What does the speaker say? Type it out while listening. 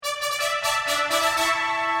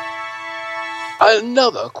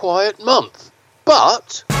Another quiet month,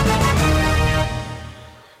 but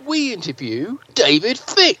we interview David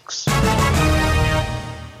Fix.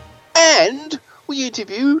 And we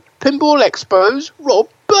interview Pinball Expo's Rob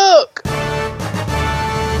Burke.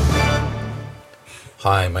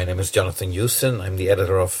 Hi, my name is Jonathan Houston. I'm the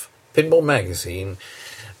editor of Pinball Magazine.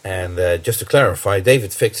 And just to clarify,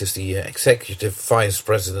 David Fix is the executive vice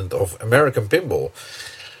president of American Pinball.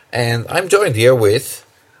 And I'm joined here with...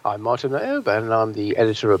 I'm Martin Ayob, and I'm the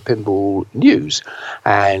editor of Pinball News.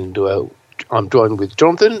 And I'm joined with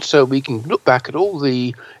Jonathan, so we can look back at all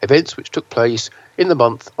the events which took place in the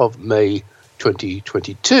month of May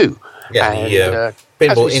 2022. Yeah, and,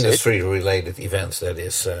 pinball industry-related events, that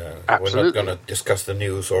is. Absolutely. We're not going to discuss the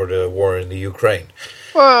news or the war in the Ukraine.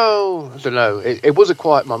 Well, I don't know. It was a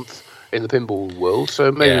quiet month in the pinball world,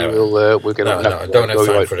 so maybe we're going to... No, I don't have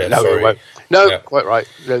time for that, no, sorry. No, quite right.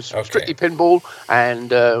 There's strictly pinball,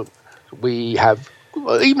 and we have...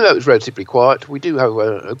 Well, even though it was relatively quiet, we do have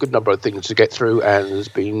a good number of things to get through, and there's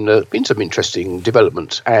been some interesting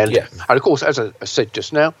developments. And of course, as I said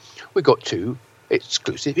just now, we got two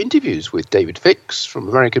exclusive interviews with David Fix from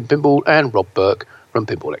American Pinball and Rob Burke from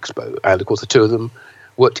Pinball Expo. And of course, the two of them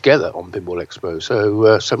worked together on Pinball Expo,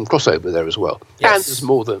 so some crossover there as well. Yes.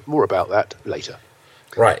 And there's more about that later.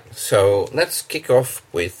 Right, so let's kick off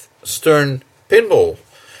with Stern Pinball.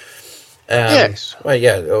 Yes. Well,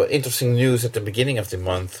 yeah, interesting news at the beginning of the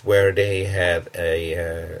month where they had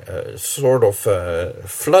a sort of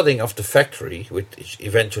flooding of the factory, which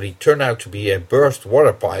eventually turned out to be a burst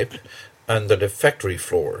water pipe under the factory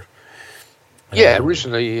floor. Yeah,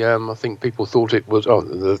 originally I think people thought it was,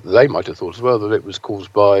 they might have thought as well, that it was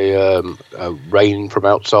caused by rain from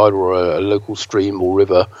outside or a local stream or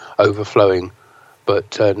river overflowing.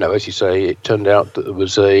 But no, as you say, it turned out that there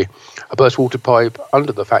was a burst water pipe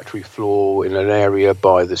under the factory floor in an area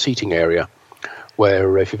by the seating area,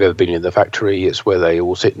 where if you've ever been in the factory, it's where they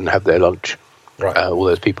all sit and have their lunch. Right. All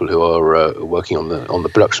those people who are working on the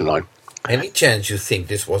production line. Any chance you think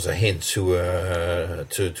this was a hint to a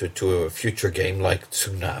future game like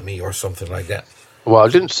Tsunami or something like that? Well, I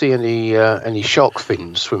didn't see any shark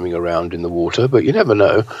fins swimming around in the water, but you never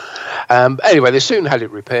know. Anyway, they soon had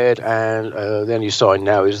it repaired, and the only sign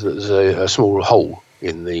now is that there's a small hole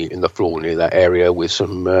in the floor near that area with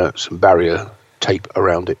some barrier tape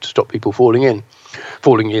around it to stop people falling in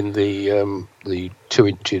the 2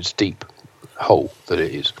 inches deep hole that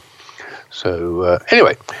it is. So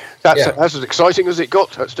anyway, that's as exciting as it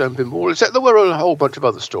got at Stern Pinball, except there were a whole bunch of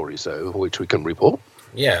other stories, though, which we can report.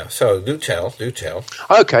 Yeah, so do tell.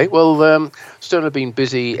 Okay, well, Stern have been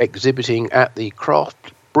busy exhibiting at the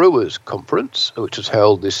Craft Brewers Conference, which was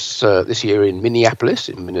held this year in Minneapolis,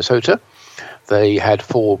 in Minnesota. They had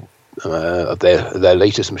 4 of their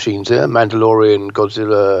latest machines there: Mandalorian,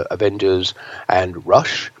 Godzilla, Avengers, and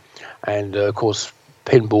Rush. And of course,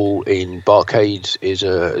 pinball in barcades is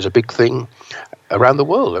a big thing around the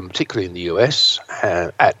world, and particularly in the US,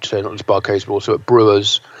 at not just barcades but also at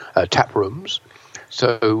brewers, tap rooms.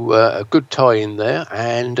 So a good tie-in there,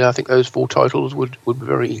 and I think those 4 titles would be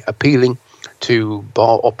very appealing to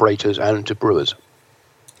bar operators and to brewers.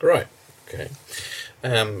 Right. Okay.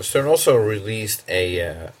 Stern also released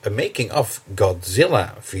a making of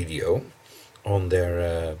Godzilla video on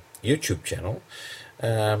their YouTube channel.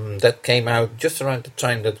 That came out just around the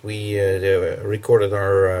time that we recorded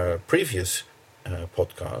our previous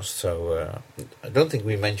podcast. So I don't think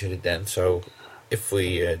we mentioned it then. So if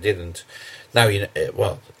we didn't, now you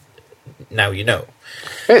know. Now you know.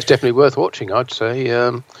 Yeah, it's definitely worth watching, I'd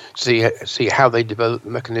say. See how they develop the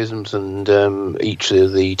mechanisms and each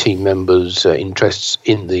of the team members' interests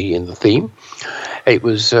in the theme. It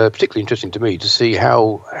was particularly interesting to me to see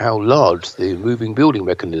how large the moving building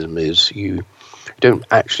mechanism is. You don't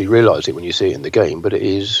actually realise it when you see it in the game, but it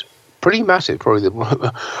is pretty massive. Probably,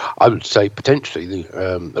 I would say, potentially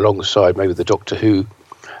alongside maybe the Doctor Who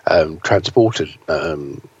transported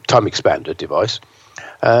time expander device.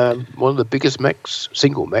 One of the biggest mechs,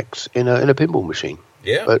 single mechs in a pinball machine.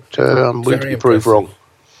 Yeah, but I'm willing to be proved wrong.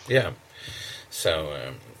 Yeah.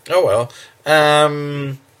 So,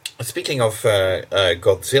 speaking of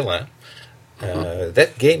Godzilla,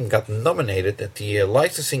 that game got nominated at the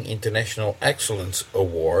Licensing International Excellence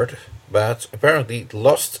Award, but apparently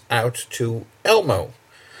lost out to Elmo.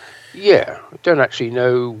 Yeah, I don't actually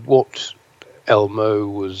know what Elmo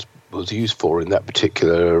was used for in that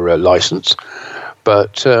particular license.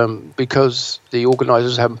 But because the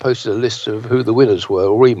organisers haven't posted a list of who the winners were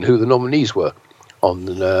or even who the nominees were on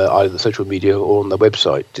either social media or on the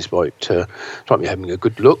website, despite me having a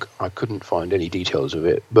good look, I couldn't find any details of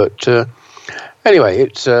it. But Anyway,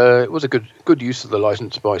 it was a good use of the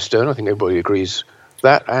license by Stern. I think everybody agrees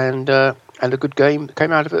that, and a good game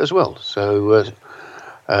came out of it as well. So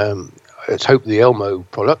let's hope the Elmo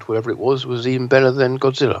product, whatever it was even better than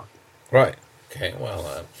Godzilla. Right. Okay.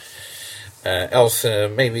 Well, else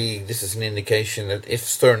maybe this is an indication that if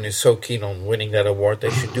Stern is so keen on winning that award, they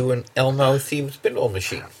should do an Elmo themed pinball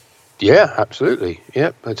machine. Yeah, absolutely.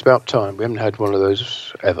 Yeah, it's about time. We haven't had one of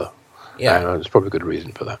those ever. Yeah, and there's probably a good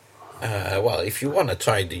reason for that. Well, if you want to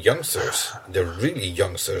tie the youngsters, the really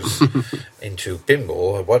youngsters, into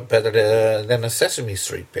pinball, what better than a Sesame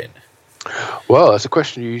Street pin? Well, that's a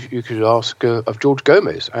question you could ask of George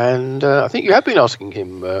Gomez, and I think you have been asking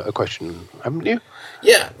him a question, haven't you?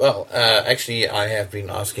 Yeah, well, actually, I have been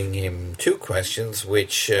asking him 2 questions,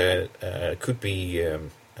 which could be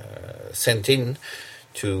sent in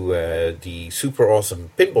to the Super Awesome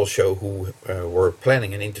Pinball Show, who were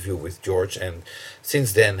planning an interview with George, and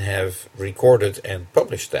since then have recorded and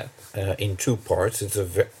published that in 2 parts. It's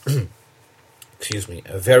a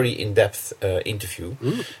a very in-depth interview,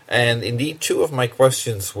 and indeed 2 of my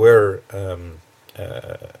questions were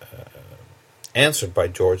answered by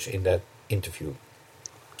George in that interview.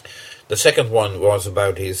 The second one was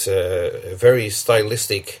about his very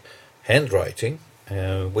stylistic handwriting,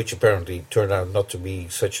 which apparently turned out not to be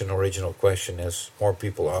such an original question as more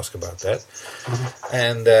people ask about that.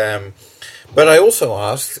 And but I also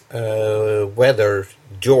asked whether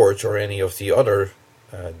George or any of the other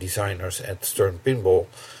designers at Stern Pinball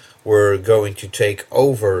were going to take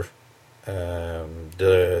over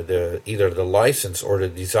the either the license or the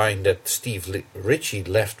design that Steve Ritchie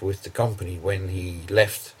left with the company when he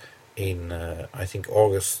left in I think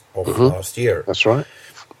August of last year. That's right,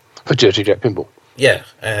 for Jersey Jack Pinball. Yeah,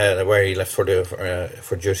 where he left for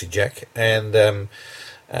Jersey Jack, and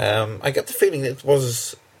I got the feeling it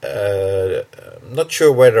was not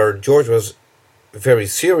sure whether George was very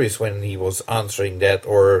serious when he was answering that,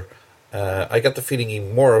 or I got the feeling he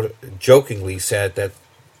more jokingly said that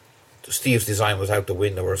Steve's design was out the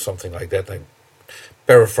window or something like that. I'm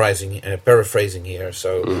paraphrasing here,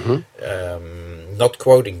 so not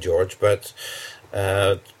quoting George, but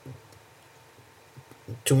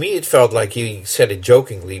to me it felt like he said it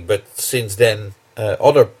jokingly, but since then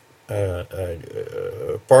other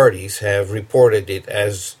parties have reported it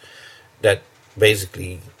as that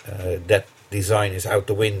basically that design is out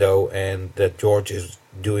the window and that George is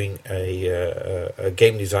doing a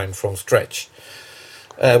game design from scratch,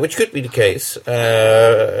 which could be the case,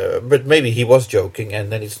 but maybe he was joking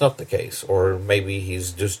and then it's not the case, or maybe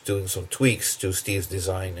he's just doing some tweaks to Steve's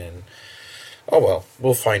design, and oh well,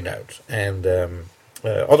 we'll find out. And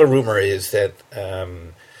other rumor is that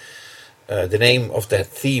the name of that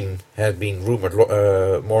theme had been rumored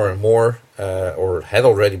more and more, or had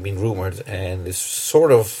already been rumored, and is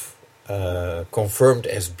sort of confirmed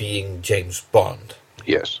as being James Bond.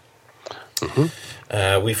 Yes.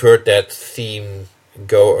 We've heard that theme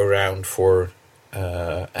go around for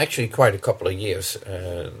actually quite a couple of years,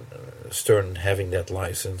 Stern having that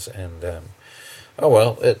license, and oh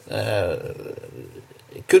well, it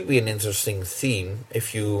could be an interesting theme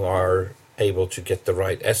if you are able to get the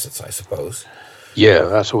right assets, I suppose. Yeah,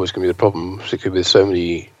 that's always going to be the problem, particularly with so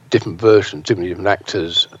many different versions, too many different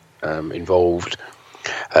actors involved,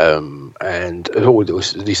 and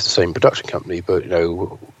always at least the same production company. But you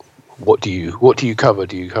know, what do you cover?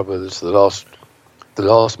 Do you cover the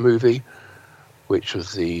last movie, which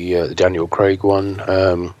was the Daniel Craig one?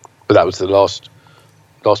 But that was the last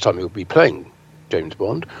time he would be playing James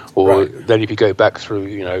Bond, or right. Then if you go back through,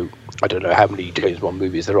 you know, I don't know how many James Bond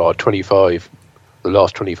movies there are, 25, the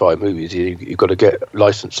last 25 movies, you've got to get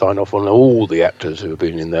license sign off on all the actors who have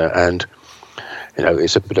been in there, and you know,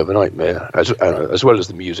 it's a bit of a nightmare, as well as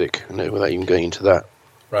the music, you know, without even going into that.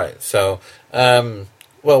 Right. So,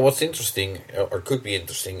 well, what's interesting, or could be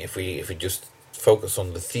interesting, if we just focus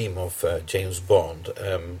on the theme of James Bond,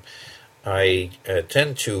 I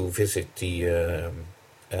tend to visit the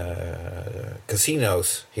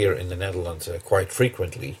casinos here in the Netherlands quite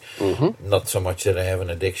frequently. Not so much that I have an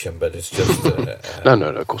addiction, but it's just no,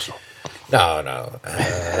 of course not. No.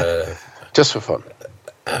 Just for fun.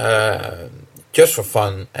 Just for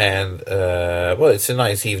fun, and well, it's a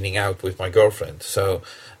nice evening out with my girlfriend. So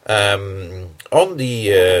on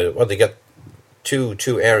the well, they got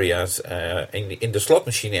two areas. In the slot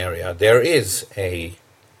machine area, there is a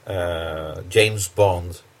James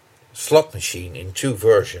Bond slot machine in 2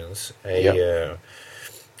 versions, a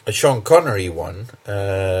Sean Connery one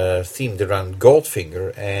themed around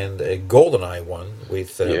Goldfinger, and a GoldenEye one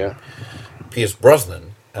with Pierce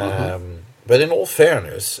Brosnan. But in all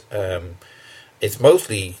fairness, it's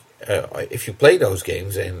mostly if you play those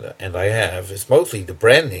games, and I have, it's mostly the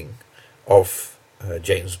branding of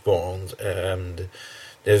James Bond, and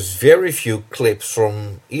there's very few clips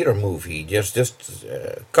from either movie. There's just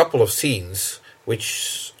a couple of scenes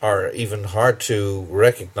which are even hard to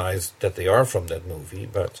recognize that they are from that movie,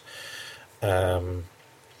 but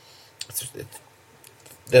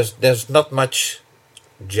there's not much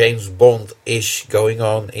James Bond-ish going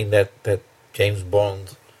on in that James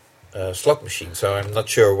Bond slot machine. So I'm not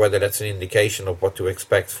sure whether that's an indication of what to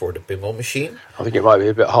expect for the pinball machine. I think it might be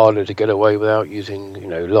a bit harder to get away without using,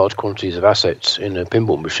 large quantities of assets in a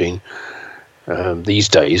pinball machine. These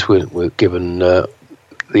days, we're given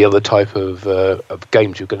the other type of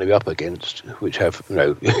games you're going to be up against, which have,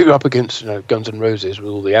 you're up against, Guns N' Roses with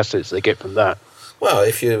all the assets they get from that. Well,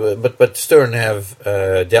 if you but Stern have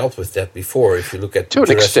dealt with that before. If you look at to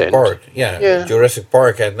Jurassic Park, yeah, Jurassic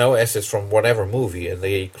Park had no assets from whatever movie, and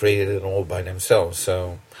they created it all by themselves.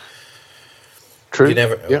 So true.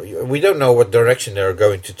 We don't know what direction they're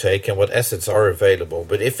going to take and what assets are available.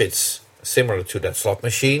 But if it's similar to that slot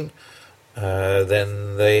machine,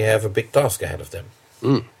 then they have a big task ahead of them.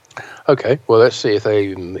 Okay, well, let's see if they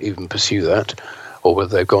even pursue that, or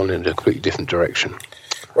whether they've gone in a completely different direction.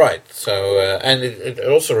 Right. So, and it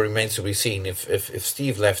also remains to be seen if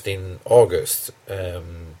Steve left in August,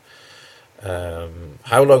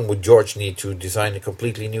 how long would George need to design a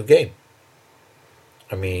completely new game?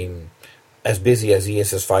 I mean, as busy as he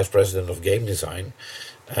is as vice president of game design,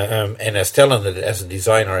 and as talented as a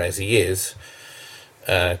designer as he is,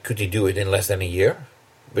 could he do it in less than a year?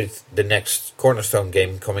 With the next Cornerstone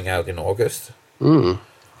game coming out in August. Yeah,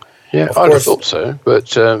 I'd have thought so,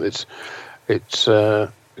 but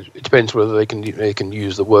it depends whether they can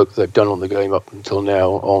use the work they've done on the game up until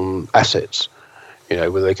now on assets.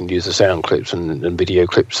 Whether they can use the sound clips and video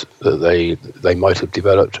clips that they might have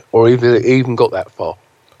developed, or even got that far.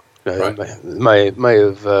 Right. May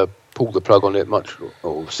have pulled the plug on it much,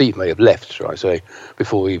 or Steve may have left, shall I say,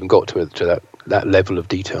 before we even got to that level of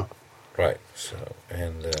detail. Right. So,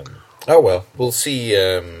 and we'll see.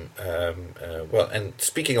 And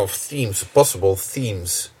speaking of themes, possible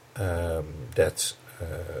themes that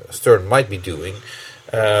Stern might be doing,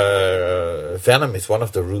 Venom is one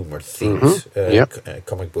of the rumored themes.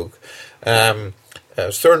 Comic book.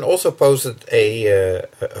 Stern also posted a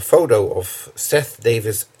photo of Seth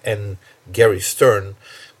Davis and Gary Stern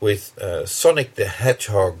with Sonic the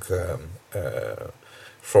Hedgehog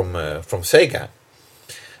from Sega.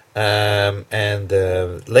 And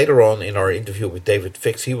later on in our interview with David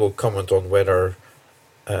Fix, he will comment on whether,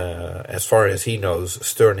 as far as he knows,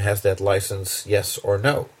 Stern has that license, yes or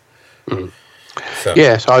no. So.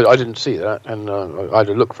 Yes, I didn't see that, and I had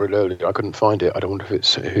to look for it earlier. I couldn't find it. I don't wonder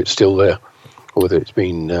if it's still there, or whether it's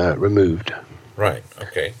been removed. Right.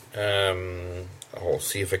 Okay. I'll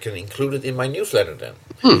see if I can include it in my newsletter then.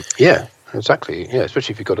 Yeah, exactly. Yeah,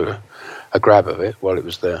 especially if you got a grab of it while it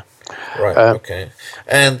was there. Right. Okay.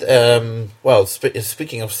 And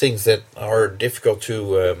speaking of things that are difficult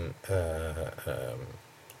to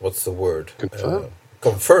what's the word?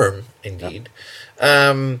 Confirm. Indeed.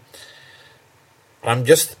 Yep. I'm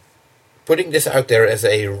just putting this out there as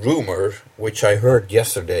a rumor, which I heard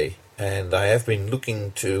yesterday, and I have been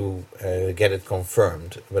looking to get it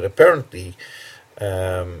confirmed. But apparently,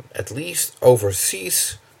 at least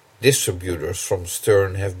overseas distributors from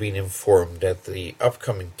Stern have been informed that the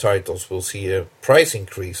upcoming titles will see a price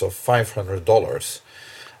increase of $500.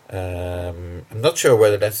 I'm not sure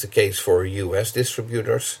whether that's the case for US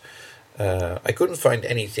distributors. I couldn't find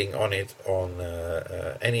anything on it on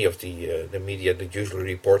any of the media that usually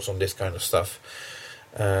reports on this kind of stuff.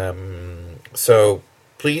 So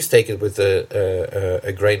please take it with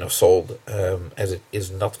a grain of salt, as it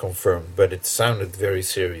is not confirmed, but it sounded very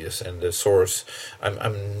serious. And the source,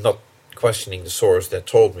 I'm not questioning the source that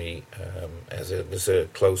told me, as a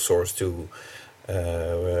close source to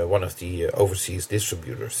one of the overseas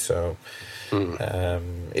distributors. So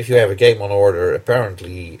if you have a game on order,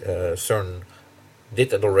 apparently CERN did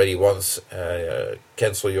that already once,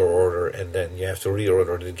 cancel your order, and then you have to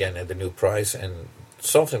reorder it again at the new price, and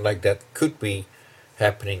something like that could be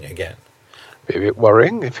happening again. Be a bit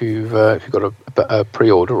worrying if you've got a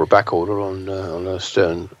pre-order or back order on a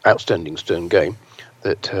outstanding Stern game.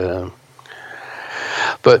 But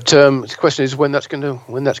the question is when that's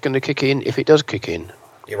going to kick in, if it does kick in.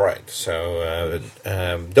 You're right. So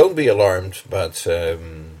don't be alarmed, but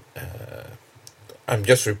I'm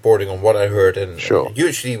just reporting on what I heard, and sure.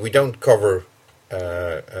 Usually we don't cover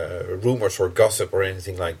rumors or gossip or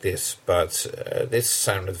anything like this, but this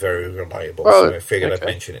sounded very reliable, so I figured I'd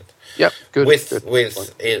mention it. Yep, good.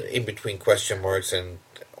 With in between question marks and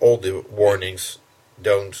all the warnings,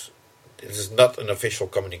 don't. This is not an official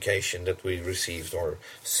communication that we received or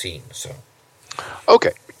seen. So,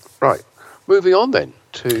 okay, right. Moving on then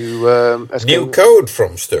to new code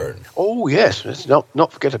from Stern. Oh yes, let's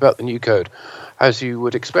not forget about the new code. As you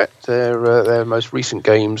would expect, their most recent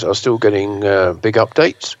games are still getting big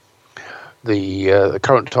updates. The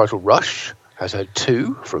current title, Rush, has had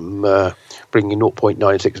 2 from bringing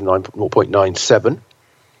 0.96 and 0.97.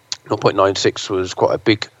 0.96 was quite a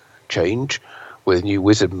big change with new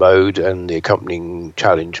wizard mode and the accompanying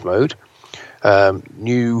challenge mode.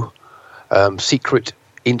 New secret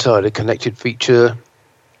insider connected feature,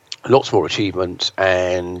 lots more achievements,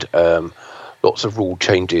 and lots of rule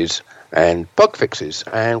changes and bug fixes.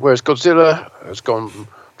 And whereas Godzilla has gone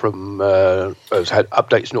from has had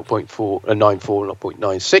updates 0.94 and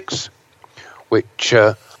 0.96, which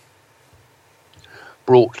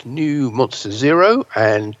brought new Monster Zero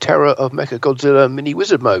and Terror of Mechagodzilla mini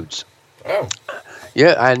wizard modes. Oh,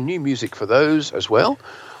 yeah, and new music for those as well,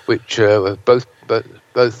 which both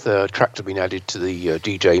tracks have been added to the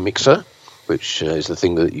DJ mixer, which is the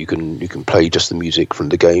thing that you can play just the music from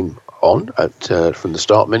the game on from the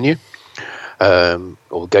start menu,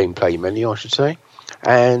 or gameplay menu, I should say.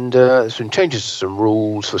 And some changes to some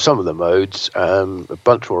rules for some of the modes, a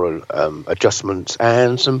bunch more adjustments,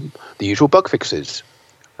 and the usual bug fixes.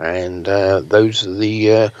 And those are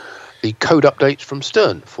the code updates from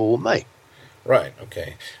Stern for May. right,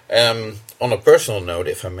 okay. On a personal note,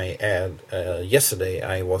 if I may add, yesterday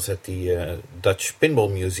I was at the Dutch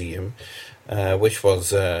Pinball Museum, which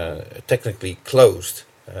was technically closed,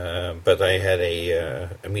 but I had a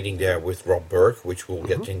meeting there with Rob Burke, which we'll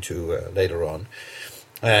get into later on.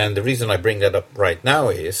 And the reason I bring that up right now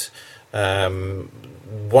is,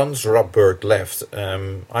 once Rob Burke left,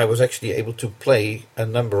 I was actually able to play a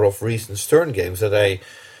number of recent Stern games that I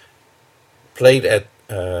played at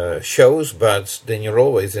shows, but then you're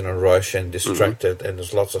always in a rush and distracted, and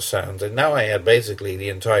there's lots of sound. And now I had basically the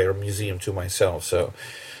entire museum to myself, so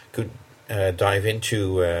could dive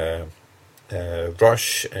into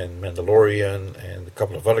Rush and Mandalorian and a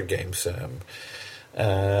couple of other games,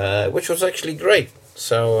 which was actually great.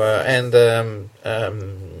 So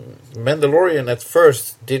Mandalorian at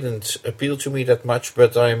first didn't appeal to me that much,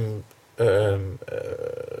 but I'm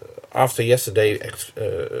after yesterday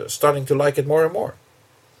starting to like it more and more.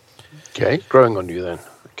 Okay, growing on you then.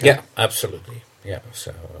 Okay. Yeah, absolutely. Yeah.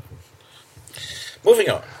 So moving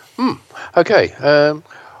on. Okay.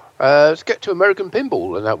 Let's get to American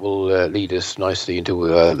Pinball, and that will lead us nicely into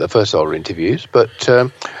the first of our interviews. But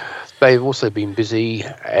they've also been busy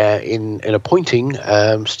in appointing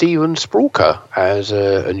Steven Sprawker as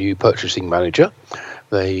a new purchasing manager.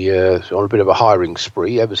 They on a bit of a hiring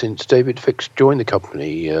spree ever since David Fix joined the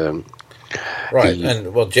company. Right,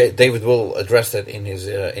 and well, David will address that in his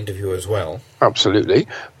interview as well. Absolutely,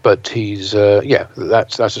 but he's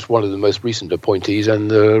that's just one of the most recent appointees, and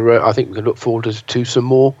I think we can look forward to some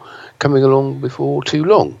more coming along before too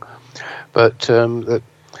long. But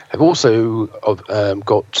they've also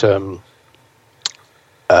got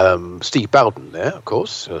Steve Bowden there, of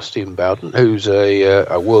course, Stephen Bowden, who's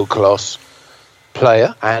a world-class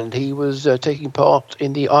player, and he was taking part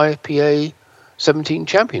in the IFPA 17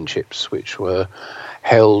 championships, which were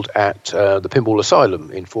held at the Pinball Asylum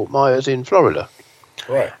in Fort Myers in Florida.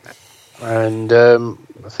 Right. And I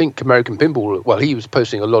think American Pinball, well, he was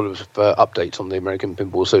posting a lot of updates on the American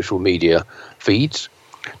Pinball social media feeds,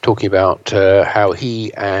 talking about how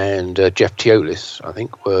he and Jeff Teolis, I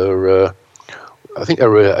think were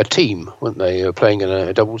a team, weren't they? Playing in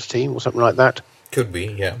a doubles team or something like that. Could be,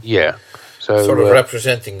 yeah. Yeah. So, sort of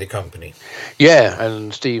representing the company. Yeah,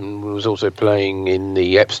 and Stephen was also playing in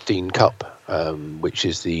the Epstein Cup, which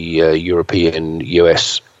is the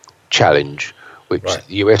European-US challenge, which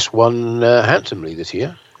the US won handsomely this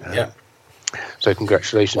year. Yeah. So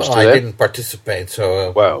congratulations to them. them. I didn't participate,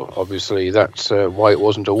 so... Well, obviously that's why it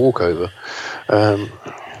wasn't a walkover. But...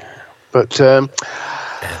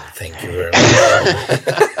 thank you very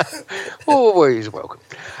much. Always welcome.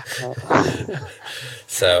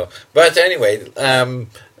 So, but anyway,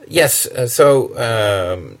 yes.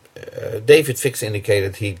 So David Fix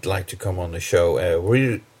indicated he'd like to come on the show.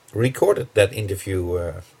 We recorded that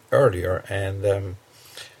interview earlier, and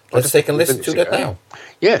let's take a listen to that now.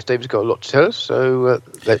 Yes, David's got a lot to tell us, so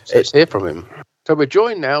let's hear from him. So we're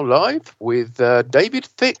joined now live with David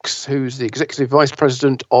Fix, who's the Executive Vice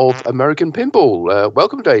President of American Pinball.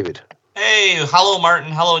 Welcome, David. Hey, hello,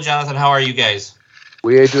 Martin. Hello, Jonathan. How are you guys?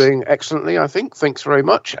 We are doing excellently, I think. Thanks very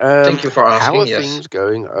much. Thank you for asking. How are things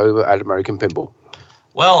going over at American Pinball?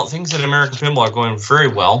 Well, things at American Pinball are going very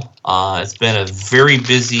well. It's been a very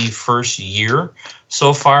busy first year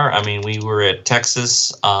so far. I mean, we were at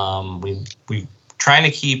Texas. We trying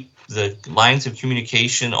to keep the lines of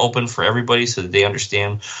communication open for everybody so that they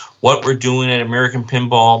understand what we're doing at American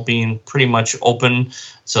Pinball, being pretty much open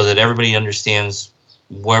so that everybody understands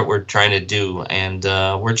what we're trying to do. And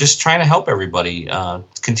we're just trying to help everybody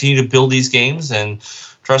continue to build these games. And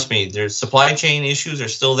trust me, there's supply chain issues are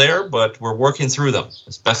still there, but we're working through them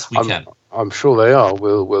as best we can. I'm sure they are.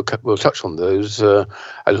 We'll touch on those a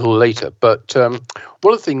little later. But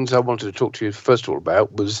one of the things I wanted to talk to you first of all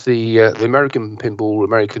about was the American Pinball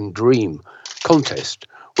American Dream contest,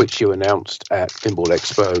 which you announced at Pinball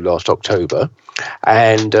Expo last October.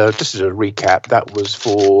 And just as a recap, that was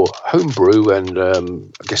for homebrew and I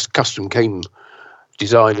guess custom game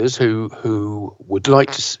designers who would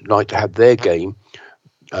like to have their game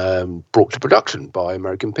brought to production by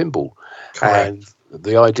American Pinball. Correct. And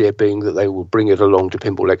the idea being that they will bring it along to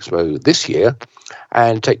Pinball Expo this year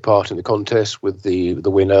and take part in the contest, with the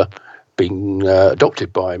winner being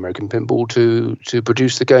adopted by American Pinball to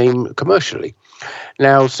produce the game commercially.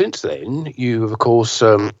 Now, since then, you have, of course,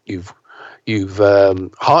 you've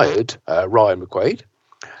hired Ryan McQuaid,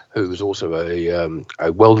 who is also a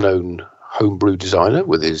well-known homebrew designer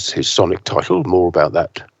with his Sonic title. More about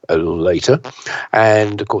that a little later.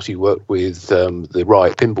 And of course, he worked with the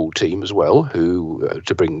Riot Pinball team as well, who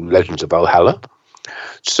to bring Legends of Valhalla.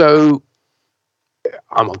 So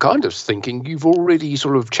I'm kind of thinking you've already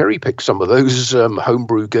sort of cherry-picked some of those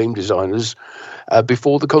homebrew game designers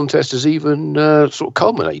before the contest has even sort of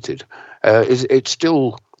culminated. It's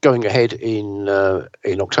still going ahead in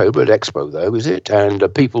October at Expo, though, is it? And are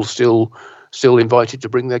people still invited to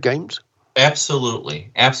bring their games?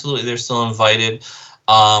 Absolutely. They're still invited.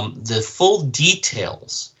 The full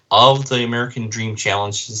details of the American Dream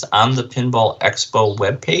Challenge is on the Pinball Expo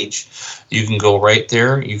webpage. You can go right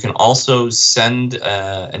there. You can also send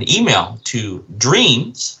an email to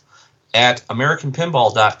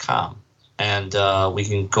dreams@americanpinball.com, and we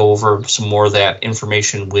can go over some more of that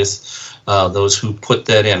information with those who put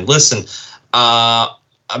that in. Listen,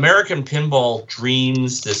 American Pinball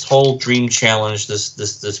Dreams, this whole Dream Challenge,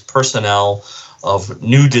 this personnel of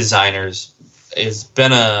new designers, has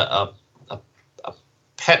been a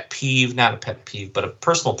pet peeve, not a pet peeve, but a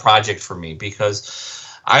personal project for me, because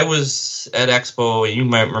I was at Expo, and you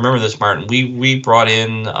might remember this, Martin, we brought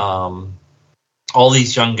in all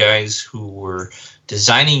these young guys who were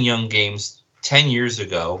designing young games 10 years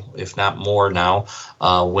ago, if not more now,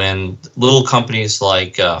 when little companies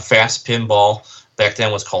like Fast Pinball, back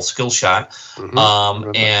then was called Skillshot,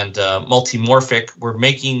 and Multimorphic were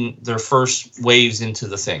making their first waves into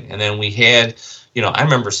the thing. And then we had, I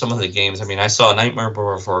remember some of the games. I mean, I saw Nightmare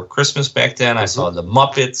Before Christmas back then. I saw the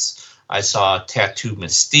Muppets. I saw Tattoo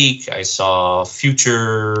Mystique. I saw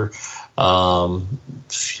Future,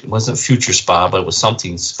 it wasn't Future Spa, but it was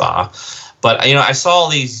something Spa. But, I saw all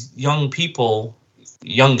these young people,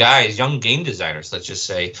 young guys, young game designers, let's just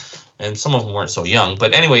say, and some of them weren't so young.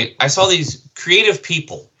 But anyway, I saw these creative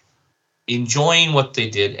people enjoying what they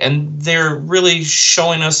did, and they're really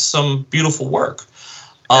showing us some beautiful work.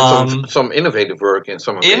 And some innovative work in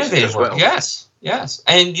some of innovative as well. Work, yes.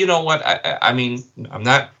 And you know what? I mean, I'm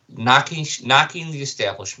not knocking the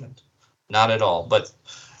establishment, not at all. But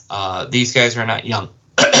these guys are not young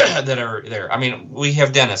that are there. I mean, we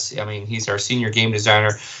have Dennis. I mean, he's our senior game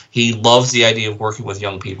designer. He loves the idea of working with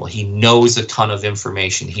young people. He knows a ton of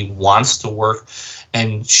information. He wants to work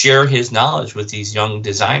and share his knowledge with these young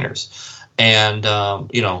designers. And,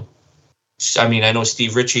 I mean, I know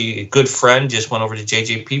Steve Ritchie, a good friend, just went over to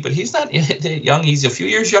JJP, but he's not young. He's a few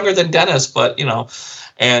years younger than Dennis, but,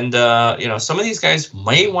 and, some of these guys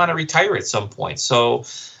may want to retire at some point. So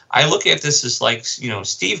I look at this as like,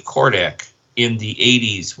 Steve Kordak in the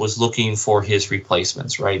 80s was looking for his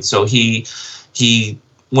replacements, right? So he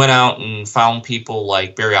went out and found people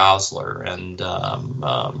like Barry Osler and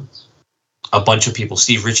a bunch of people.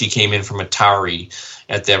 Steve Ritchie came in from Atari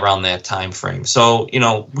around that time frame. So,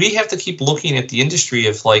 we have to keep looking at the industry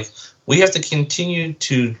of we have to continue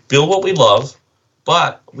to build what we love,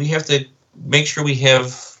 but we have to make sure we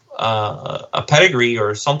have a pedigree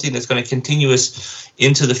or something that's going to continue us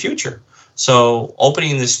into the future. So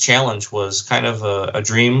opening this challenge was kind of a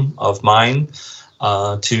dream of mine,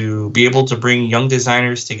 to be able to bring young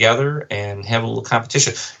designers together and have a little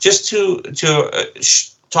competition. Just to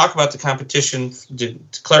talk about the competition, to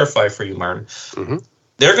clarify for you, Martin,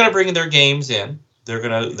 they're going to bring their games in. They're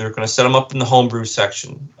going to set them up in the homebrew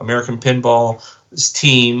section. American Pinball's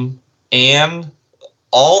team and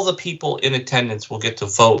all the people in attendance will get to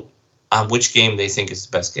vote on which game they think is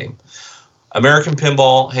the best game. American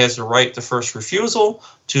Pinball has the right to first refusal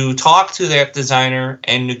to talk to that designer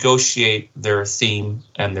and negotiate their theme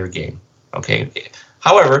and their game. Okay.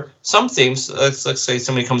 However, some themes, let's say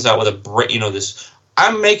somebody comes out with this,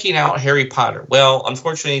 I'm making out Harry Potter. Well,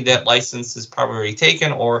 unfortunately, that license is probably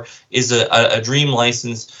taken or is a dream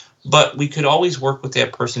license, but we could always work with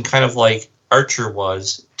that person, kind of like Archer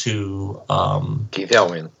was to Keith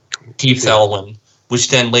Elwin. Which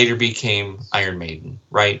then later became Iron Maiden,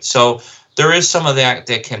 right? So there is some of that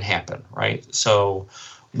can happen, right? So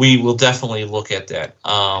we will definitely look at that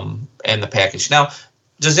and the package. Now,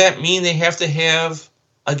 does that mean they have to have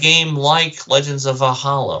a game like Legends of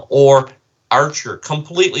Valhalla or Archer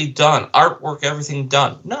completely done, artwork, everything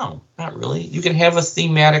done? No, not really. You can have a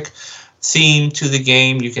thematic theme to the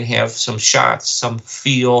game. You can have some shots, some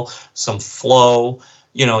feel, some flow.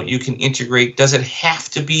 You can integrate. Does it have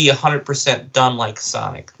to be 100% done like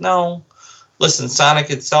Sonic? No. Listen, Sonic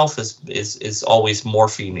itself is always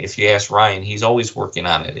morphing. If you ask Ryan, he's always working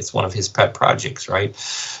on it. It's one of his pet projects, right?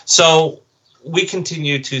 So we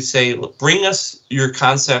continue to say, look, bring us your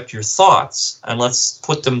concept, your thoughts, and let's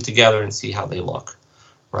put them together and see how they look,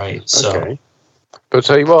 right? So, okay. But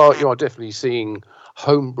so you are definitely seeing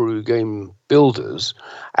homebrew game builders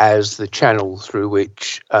as the channel through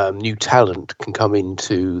which new talent can come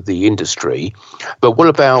into the industry. But what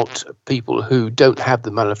about people who don't have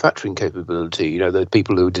the manufacturing capability? The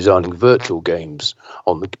people who are designing virtual games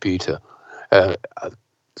on the computer.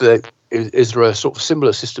 Is there a sort of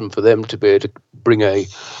similar system for them to be able to bring a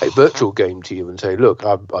virtual game to you and say, look,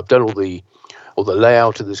 I've done all the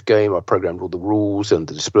layout of this game, I've programmed all the rules and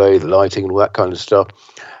the display, the lighting and all that kind of stuff,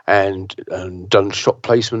 and done shot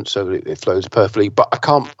placement so that it flows perfectly, but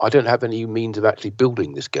I don't have any means of actually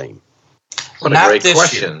building this game? What a great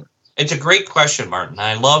question. Year. It's a great question, Martin.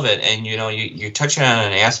 I love it. And, you're touching on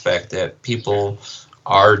an aspect that people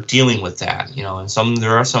are dealing with that, and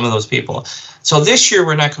there are some of those people. So this year,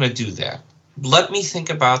 we're not going to do that. Let me think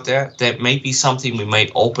about that. That may be something we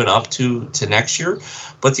might open up to next year.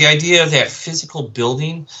 But the idea of that physical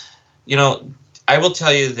building, I will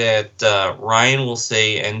tell you that Ryan will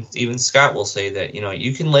say, and even Scott will say that,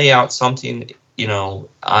 you can lay out something,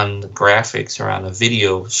 on the graphics or on a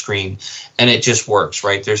video screen, and it just works,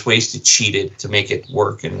 right? There's ways to cheat it to make it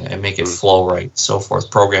work and make it flow right, so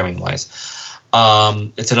forth, programming-wise.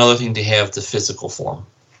 It's another thing to have the physical form.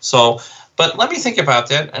 So, but let me think about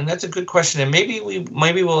that, and that's a good question. And maybe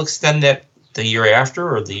we'll extend that the year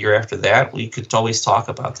after or the year after that. We could always talk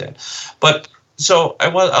about that. But so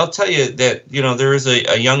I'll tell you that there is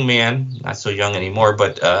a young man, not so young anymore,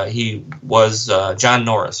 but he was John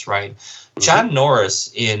Norris, right? Mm-hmm. John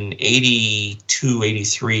Norris in 82,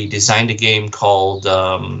 83 designed a game called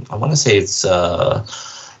I want to say it's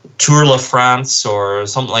Tour de France or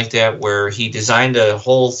something like that, where he designed a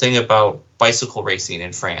whole thing about bicycle racing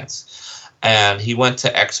in France. And he went to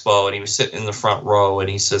Expo and he was sitting in the front row and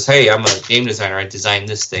he says, "Hey, I'm a game designer. I designed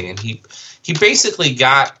this thing." And he basically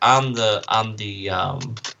got on the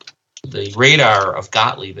radar of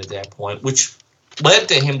Gottlieb at that point, which led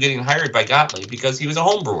to him getting hired by Gottlieb because he was a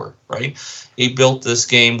home brewer, right? He built this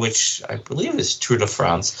game, which I believe is Tour de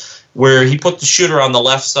France, where he put the shooter on the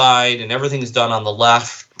left side and everything's done on the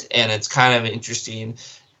left, and it's kind of interesting.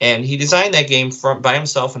 And he designed that game by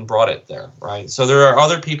himself and brought it there, right? So there are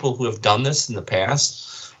other people who have done this in the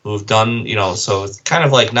past, who have done, so it's kind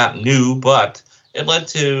of like not new, but it led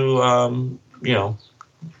to,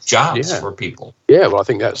 jobs for people. Yeah, well, I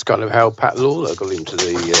think that's kind of how Pat Lawler got into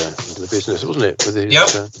the business, wasn't it? With his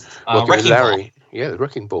working with Larry. Ball. Yeah, the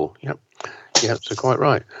Wrecking Ball. Yep. Yeah, so quite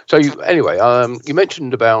right. So you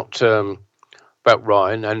mentioned about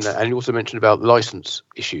Ryan, and you also mentioned about license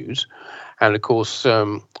issues. And of course,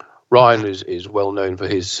 Ryan is well known for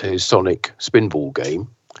his Sonic Spinball game.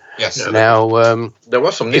 Yes. Now, there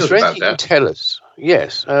was some news about that. You can tell us?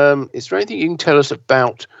 Yes. Is there anything you can tell us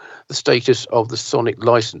about the status of the Sonic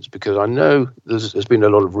license? Because I know there's been a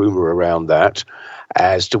lot of rumor around that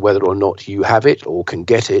as to whether or not you have it or can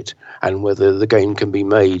get it, and whether the game can be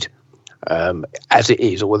made as it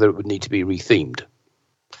is, or whether it would need to be rethemed.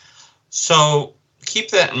 So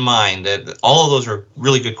keep that in mind. That all of those are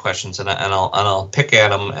really good questions, and I'll pick at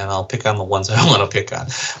them, and I'll pick on the ones I don't want to pick on.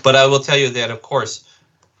 But I will tell you that, of course,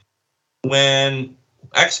 when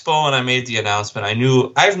Expo and I made the announcement,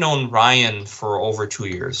 I've known Ryan for over 2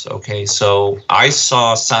 years. Okay, so I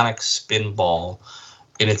saw Sonic Spinball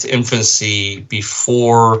in its infancy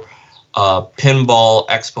before Pinball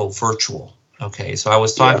Expo Virtual. Okay, so I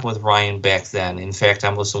was talking with Ryan back then. In fact,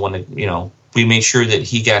 I was the one that we made sure that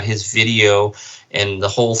he got his video and the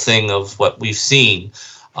whole thing of what we've seen.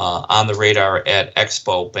 on the radar at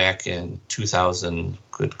Expo back in 2000.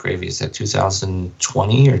 Good gravy, is that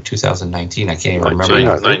 2020 or 2019? I can't even remember.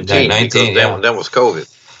 19, that was COVID.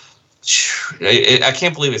 I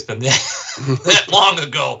can't believe it's been that long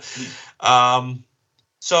ago.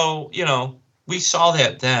 So, we saw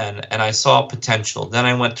that then, and I saw potential. Then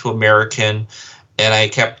I went to American, and I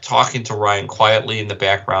kept talking to Ryan quietly in the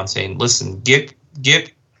background, saying, "Listen, get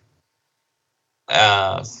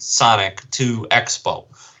Sonic to Expo,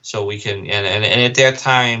 so we can." And at that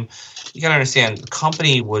time, you gotta understand, the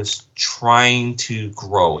company was trying to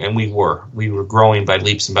grow, and we were growing by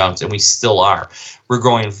leaps and bounds, and we still are. We're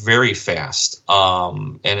growing very fast,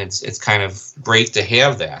 and it's kind of great to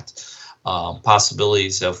have that.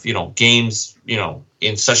 Possibilities of games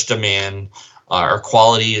in such demand, our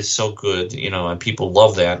quality is so good, and people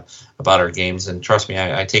love that about our games. And trust me,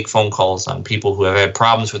 I take phone calls on people who have had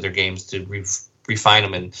problems with their games to refine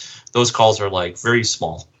them, and those calls are like very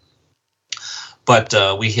small. But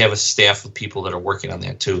we have a staff of people that are working on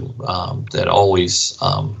that too, that always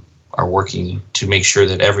are working to make sure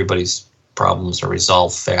that everybody's problems are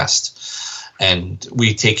resolved fast. And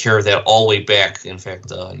we take care of that all the way back. In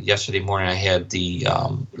fact, yesterday morning I had the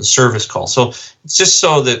service call. So it's just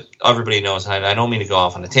so that everybody knows, and I don't mean to go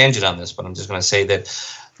off on a tangent on this, but I'm just going to say that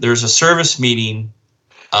there's a service meeting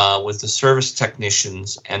with the service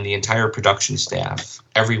technicians and the entire production staff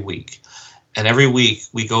every week. And every week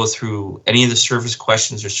we go through any of the service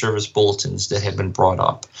questions or service bulletins that have been brought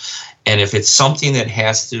up. And if it's something that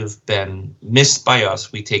has to have been missed by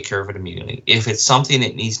us, we take care of it immediately. If it's something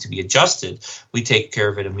that needs to be adjusted, we take care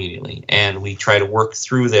of it immediately. And we try to work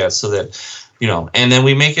through that so that, and then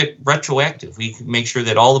we make it retroactive. We make sure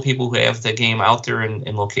that all the people who have the game out there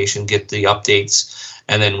in location get the updates.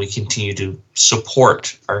 And then we continue to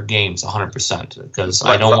support our games 100%, because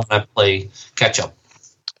I don't want to play catch up.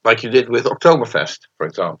 Like you did with Oktoberfest, for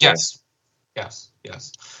example. Yes.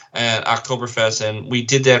 And Oktoberfest, and we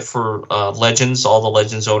did that for Legends. All the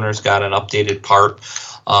Legends owners got an updated part.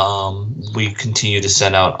 We continue to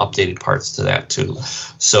send out updated parts to that too.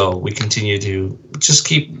 So we continue to just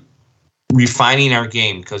keep refining our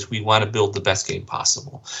game, because we want to build the best game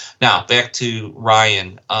possible. Now, back to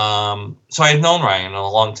Ryan. So I've known Ryan a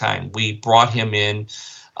long time. We brought him in.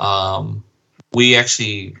 We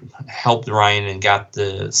actually helped Ryan and got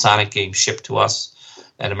the Sonic game shipped to us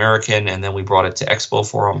at American, and then we brought it to Expo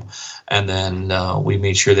for him, and then we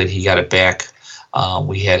made sure that he got it back.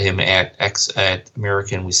 We had him at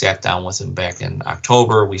American. We sat down with him back in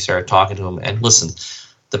October. We started talking to him, and listen,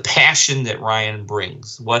 the passion that Ryan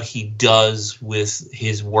brings, what he does with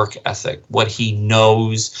his work ethic, what he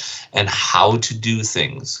knows and how to do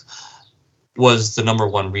things, was the number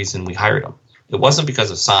one reason we hired him. It wasn't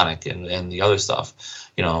because of Sonic and the other stuff,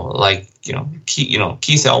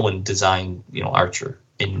 Keith Elwin designed, Archer,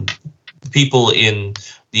 and people in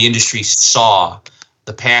the industry saw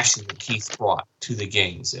the passion that Keith brought to the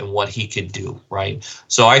games and what he could do, right?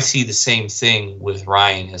 So I see the same thing with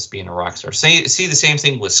Ryan as being a rock star. See the same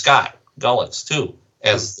thing with Scott Gullitz too,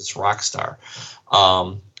 as this rock star.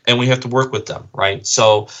 And we have to work with them, right?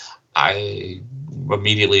 So I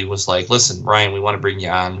immediately was like, listen, Ryan, we want to bring you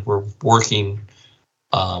on. We're working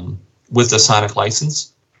with the Sonic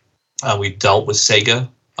license. We dealt with Sega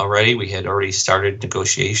already. We had already started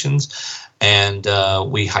negotiations, and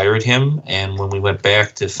we hired him. And when we went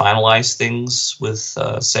back to finalize things with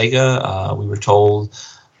Sega, we were told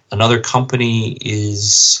another company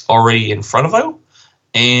is already in front of you,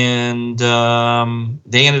 and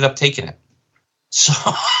they ended up taking it. So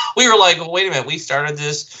we were like, well, wait a minute, we started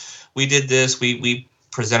this, we did this, we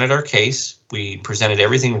presented our case, we presented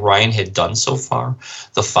everything Ryan had done so far,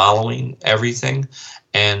 the following, everything,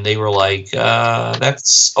 and they were like,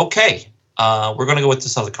 that's okay. We're going to go with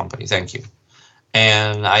this other company, thank you.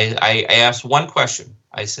 And I asked one question.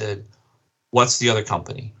 I said, what's the other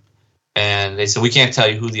company? And they said, we can't tell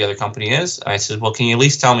you who the other company is. I said, well, can you at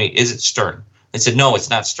least tell me, is it Stern? They said, no, it's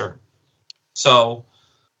not Stern. So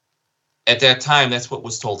at that time, that's what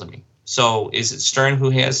was told to me. So is it Stern who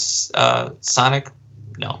has Sonic?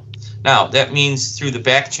 No. Now, that means through the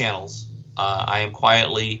back channels, I am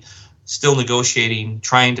quietly still negotiating,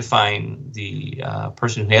 trying to find the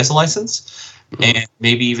person who has a license, and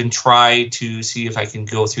maybe even try to see if I can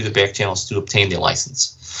go through the back channels to obtain the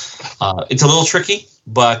license. It's a little tricky,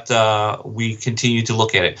 but we continue to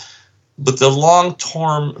look at it. But the long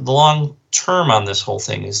term on this whole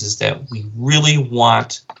thing is that we really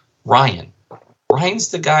want Ryan. Ryan's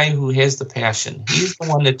the guy who has the passion. He's the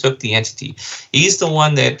one that took the entity. He's the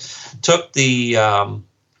one that took the,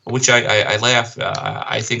 which I laugh.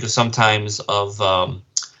 I think of sometimes of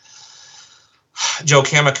Joe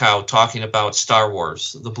Kamikow talking about Star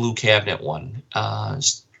Wars, the Blue Cabinet one.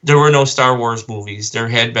 There were no Star Wars movies. There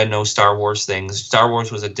had been no Star Wars things. Star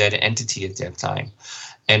Wars was a dead entity at that time,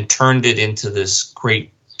 and turned it into this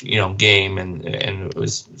great, game, and it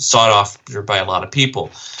was sought after by a lot of people.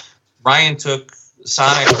 Ryan took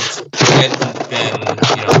Sonic, which hadn't been,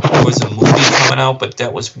 there was a movie coming out, but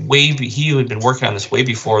that was he had been working on this way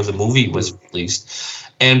before the movie was released,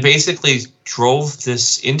 and basically drove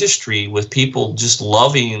this industry with people just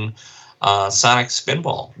loving Sonic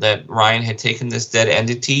Spinball, that Ryan had taken this dead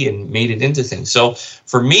entity and made it into things. So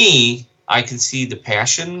for me, I can see the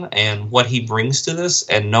passion and what he brings to this,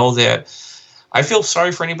 and know that I feel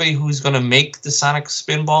sorry for anybody who's going to make the Sonic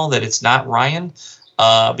Spinball, that it's not Ryan,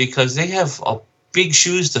 because they have big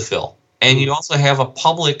shoes to fill. And you also have a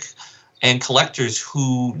public and collectors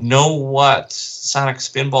who know what Sonic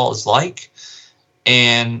Spinball is like,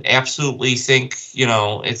 and absolutely think,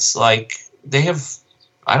 it's like they have.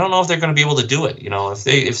 I don't know if they're going to be able to do it.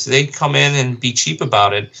 If they come in and be cheap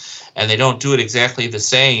about it, and they don't do it exactly the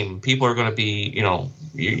same, people are going to be,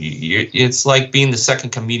 it's like being the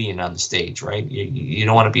second comedian on the stage, right? You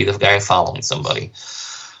don't want to be the guy following somebody.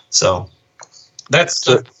 So that's.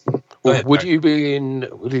 Would you be in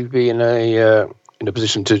a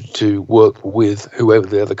position to work with whoever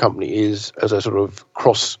the other company is as a sort of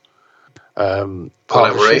cross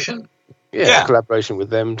collaboration? Yeah, collaboration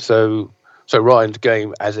with them. So Ryan's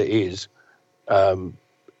game, as it is,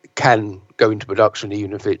 can go into production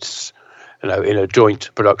even if it's, in a joint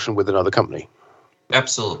production with another company.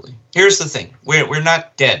 Absolutely. Here's the thing: we're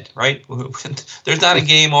not dead, right? There's not a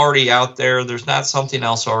game already out there. There's not something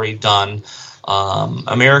else already done.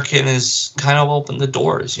 American has kind of opened the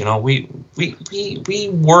doors. We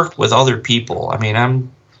work with other people. I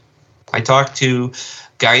mean, I talk to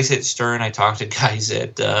guys at Stern. I talk to guys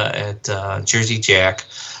at Jersey Jack.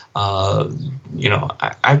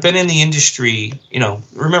 I've been in the industry,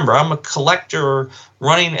 remember, I'm a collector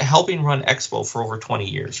helping run Expo for over 20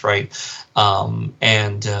 years, right?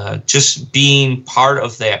 And just being part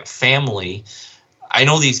of that family, I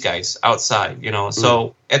know these guys outside,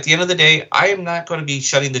 so at the end of the day, I am not going to be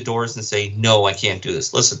shutting the doors and say, no, I can't do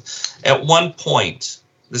this. Listen, at one point,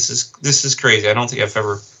 this is crazy. I don't think I've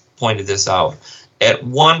ever pointed this out. At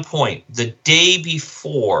one point, the day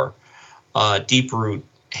before Deep Root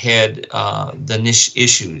had the niche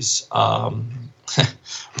issues,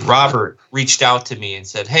 Robert reached out to me and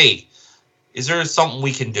said, hey, is there something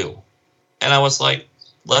we can do? And I was like,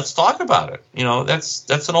 let's talk about it.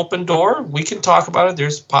 That's an open door. We can talk about it.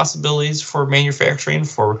 There's possibilities for manufacturing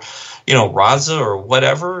for, Raza or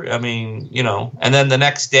whatever. I mean, and then the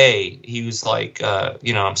next day he was like,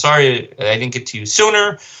 I'm sorry I didn't get to you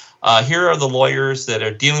sooner. Here are the lawyers that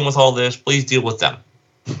are dealing with all this. Please deal with them.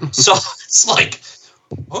 So it's like,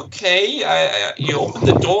 okay, you opened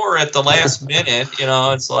the door at the last minute.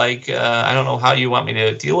 It's like, I don't know how you want me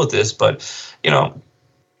to deal with this, but,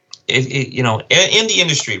 in the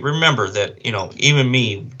industry, remember that, even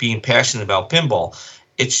me being passionate about pinball,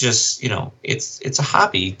 it's just, it's a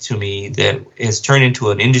hobby to me that has turned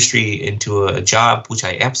into an industry, into a job, which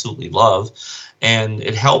I absolutely love. And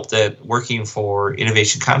it helped that working for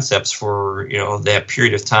Innovation Concepts for, that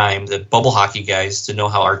period of time, the bubble hockey guys, to know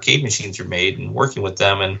how arcade machines are made, and working with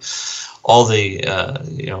them and all the,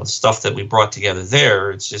 stuff that we brought together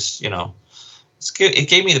there. It's just, it's good. It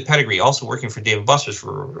gave me the pedigree. Also working for Dave & Buster's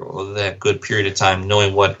for that good period of time,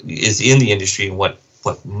 knowing what is in the industry and what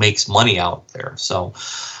makes money out there. So,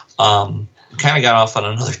 kind of got off on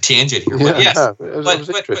another tangent here. But yes, it was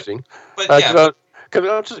interesting. But yeah. Can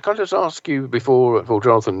I just ask you before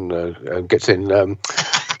Jonathan gets in,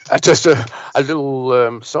 just a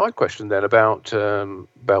little side question then about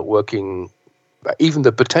working, even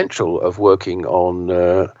the potential of working on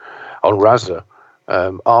Raza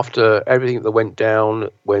after everything that went down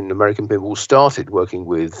when American Pinball started working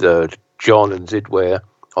with John and Zidware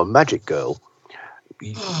on Magic Girl.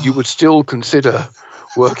 You would still consider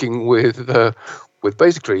working with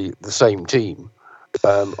basically the same team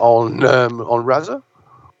on Raza?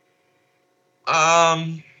 I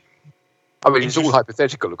mean, it's all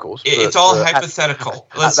hypothetical, of course. It's all hypothetical.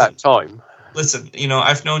 At that time. Listen,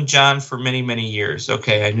 I've known John for many, many years.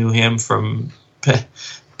 Okay, I knew him from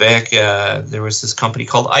back. There was this company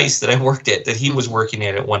called Ice that I worked at that he was working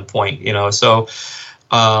at one point. So,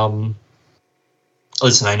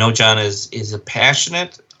 listen, I know John is a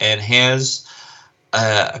passionate and has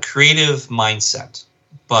a creative mindset.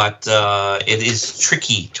 But it is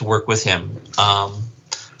tricky to work with him.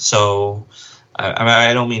 So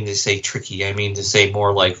I don't mean to say tricky. I mean to say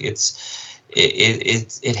more like it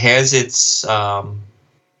has its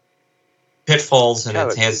pitfalls and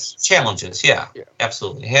it has challenges. Yeah,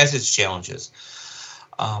 absolutely. It has its challenges.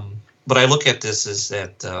 But I look at this as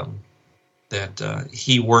that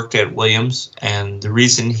he worked at Williams, and the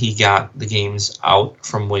reason he got the games out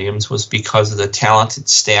from Williams was because of the talented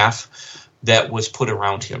staff that was put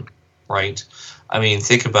around him, right? I mean,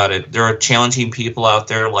 think about it. There are challenging people out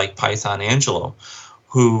there like Python Angelo,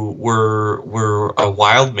 who were a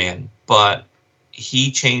wild man, but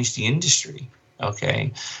he changed the industry.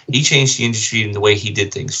 Okay, he changed the industry in the way he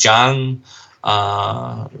did things. John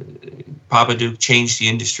Papaduke changed the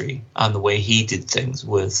industry on the way he did things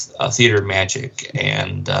with Theater Magic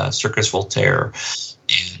and Circus Voltaire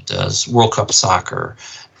and World Cup Soccer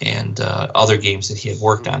and other games that he had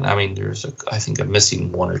worked on. I mean, there's I think a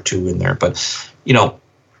missing one or two in there, but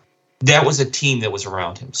that was a team that was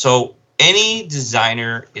around him. So any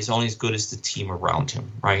designer is only as good as the team around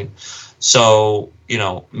him, right? So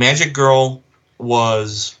Magic Girl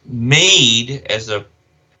was made as a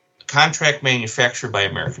contract manufacturer by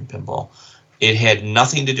American Pinball. It had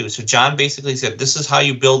nothing to do. So John basically said, "This is how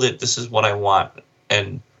you build it. This is what I want,"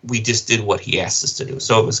 and we just did what he asked us to do.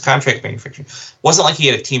 So it was contract manufacturing. It wasn't like he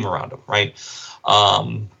had a team around him, right?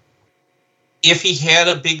 If he had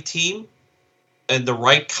a big team and the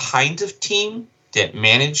right kind of team that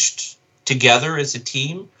managed together as a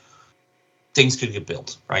team, things could get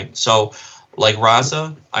built, right? So like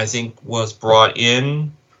Raza, I think, was brought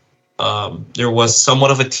in. There was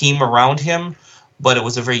somewhat of a team around him, but it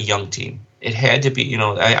was a very young team. It had to be,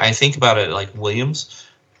 I think about it like Williams.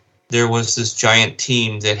 There was this giant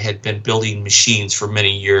team that had been building machines for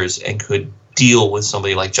many years and could deal with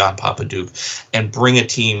somebody like John Papaduke and bring a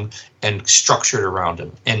team and structure it around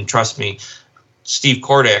him. And trust me, Steve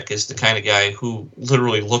Kordak is the kind of guy who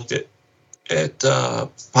literally looked at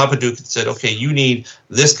Papaduke and said, "Okay, you need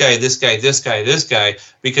this guy, this guy, this guy, this guy,"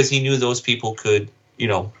 because he knew those people could,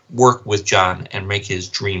 work with John and make his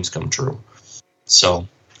dreams come true. So,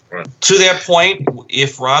 to that point,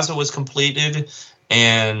 if Raza was completed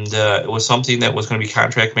and it was something that was going to be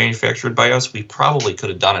contract manufactured by us, we probably could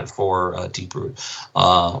have done it for Deep Root.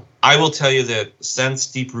 I will tell you that since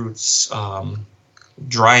Deep Root's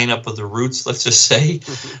drying up of the roots, let's just say,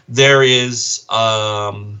 there is...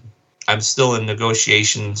 I'm still in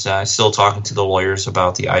negotiations. Still talking to the lawyers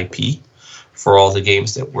about the IP for all the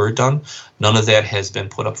games that were done. None of that has been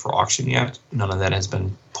put up for auction yet. None of that has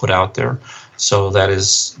been put out there. So that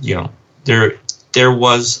is, there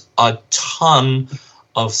was a ton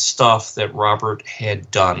of stuff that Robert had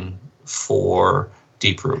done for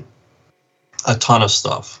Deep Root. A ton of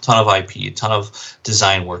stuff, a ton of IP, a ton of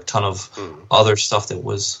design work, a ton of other stuff that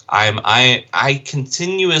was. I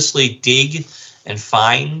continuously dig and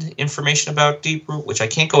find information about Deep Root, which I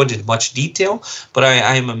can't go into much detail, but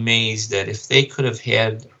I am amazed that if they could have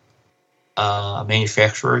had a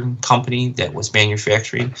manufacturing company that was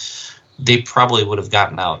manufacturing, they probably would have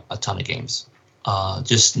gotten out a ton of games,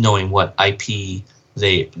 just knowing what IP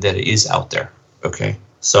that is out there. Okay,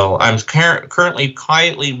 so I'm currently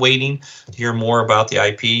quietly waiting to hear more about the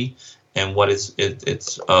IP and what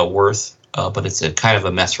it's worth, but it's a kind of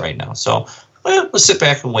a mess right now. So let's sit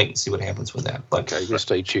back and wait and see what happens with that. But okay, we'll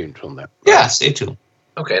stay tuned on that. Yeah, stay tuned.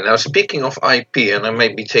 Okay, now speaking of IP, and I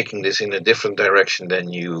may be taking this in a different direction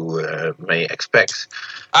than you may expect.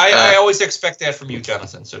 I always expect that from you,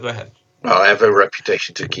 Jonathan, so go ahead. Well, I have a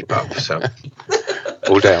reputation to keep up, so...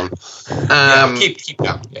 All down. Keep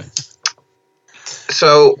down, yeah.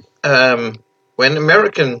 So, when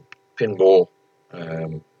American Pinball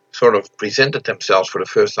sort of presented themselves for the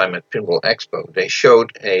first time at Pinball Expo, they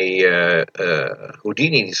showed a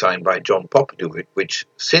Houdini design by John Papaduke, which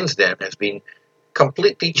since then has been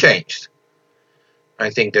completely changed.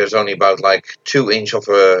 I think there's only about 2 inches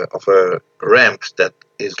of a ramp that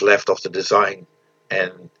is left of the design,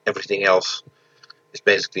 and everything else is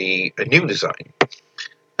basically a new design.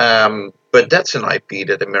 But that's an IP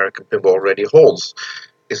that American Pinball already holds.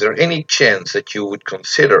 Is there any chance that you would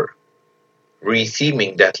consider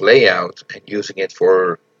retheming that layout and using it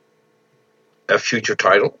for a future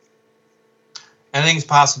title? Anything's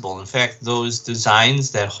possible. In fact, those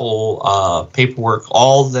designs, that whole paperwork,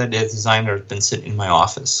 all that is designed has been sitting in my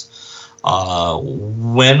office.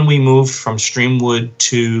 When we moved from Streamwood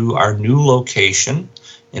to our new location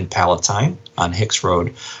in Palatine on Hicks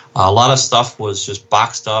Road, a lot of stuff was just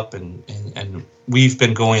boxed up, and we've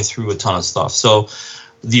been going through a ton of stuff. So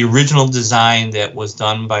the original design that was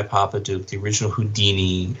done by Papaduke, the original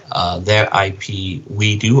Houdini, that IP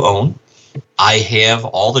we do own. I have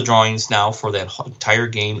all the drawings now for that entire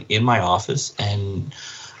game in my office, and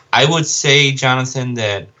I would say, Jonathan,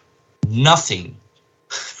 that nothing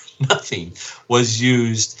was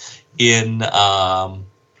used in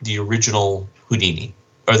the original Houdini,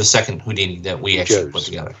 or the second Houdini that we actually put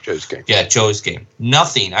together. Joe's game. Yeah, Joe's game.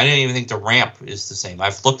 Nothing. I didn't even think the ramp is the same.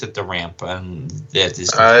 I've looked at the ramp, and that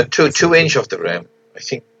is 2 inch of the ramp. I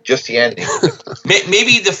think just the ending.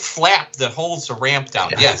 Maybe the flap that holds the ramp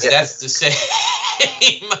down. Yes, Yeah. that's the same.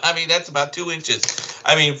 I mean, that's about 2 inches.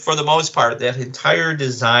 I mean, for the most part, that entire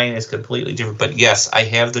design is completely different. But yes, I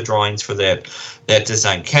have the drawings for that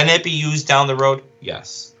design. Can it be used down the road?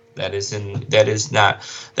 Yes. That is in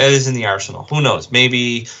the arsenal. Who knows?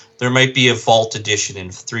 Maybe there might be a Vault edition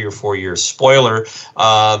in 3 or 4 years. Spoiler,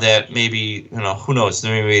 that maybe, who knows?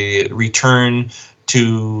 There may be a return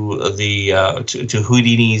to the to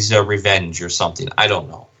Houdini's Revenge or something. I don't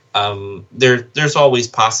know. There's always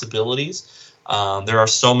possibilities. There are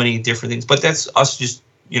so many different things, but that's us just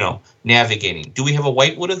navigating. Do we have a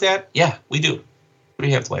whitewood of that? Yeah, we do.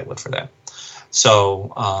 We have the whitewood for that.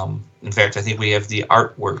 So, in fact, I think we have the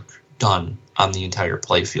artwork done on the entire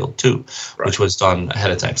playfield too, which was done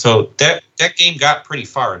ahead of time. So that game got pretty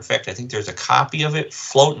far. In fact, I think there's a copy of it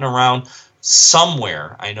floating around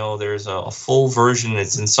somewhere. I know there's a full version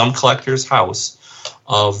that's in some collector's house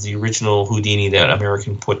of the original Houdini that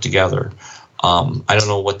American put together. I don't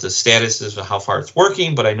know what the status is or how far it's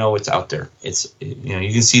working, but I know it's out there. It's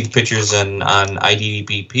you can see the pictures on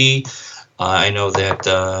IDDBP. I know that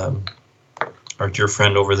our dear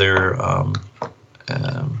friend over there, I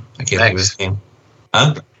can't think of his name.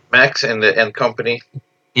 Huh? Max and company.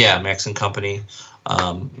 Yeah, Max and company.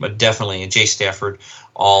 But definitely, and Jay Stafford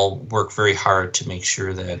all work very hard to make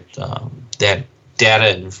sure that that data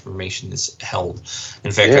and information is held.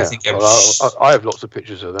 In fact, I think I have lots of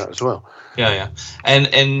pictures of that as well. Yeah.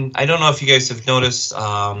 And I don't know if you guys have noticed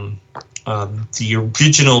the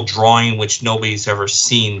original drawing, which nobody's ever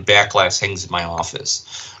seen, Backlash, hangs in my office,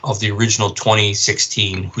 of the original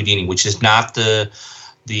 2016 Houdini, which is not the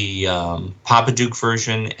Papa Duke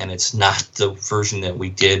version, and it's not the version that we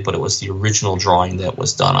did, but it was the original drawing that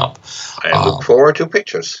was done up. I look forward to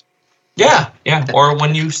pictures. Yeah. Or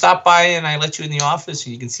when you stop by and I let you in the office,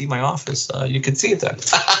 you can see my office. You can see it then.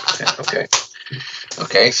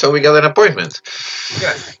 Okay, so we got an appointment.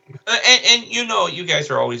 Yeah. And you guys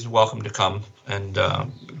are always welcome to come and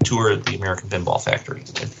tour the American Pinball Factory.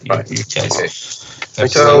 Right. You guys. Okay.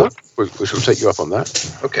 So we shall take you up on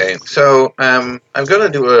that. Okay, so I'm going to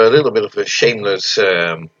do a little bit of a shameless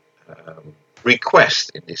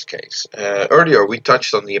request in this case. Earlier we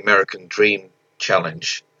touched on the American Dream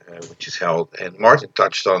Challenge, which is held, and Martin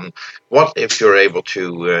touched on what if you're able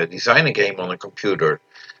to design a game on a computer,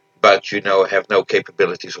 but have no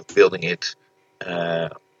capabilities of building it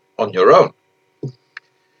on your own,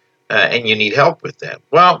 and you need help with that.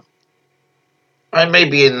 Well, I may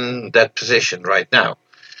be in that position right now.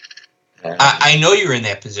 I know you're in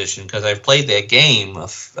that position because I've played that game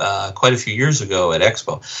quite a few years ago at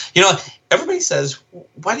Expo. Everybody says,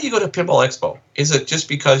 why do you go to Pinball Expo? Is it just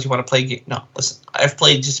because you want to play games? No, listen, I've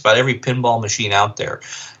played just about every pinball machine out there.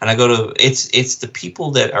 And I go to, it's the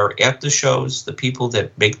people that are at the shows, the people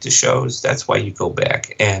that make the shows, that's why you go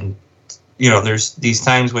back. And, there's these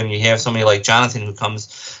times when you have somebody like Jonathan who comes,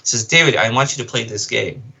 says, David, I want you to play this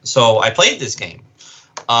game. So I played this game.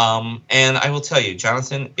 And I will tell you,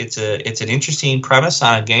 Jonathan, it's an interesting premise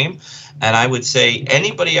on a game, and I would say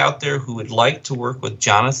anybody out there who would like to work with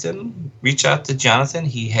Jonathan, reach out to Jonathan.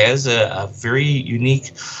 He has a very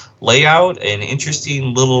unique layout, an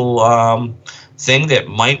interesting little thing that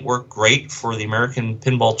might work great for the American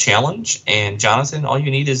Pinball Challenge. And Jonathan, all you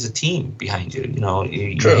need is a team behind you.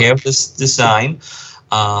 You have this design.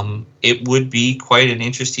 It would be quite an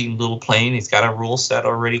interesting little plane. It's got a rule set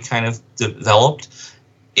already kind of developed.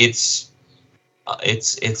 It's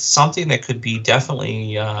something that could be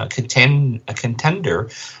definitely a contender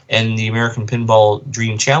in the American Pinball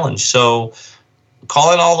Dream Challenge. So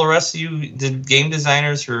call in all the rest of you, the game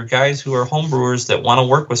designers or guys who are homebrewers that want to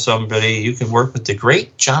work with somebody. You can work with the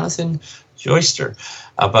great Jonathan Joyster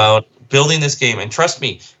about building this game. And trust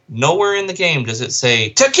me, nowhere in the game does it say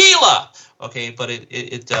tequila. Okay, but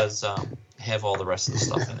it does have all the rest of the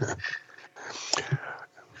stuff in it.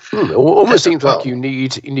 It almost seems like you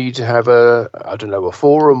need to have a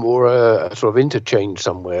forum or a sort of interchange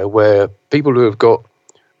somewhere where people who have got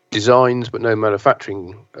designs but no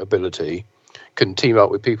manufacturing ability can team up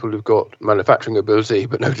with people who've got manufacturing ability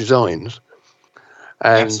but no designs.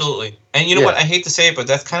 And, absolutely. And you know what? I hate to say it, but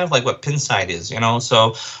that's kind of like what Pinside is,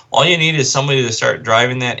 So all you need is somebody to start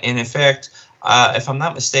driving that. And in fact, if I'm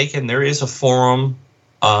not mistaken, there is a forum,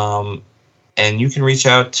 and you can reach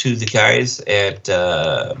out to the guys at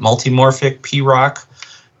Multimorphic, P-Rock.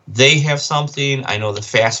 They have something. I know the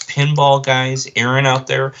Fast Pinball guys, Aaron out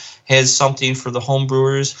there, has something for the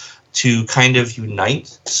homebrewers. to kind of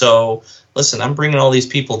unite. So listen, I'm bringing all these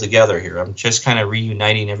people together here. I'm just kind of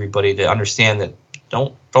reuniting everybody to understand that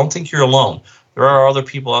don't think you're alone. There are other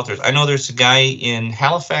people out there. I know there's a guy in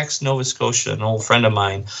Halifax, Nova Scotia, an old friend of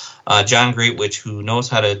mine, John Greatwich, who knows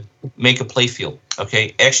how to make a playfield.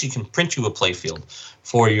 Okay, actually can print you a playfield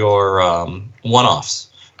for your one-offs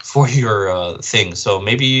for your thing. So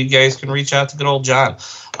maybe you guys can reach out to good old John.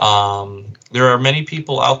 There are many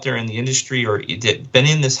people out there in the industry or that been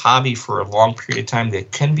in this hobby for a long period of time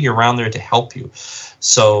that can be around there to help you.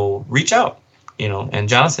 So reach out. And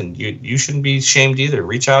Jonathan, you shouldn't be ashamed either.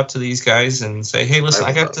 Reach out to these guys and say, hey, listen,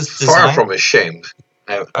 I got this design. Far from ashamed.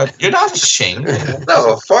 You're not ashamed.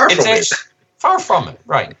 No, far from it. Far from it,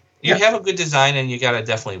 right. You have a good design, and you got to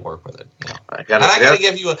definitely work with it. I got to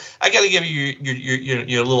give you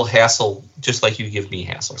your little hassle, just like you give me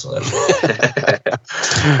hassle. So that's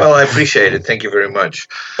well, I appreciate it. Thank you very much.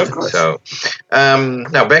 Of course. So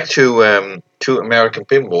now back to American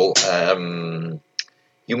Pinball.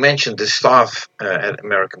 You mentioned the staff at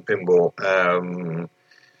American Pinball,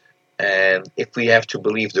 and if we have to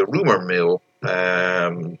believe the rumor mill,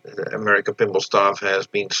 the American Pinball staff has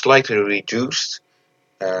been slightly reduced.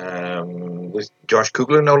 With Josh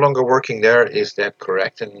Kugler no longer working there, is that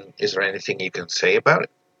correct? And is there anything you can say about it?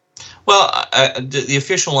 Well, the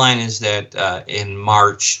official line is that in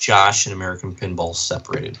March, Josh and American Pinball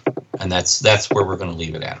separated, and that's where we're going to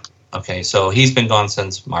leave it at. Okay, so he's been gone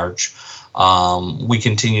since March. We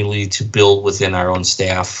continually to build within our own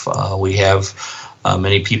staff. We have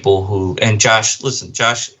many people who, and Josh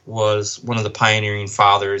was one of the pioneering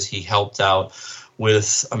fathers. He helped out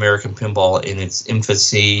with American Pinball in its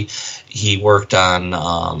infancy. He worked on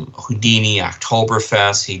Houdini,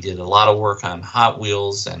 Oktoberfest. He did a lot of work on Hot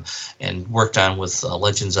Wheels and worked on with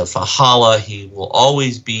Legends of Valhalla. He will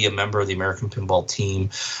always be a member of the American Pinball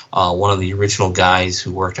team, one of the original guys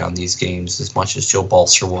who worked on these games as much as Joe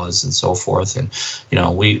Balser was and so forth. And,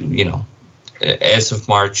 as of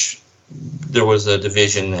March, there was a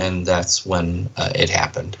division, and that's when it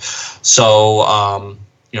happened. So,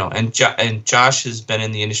 and Josh has been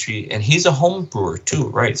in the industry, and he's a home brewer too,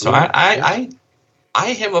 right? So I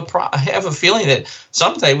have a feeling that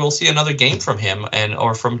someday we'll see another game from him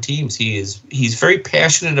or from teams. He's very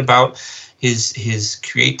passionate about his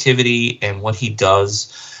creativity and what he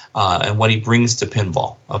does and what he brings to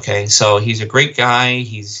pinball. Okay, so he's a great guy.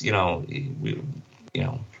 He's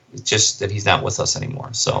it's just that he's not with us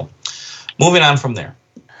anymore. So moving on from there.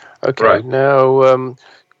 Okay, right. Now.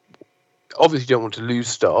 Obviously, you don't want to lose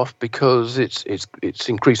staff because it's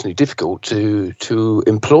increasingly difficult to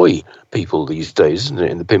employ people these days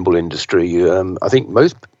in the pinball industry. I think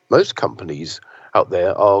most companies out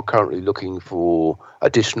there are currently looking for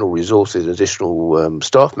additional resources, additional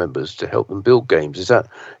staff members to help them build games. Is that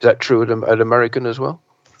true at American as well?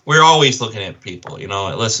 We're always looking at people.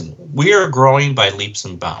 Listen, we are growing by leaps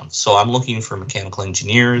and bounds. So I'm looking for mechanical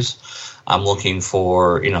engineers. I'm looking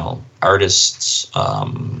for, artists,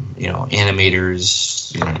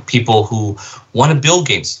 animators, people who want to build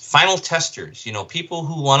games, final testers, people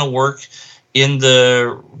who want to work in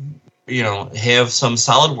the, have some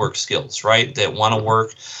SolidWorks skills, right? That want to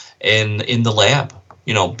work in the lab,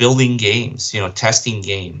 building games, testing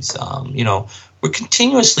games. We're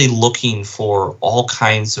continuously looking for all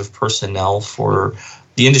kinds of personnel for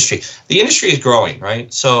the industry. The industry is growing,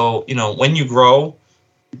 right? So, when you grow,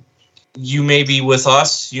 you may be with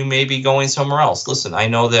us, you may be going somewhere else. Listen, I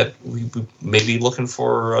know that we may be looking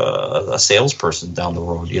for a salesperson down the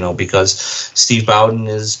road, because Steve Bowden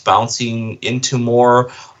is bouncing into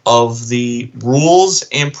more of the rules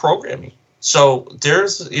and programming. So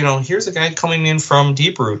there's, here's a guy coming in from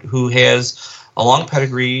Deeproot who has a long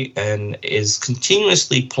pedigree and is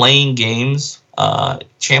continuously playing games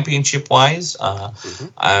championship-wise.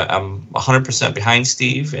 I'm 100% behind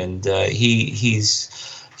Steve, and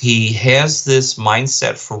he has this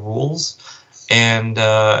mindset for rules, and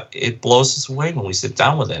it blows us away when we sit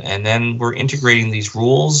down with it. And then we're integrating these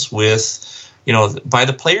rules with, by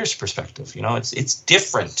the player's perspective. It's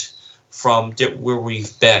different from where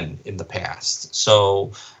we've been in the past.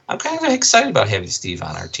 So I'm kind of excited about having Steve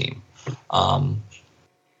on our team.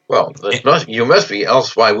 You must be,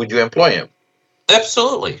 else why would you employ him?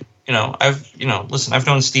 Absolutely. I've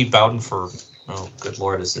known Steve Bowden for, good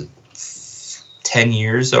Lord, is it 10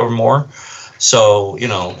 years or more? So,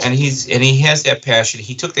 and he has that passion.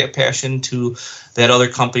 He took that passion to that other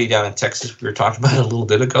company down in Texas we were talking about a little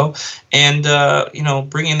bit ago. And,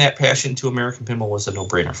 bringing that passion to American Pinball was a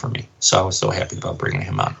no-brainer for me. So I was so happy about bringing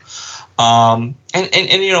him on.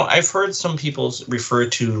 I've heard some people refer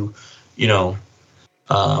to,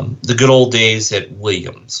 the good old days at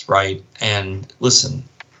Williams, right? And listen,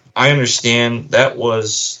 I understand that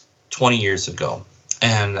was 20 years ago.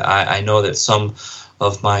 And I know that some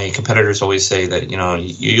of my competitors always say that,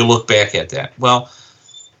 you look back at that. Well,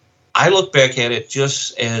 I look back at it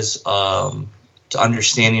just as to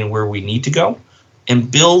understanding where we need to go and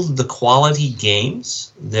build the quality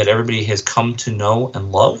games that everybody has come to know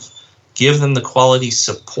and love, give them the quality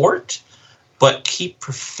support, but keep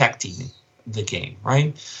perfecting the game,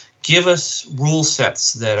 right? Give us rule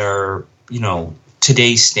sets that are,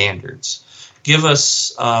 today's standards. Give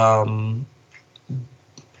us a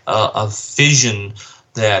vision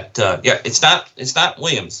that it's not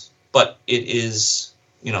Williams, but it is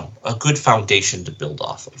a good foundation to build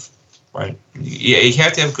off of, right? You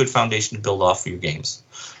have to have a good foundation to build off of your games.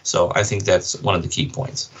 So I think that's one of the key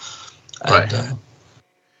points. Right.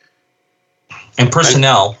 And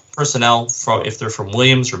personnel from, if they're from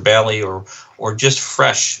Williams or Bally or just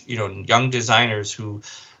fresh, young designers who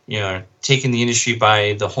taking the industry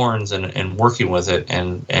by the horns and working with it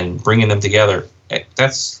and bringing them together.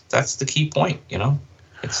 That's the key point,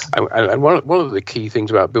 And one of the key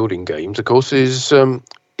things about building games, of course, is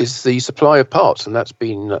the supply of parts, and that's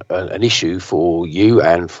been an issue for you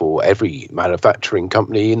and for every manufacturing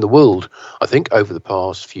company in the world, I think, over the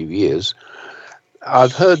past few years.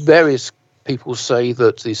 I've heard various people say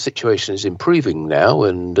that the situation is improving now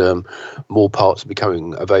and more parts are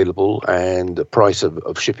becoming available and the price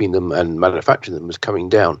of shipping them and manufacturing them is coming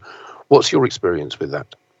down. What's your experience with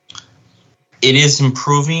that? It is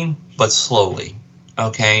improving, but slowly.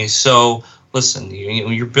 Okay, so listen,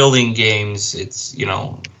 when you're building games, it's,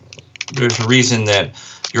 there's a reason that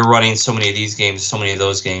you're running so many of these games, so many of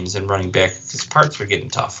those games, and running back because parts are getting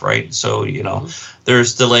tough, right? So,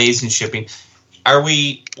 there's delays in shipping. Are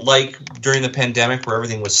we like during the pandemic where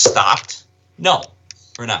everything was stopped? No,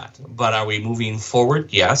 we're not. But are we moving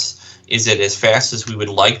forward? Yes. Is it as fast as we would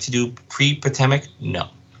like to do pre-pandemic? No.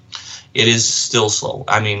 It is still slow.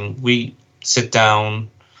 I mean, we sit down,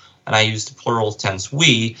 and I use the plural tense,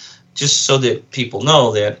 we, just so that people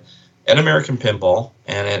know that at American Pinball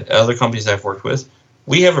and at other companies I've worked with,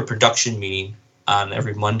 we have a production meeting on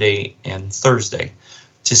every Monday and Thursday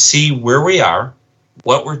to see where we are,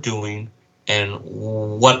 what we're doing, and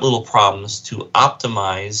what little problems to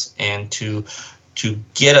optimize and to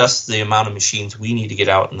get us the amount of machines we need to get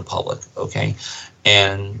out in the public, okay?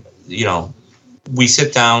 And, we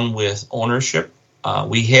sit down with ownership.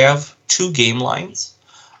 We have 2 game lines.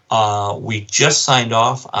 We just signed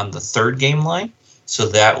off on the 3rd game line, so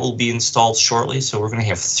that will be installed shortly. So we're going to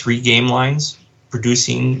have 3 game lines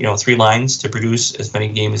producing, 3 lines to produce as many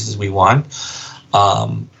games as we want.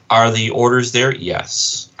 Are the orders there?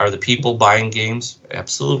 Yes. Are the people buying games?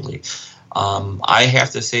 Absolutely. I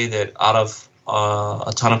have to say that out of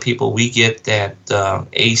a ton of people, we get that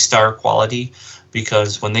A-star quality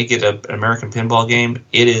because when they get an American Pinball game,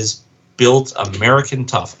 it is built American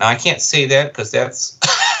tough. Now, I can't say that because that's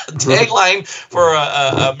a tagline for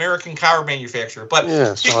an American car manufacturer, but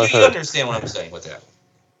yes, you understand what I'm saying with that.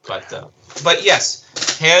 But yes,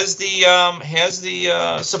 has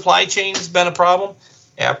the supply chains been a problem?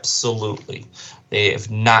 Absolutely. They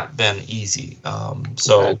have not been easy.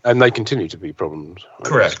 And they continue to be problems.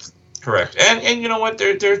 Correct. And you know what?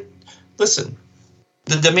 They're listen.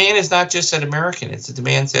 The demand is not just at American; it's the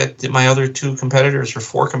demand at my other 2 competitors or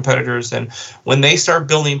 4 competitors. And when they start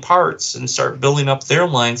building parts and start building up their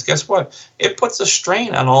lines, guess what? It puts a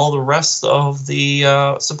strain on all the rest of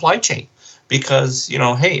the supply chain because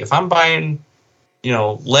hey, if I'm buying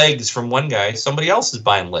legs from one guy, somebody else is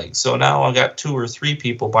buying legs. So now I've got 2 or 3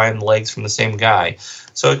 people buying the legs from the same guy.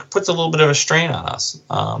 So it puts a little bit of a strain on us.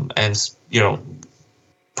 And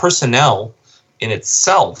personnel in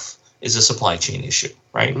itself is a supply chain issue,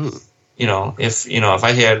 right? If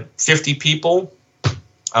I had 50 people,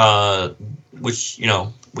 which,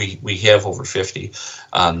 we have over 50 in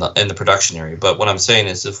the production area. But what I'm saying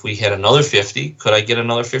is if we had another 50, could I get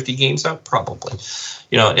another 50 games out? Probably.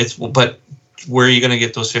 But where are you going to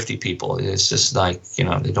get those 50 people? It's just like,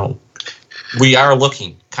 they don't. We are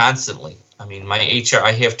looking constantly. I mean,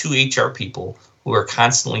 I have 2 HR people who are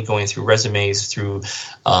constantly going through resumes, through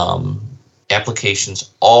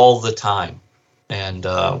applications all the time. And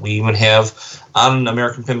we even have on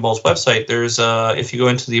American Pinball's website, there's if you go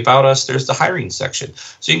into the About Us, there's the hiring section.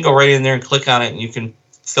 So you can go right in there and click on it, and you can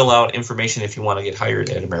fill out information if you want to get hired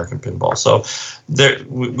at American Pinball. So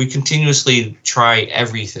we continuously try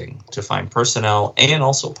everything to find personnel and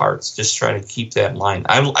also parts, just try to keep that in line.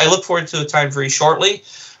 I look forward to a time very shortly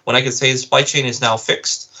when I can say the supply chain is now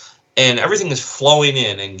fixed and everything is flowing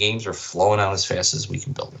in and games are flowing out as fast as we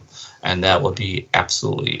can build them. And that would be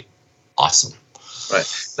absolutely awesome. Right.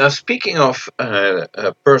 Now, speaking of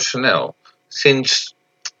personnel, since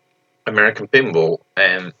American Pinball,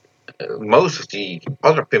 and most of the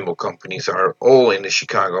other pinball companies are all in the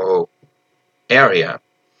Chicago area.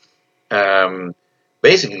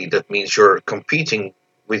 Basically, that means you're competing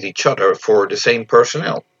with each other for the same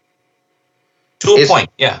personnel. To a point,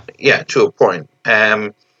 yeah. Yeah, to a point.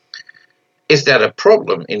 Is that a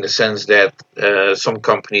problem in the sense that some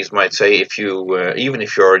companies might say, if you even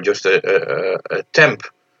if you're just a temp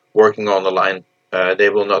working on the line, they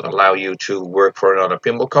will not allow you to work for another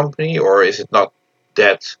pinball company? Or is it not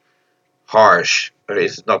that harsh? Or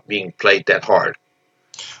is it not being played that hard?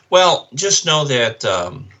 Well, just know that,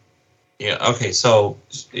 so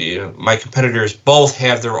my competitors both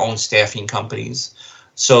have their own staffing companies.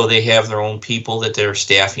 So they have their own people that they're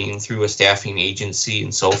staffing through a staffing agency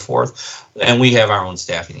and so forth. And we have our own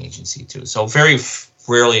staffing agency too. So very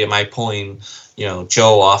rarely am I pulling,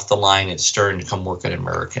 Joe off the line at Stern to come work at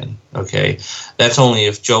American. Okay. That's only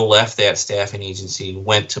if Joe left that staffing agency,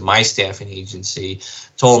 went to my staffing agency,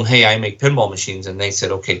 told them, hey, I make pinball machines. And they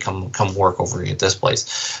said, okay, come work over at this place.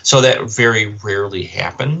 So that very rarely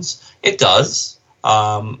happens. It does.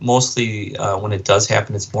 Mostly when it does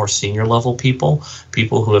happen, it's more senior level people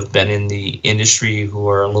who have been in the industry, who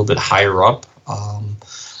are a little bit higher up.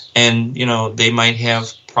 And they might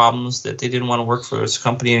have problems that they didn't want to work for this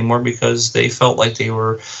company anymore because they felt like they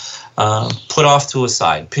were put off to a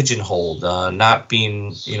side, pigeonholed, not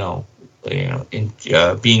being,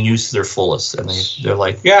 being used to their fullest. And they're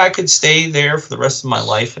like, yeah, I could stay there for the rest of my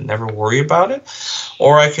life and never worry about it.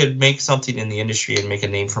 Or I could make something in the industry and make a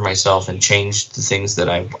name for myself and change the things that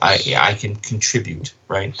I can contribute,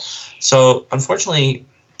 right? So unfortunately,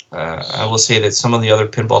 I will say that some of the other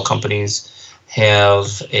pinball companies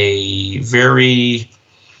have a very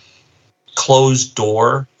closed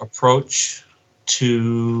door approach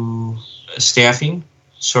to staffing,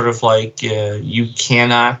 sort of like you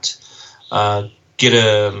cannot get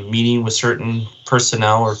a meeting with certain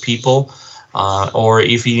personnel or people, or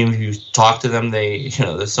if you talk to them,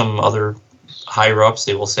 there's some other higher ups,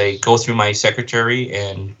 they will say, go through my secretary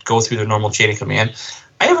and go through the normal chain of command.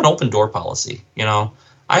 I have an open door policy.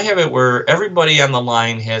 I have it where everybody on the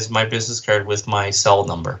line has my business card with my cell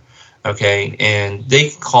number, okay, and they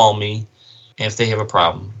can call me if they have a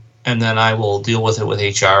problem, and then I will deal with it with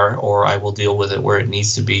HR, or I will deal with it where it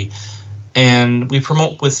needs to be. And we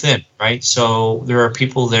promote within, right? So there are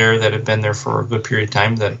people there that have been there for a good period of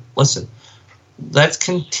time that, listen, let's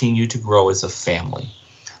continue to grow as a family.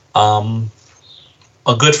 A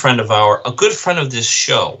good friend of this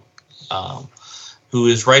show, who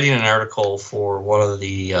is writing an article for one of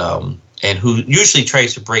the, and who usually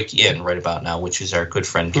tries to break in right about now, which is our good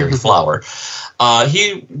friend Gary Flower.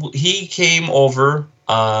 He came over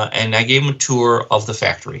and I gave him a tour of the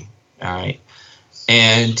factory, all right?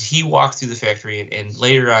 And he walked through the factory, and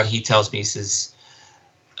later on he tells me, he says,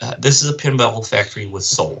 this is a pinball factory with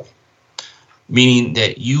soul, meaning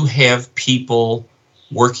that you have people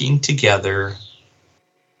working together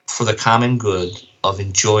for the common good of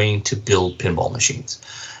enjoying to build pinball machines.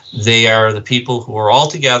 They are the people who are all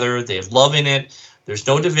together. They have love in it. There's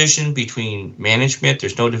no division between management.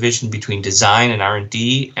 There's no division between design and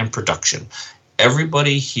R&D and production.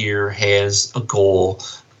 Everybody here has a goal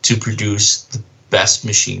to produce the best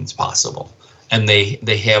machines possible, and they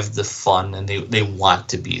have the fun, and they want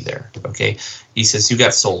to be there. Okay, he says, you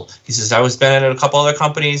got soul. He says, I was been at a couple other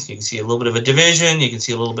companies. You can see a little bit of a division, you can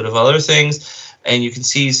see a little bit of other things, and you can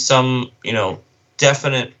see some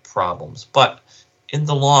definite problems, but in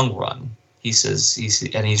the long run, he says,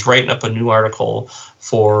 he's writing up a new article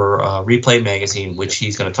for Replay Magazine, which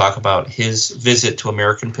he's going to talk about his visit to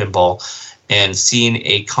American Pinball and seeing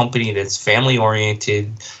a company that's family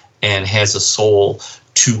oriented and has a soul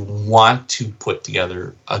to want to put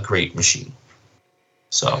together a great machine.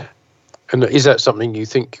 So, and is that something you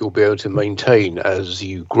think you'll be able to maintain as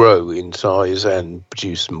you grow in size and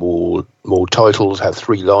produce more titles, have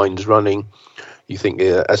 3 lines running? You think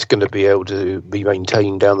that's going to be able to be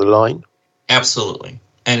maintained down the line? Absolutely.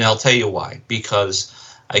 And I'll tell you why. Because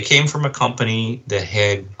I came from a company that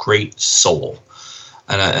had great soul.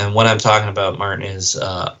 And what I'm talking about, Martin, is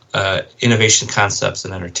Innovation Concepts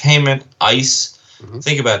and Entertainment, ICE. Mm-hmm.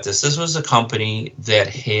 Think about this. This was a company that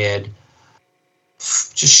had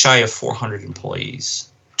just shy of 400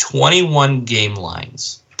 employees, 21 game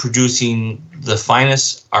lines, producing the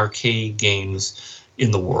finest arcade games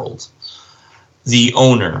in the world. The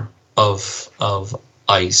owner of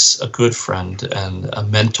ICE, a good friend and a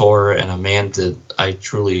mentor and a man that I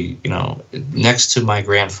truly, next to my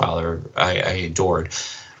grandfather, I adored,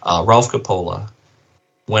 Ralph Coppola.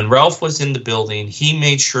 When Ralph was in the building, he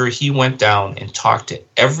made sure he went down and talked to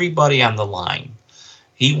everybody on the line.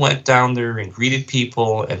 He went down there and greeted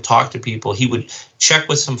people and talked to people. He would check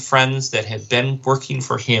with some friends that had been working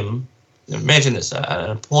for him. Imagine this,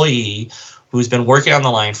 an employee who's been working on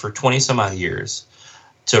the line for 20 some odd years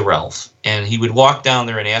to Ralph. And he would walk down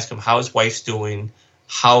there and ask him how his wife's doing,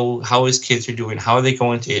 how his kids are doing, how are they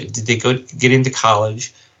going to, did they get into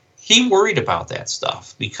college? He worried about that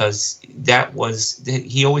stuff because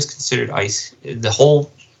he always considered ICE, the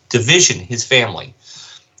whole division, his family.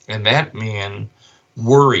 And that man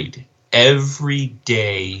worried every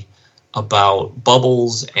day about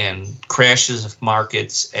bubbles and crashes of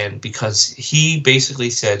markets, and because he basically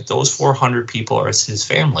said those 400 people are his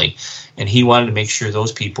family, and he wanted to make sure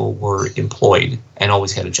those people were employed and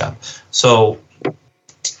always had a job. So,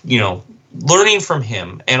 learning from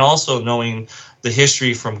him and also knowing the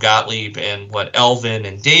history from Gottlieb and what Elvin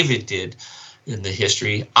and David did in the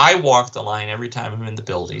history, I walk the line every time I'm in the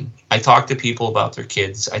building. I talk to people about their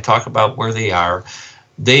kids. I talk about where they are.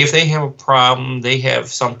 If they have a problem, they have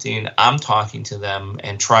something, I'm talking to them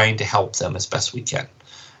and trying to help them as best we can.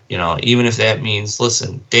 Even if that means,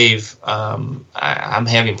 listen, Dave, I'm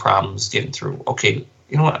having problems getting through. Okay,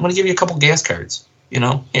 you know what? I'm going to give you a couple gas cards.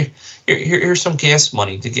 Here's some gas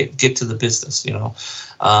money to get to the business. Can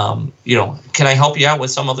I help you out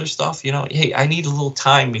with some other stuff? Hey, I need a little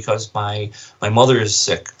time because my mother is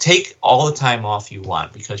sick. Take all the time off you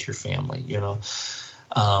want because you're family.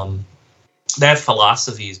 That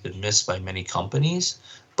philosophy has been missed by many companies,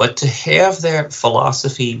 but to have that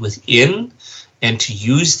philosophy within and to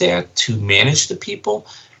use that to manage the people,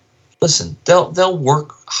 listen, they'll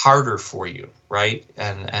work harder for you, right?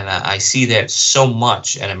 And I see that so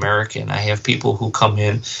much at American. I have people who come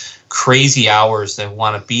in crazy hours that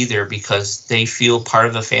want to be there because they feel part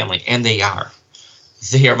of the family, and they are.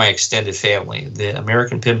 They are my extended family. The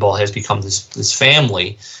American Pinball has become this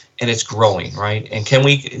family, and it's growing, right? And can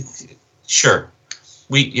we? Sure,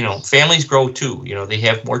 families grow too. They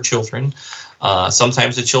have more children.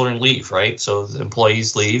 Sometimes the children leave, right? So the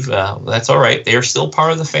employees leave. That's all right. They are still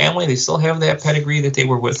part of the family. They still have that pedigree that they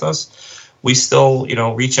were with us. We still,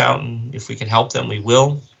 reach out, and if we can help them, we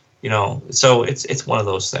will. So it's one of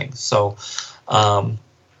those things. So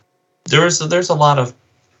there's a lot of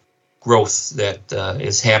growth that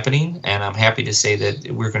is happening, and I'm happy to say that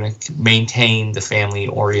we're going to maintain the family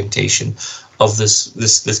orientation of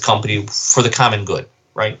this company for the common good,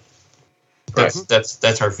 right?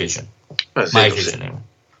 That's our vision. That's my vision, anyway.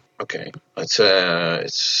 Okay,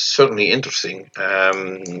 it's certainly interesting.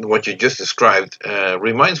 What you just described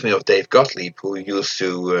reminds me of Dave Gottlieb, who used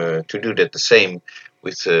to do that the same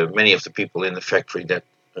with many of the people in the factory that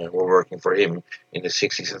were working for him in the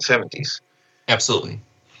 60s and 70s. Absolutely.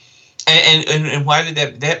 And why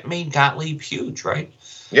did that made Gottlieb huge, right?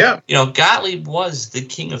 Yeah. Gottlieb was the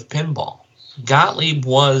king of pinball. Gottlieb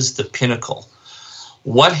was the pinnacle.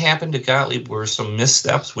 What happened to Gottlieb were some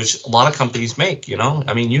missteps, which a lot of companies make, you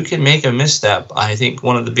can make a misstep. I think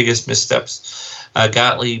one of the biggest missteps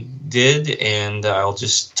Gottlieb did, and I'll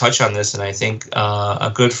just touch on this, and I think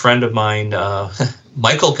a good friend of mine,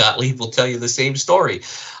 Michael Gottlieb, will tell you the same story.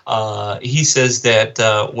 He says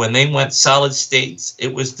that when they went solid states,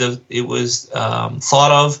 it was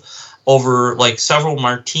thought of over like several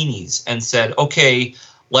martinis and said, okay,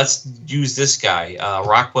 let's use this guy,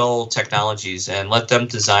 Rockwell Technologies, and let them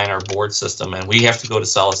design our board system, and we have to go to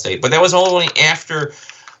solid state. But that was only after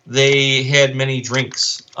they had many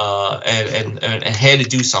drinks and had to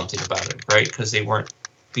do something about it, right? Because they weren't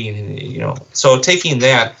being, So taking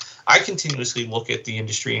that, I continuously look at the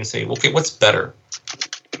industry and say, okay, what's better?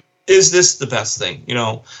 Is this the best thing?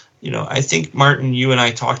 I think, Martin, you and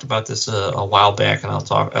I talked about this a while back, and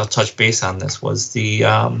I'll touch base on this. Was the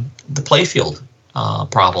playfield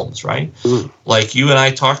problems, right? Mm. Like you and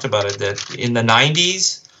I talked about it, that in the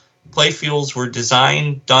 90s, playfields were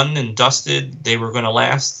designed, done, and dusted. They were going to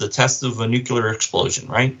last the test of a nuclear explosion,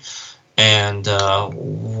 right? And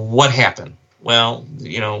what happened? Well,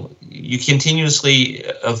 you continuously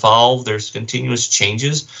evolve. There's continuous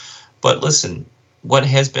changes. But listen, what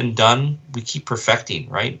has been done, we keep perfecting,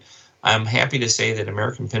 right? I'm happy to say that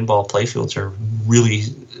American Pinball playfields are really,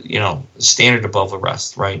 standard above the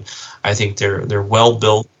rest, right? I think they're well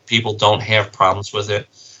built. People don't have problems with it,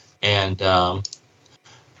 and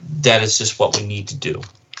that is just what we need to do.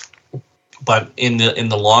 But in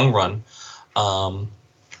the long run,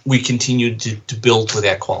 we continue to build with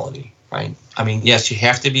that quality, right? I mean, yes, you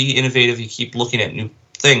have to be innovative. You keep looking at new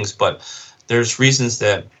things, but there's reasons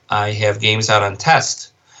that I have games out on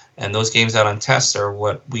test. And those games out on tests are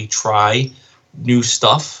what we try new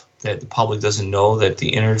stuff that the public doesn't know, that the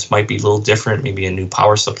innards might be a little different, maybe a new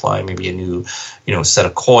power supply, maybe a new, set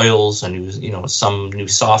of coils, a new, some new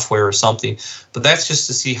software or something. But that's just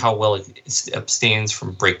to see how well it abstains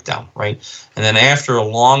from breakdown, right? And then after a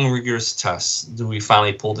long, rigorous test, do we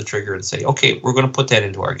finally pull the trigger and say, okay, we're going to put that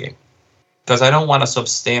into our game. Because I don't want a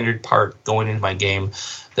substandard part going into my game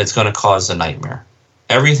that's going to cause a nightmare.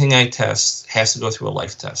 Everything I test has to go through a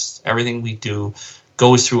life test. Everything we do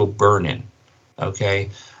goes through a burn-in. Okay,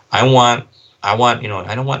 I don't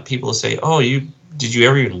want people to say, "Oh, did you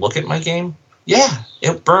ever even look at my game?" Yeah,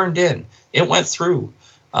 it burned in. It went through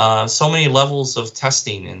so many levels of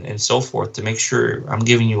testing and so forth to make sure I'm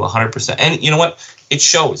giving you 100%. And you know what? It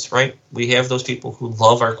shows, right? We have those people who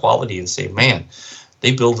love our quality and say, "Man,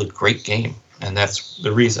 they build a great game," and that's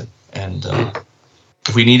the reason. And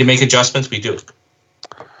if we need to make adjustments, we do.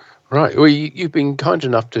 Right. Well, you've been kind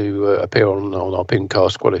enough to appear on our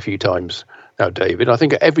Pincast quite a few times now, David. I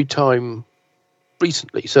think every time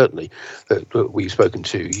recently, certainly, that we've spoken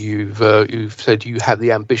to, you've said you have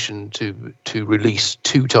the ambition to release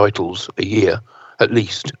 2 titles a year at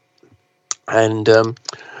least. And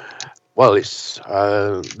it's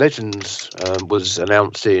Legends was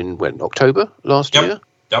announced in October last year.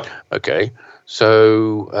 Yep. Okay.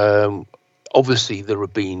 So obviously there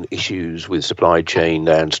have been issues with supply chain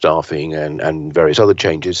and staffing and various other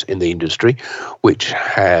changes in the industry, which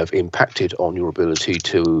have impacted on your ability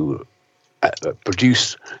to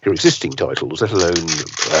produce your existing titles, let alone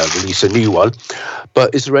release a new one.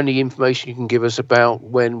 But is there any information you can give us about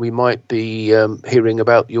when we might be hearing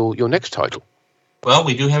about your next title? Well,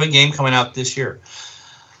 we do have a game coming out this year.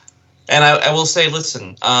 And I will say,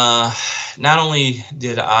 listen, not only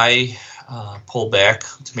did I pull back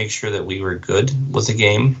to make sure that we were good with the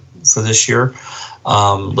game for this year,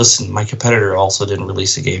 listen, my competitor also didn't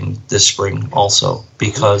release a game this spring also,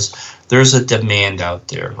 because there's a demand out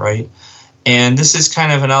there, right? And this is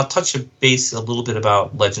kind of, and I'll touch base a little bit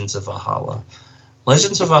about Legends of Valhalla.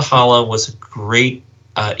 Legends of Valhalla is a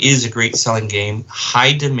great selling game,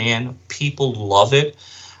 high demand, people love it.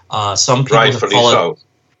 Some people have called it,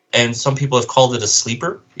 and some people have called it a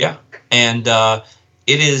sleeper, yeah. And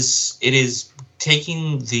it is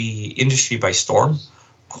taking the industry by storm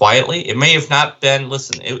quietly. It may have not been.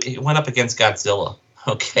 Listen, it went up against Godzilla.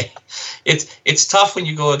 Okay, it's tough when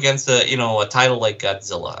you go against a title like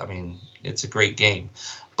Godzilla. I mean, it's a great game,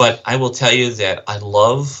 but I will tell you that I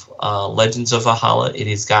love Legends of Valhalla. It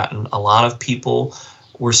has gotten a lot of people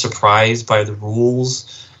were surprised by the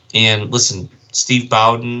rules, and listen, Steve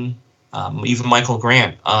Bowden. Even Michael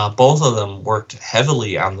Grant, both of them worked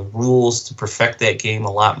heavily on the rules to perfect that game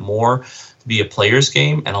a lot more, to be a player's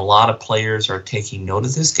game, and a lot of players are taking note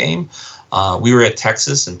of this game. We were at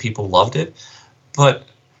Texas, and people loved it, but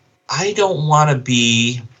I don't want to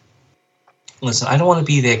be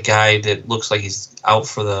that guy that looks like he's out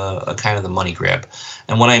for the kind of the money grab.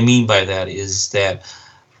 And what I mean by that is that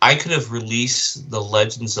I could have released the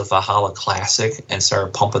Legends of Valhalla Classic and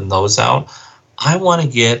started pumping those out. I want to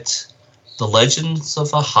get the Legends of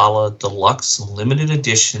Valhalla Deluxe Limited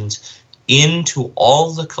Editions into all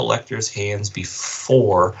the collectors' hands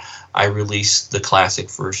before I release the classic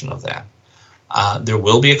version of that. There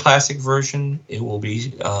will be a classic version. It will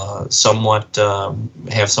be somewhat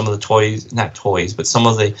have some of the some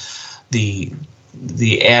of the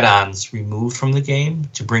add-ons removed from the game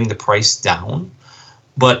to bring the price down.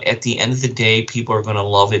 But at the end of the day, people are going to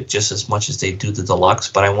love it just as much as they do the deluxe.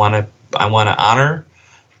 But I want to honor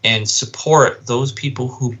and support those people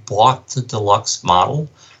who bought the deluxe model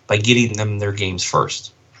by getting them their games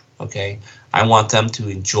first. Okay, I want them to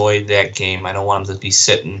enjoy that game. I don't want them to be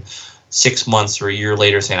sitting 6 months or a year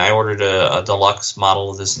later saying, "I ordered a deluxe model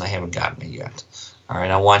of this and I haven't gotten it yet." All right,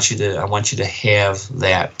 I want you to have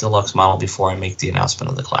that deluxe model before I make the announcement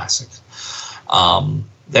of the classic.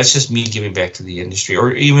 That's just me giving back to the industry,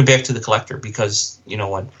 or even back to the collector, because you know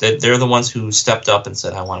what? They're the ones who stepped up and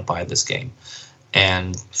said, "I want to buy this game."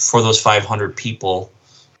 And for those 500 people,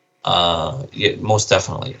 most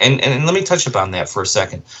definitely. And let me touch upon that for a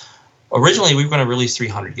second. Originally, we were going to release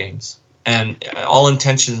 300 games, and all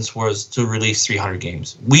intentions was to release 300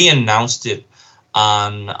 games. We announced it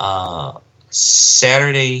on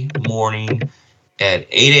Saturday morning at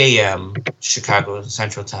 8 a.m. Chicago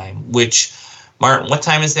Central Time, which, Martin, what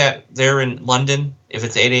time is that there in London? If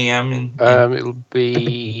it's 8 a.m.? It'll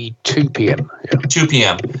be 2 p.m. Yeah. 2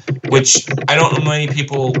 p.m., which I don't know many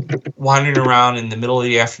people wandering around in the middle of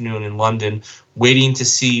the afternoon in London waiting to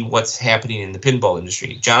see what's happening in the pinball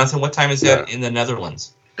industry. Jonathan, what time is that in the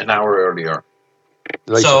Netherlands? An hour earlier.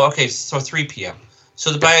 Later. So 3 p.m.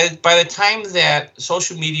 So by the time that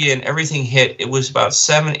social media and everything hit, it was about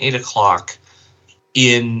 7, 8 o'clock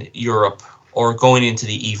in Europe or going into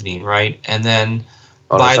the evening, right? And then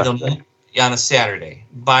on a Saturday,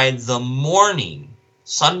 by the morning,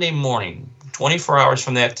 Sunday morning, 24 hours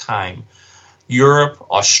from that time, Europe,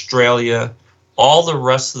 Australia, all the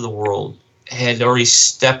rest of the world had already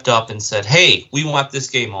stepped up and said, hey, we want this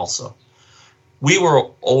game also. We were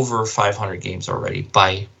over 500 games already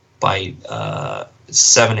by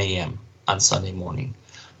 7 a.m. on Sunday morning,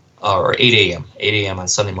 or 8 a.m. on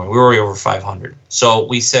Sunday morning. We were already over 500. So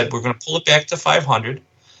we said we're going to pull it back to 500,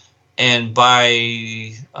 and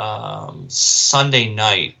by Sunday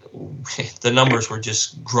night, the numbers were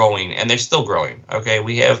just growing, and they're still growing. Okay,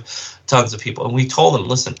 we have tons of people, and we told them,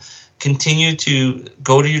 listen, continue to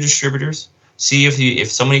go to your distributors. See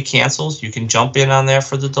if somebody cancels, you can jump in on there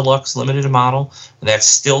for the deluxe limited model. And that's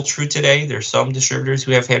still true today. There's some distributors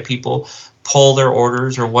who have had people pull their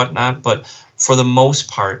orders or whatnot, but for the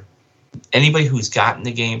most part, anybody who's gotten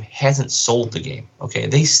the game hasn't sold the game. Okay,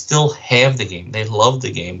 they still have the game. They love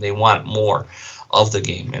the game. They want more of the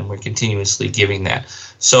game, and we're continuously giving that.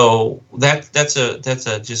 So that's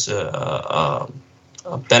just a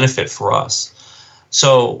benefit for us.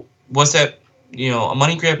 So was that a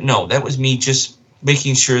money grab? No, that was me just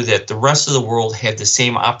making sure that the rest of the world had the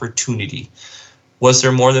same opportunity. Was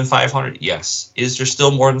there more than 500? Yes. Is there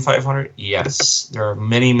still more than 500? Yes. There are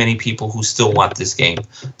many, many people who still want this game,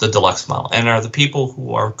 the deluxe model, and are the people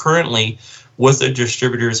who are currently with the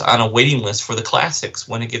distributors on a waiting list for the classics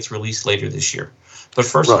when it gets released later this year. But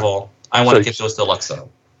first of all, I want to get those deluxe out.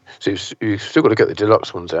 So you've still got to get the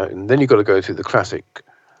deluxe ones out, and then you've got to go through the classic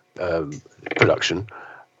production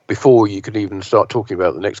before you can even start talking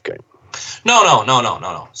about the next game.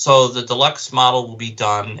 No. So the deluxe model will be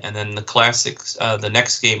done, and then the classics, the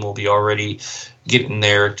next game will be already getting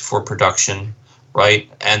there for production,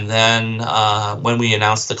 right? And then when we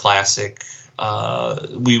announce the classic,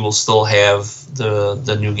 we will still have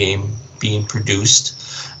the new game being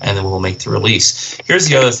produced, and then we'll make the release. Here's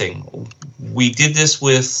the other thing. We did this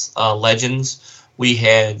with Legends. We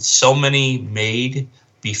had so many made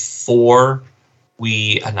before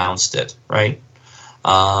we announced it, right?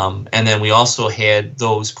 And then we also had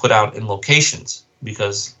those put out in locations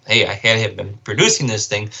because, hey, I had been producing this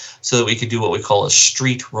thing so that we could do what we call a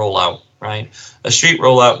street rollout, right? A street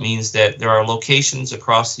rollout means that there are locations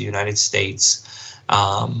across the United States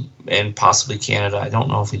and possibly Canada. I don't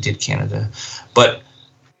know if we did Canada,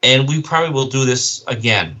 and we probably will do this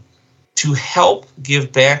again to help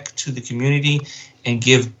give back to the community and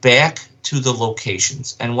give back to the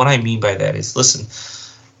locations. And what I mean by that is, listen,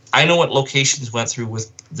 I know what locations went through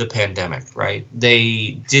with the pandemic, right?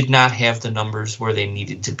 They did not have the numbers where they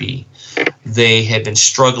needed to be. They had been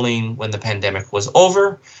struggling when the pandemic was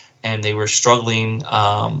over, and they were struggling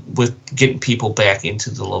with getting people back into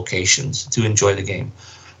the locations to enjoy the game.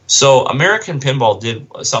 So American Pinball did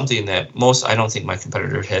something that I don't think my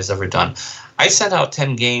competitor has ever done. I sent out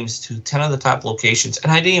 10 games to 10 of the top locations,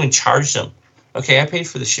 and I didn't even charge them. Okay, I paid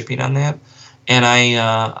for the shipping on that, and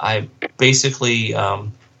I basically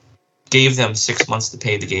gave them 6 months to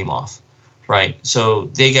pay the game off, right? So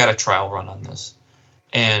they got a trial run on this.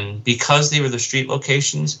 And because they were the street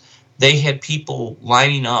locations, they had people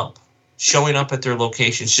lining up, showing up at their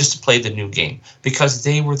locations just to play the new game because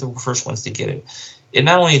they were the first ones to get it. It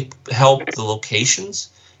not only helped the locations,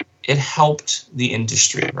 it helped the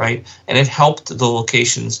industry, right? And it helped the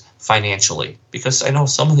locations financially because I know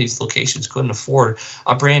some of these locations couldn't afford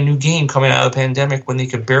a brand new game coming out of the pandemic when they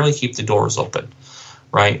could barely keep the doors open,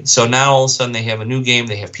 right? So now all of a sudden they have a new game.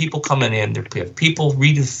 They have people coming in. They have people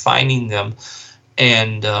redefining them,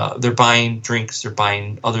 and they're buying drinks. They're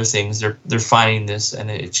buying other things. They're finding this, and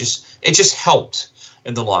it just helped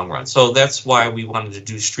in the long run. So that's why we wanted to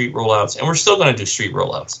do street rollouts, and we're still going to do street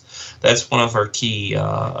rollouts. That's one of our key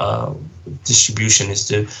distribution is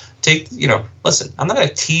to take, listen, I'm not going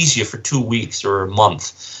to tease you for 2 weeks or a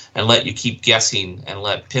month and let you keep guessing and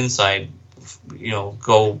let Pinside,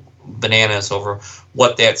 go bananas over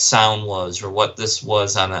what that sound was or what this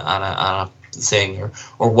was on a thing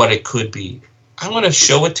or what it could be. I'm going to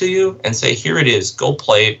show it to you and say, here it is. Go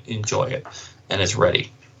play it, enjoy it, and it's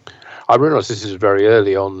ready. I realise this is very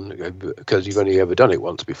early on because you've only ever done it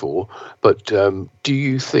once before, but do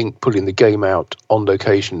you think putting the game out on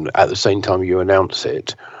location at the same time you announce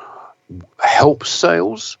it helps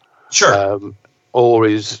sales? Sure. Or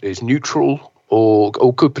is neutral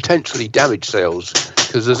or could potentially damage sales?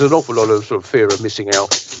 Because there's an awful lot of sort of fear of missing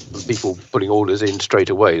out and people putting orders in straight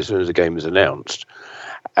away as soon as the game is announced.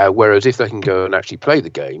 Whereas if they can go and actually play the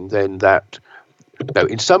game, then that... No,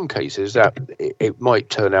 in some cases, that it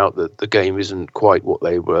might turn out that the game isn't quite what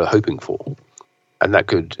they were hoping for, and that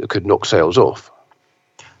could knock sales off.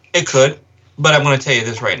 It could, but I'm going to tell you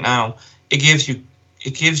this right now. It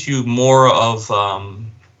gives you more of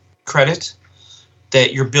credit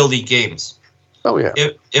that you're building games. Oh yeah.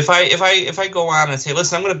 If I go on and say,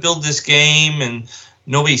 listen, I'm going to build this game and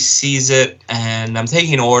nobody sees it and I'm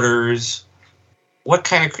taking orders, what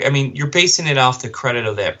kind of? I mean, you're basing it off the credit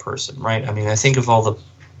of that person, right? I mean, I think of all the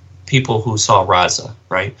people who saw Raza,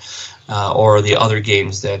 right, or the other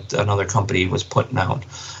games that another company was putting out.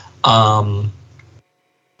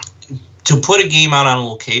 To put a game out on a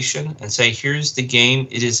location and say, here's the game,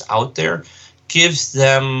 it is out there, gives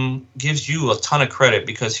you a ton of credit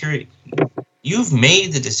because here you've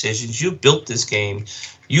made the decisions, you built this game,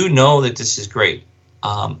 you know that this is great.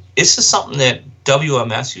 This is something that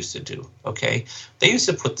WMS used to do, okay? They used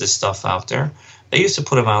to put this stuff out there. They used to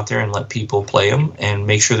put them out there and let people play them and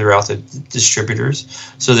make sure they're out to distributors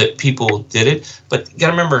so that people did it. But you got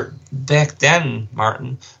to remember, back then,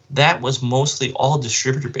 Martin, that was mostly all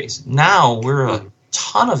distributor-based. Now, a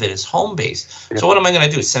ton of it is home-based. Yeah. So what am I going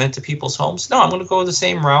to do, send it to people's homes? No, I'm going to go the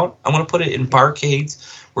same route. I'm going to put it in barcades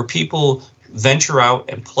where people venture out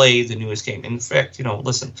and play the newest game. In fact,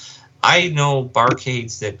 listen, I know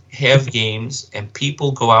barcades that have games and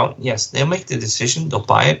people go out. Yes, they'll make the decision. They'll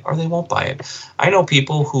buy it or they won't buy it. I know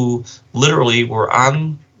people who literally were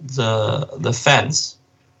on the fence,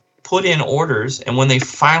 put in orders, and when they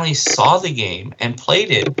finally saw the game and played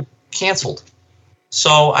it, canceled.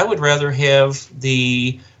 So I would rather have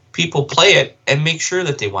the people play it and make sure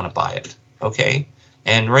that they want to buy it, okay?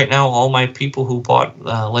 And right now, all my people who bought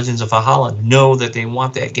Legends of Valhalla know that they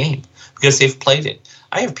want that game because they've played it.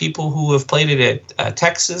 I have people who have played it at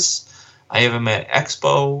Texas. I have them at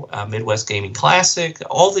Expo, Midwest Gaming Classic,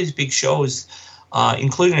 all these big shows,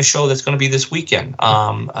 including a show that's going to be this weekend,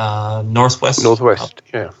 Northwest.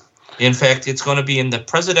 Yeah. In fact, it's going to be in the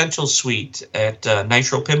presidential suite at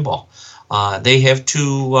Nitro Pinball. They have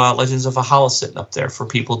 2 Legends of Valhalla sitting up there for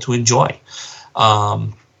people to enjoy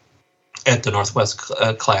at the Northwest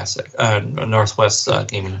Classic, Northwest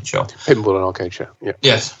Gaming Show. Pinball and Arcade Show. Yeah.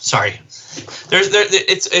 Yes. Sorry.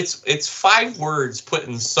 It's 5 words put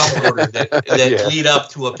in some order that yeah. lead up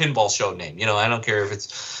to a pinball show name. I don't care if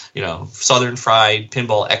it's Southern Fried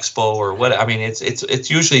Pinball Expo or what. I mean,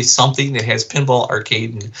 it's usually something that has pinball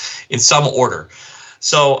arcade in some order.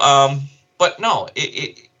 So, but no,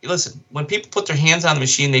 listen, when people put their hands on the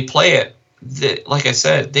machine, they play it. Like I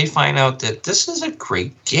said, they find out that this is a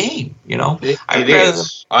great game. It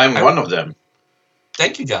is. I'm one of them.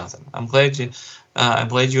 Thank you, Jonathan. I'm glad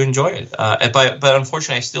you enjoy it. But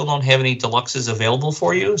unfortunately, I still don't have any deluxes available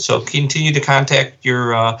for you. So continue to contact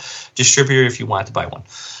your distributor if you want to buy one.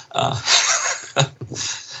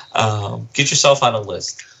 Get yourself on a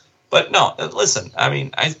list. But no, listen. I mean,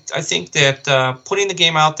 I think that putting the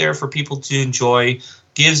game out there for people to enjoy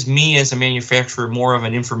gives me as a manufacturer more of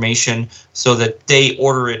an information so that they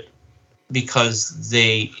order it because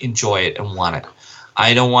they enjoy it and want it.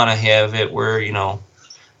 I don't want to have it where,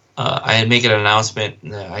 I make an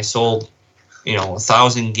announcement, I sold,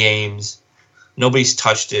 1,000 games, nobody's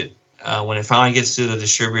touched it. When it finally gets to the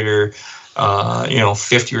distributor,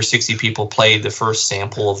 50 or 60 people played the first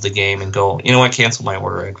sample of the game and go, cancel my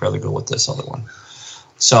order. I'd rather go with this other one.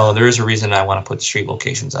 So there is a reason I want to put street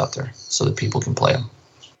locations out there so that people can play them.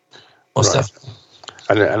 Most definitely.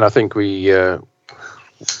 And I think we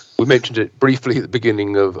mentioned it briefly at the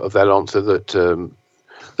beginning of that answer that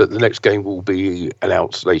the next game will be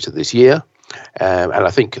announced later this year, and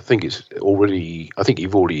I think it's already. I think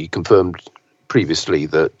you've already confirmed previously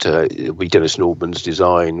that it'll be Dennis Nordman's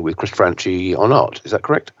design with Chris Franchi on art. Is that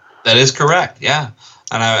correct? That is correct. Yeah,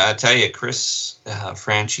 and I tell you, Chris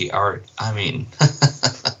Franchi art. I mean.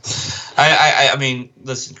 I mean,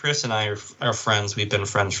 listen, Chris and I are friends. We've been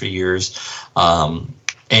friends for years,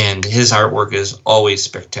 and his artwork is always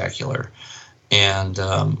spectacular. And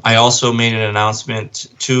I also made an announcement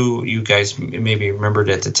to you guys, maybe remembered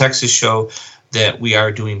at the Texas show, that we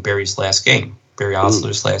are doing Barry's last game. Barry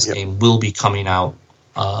Osler's last game will be coming out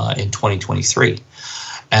in 2023.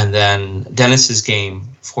 And then Dennis's game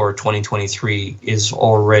for 2023 is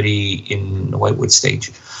already in the Whitewood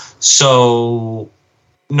stage. So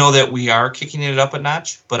know that we are kicking it up a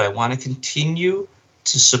notch, but I want to continue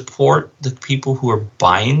to support the people who are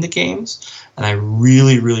buying the games, and I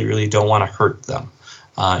really, really, really don't want to hurt them.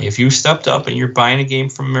 If you stepped up and you're buying a game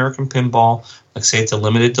from American Pinball, like say it's a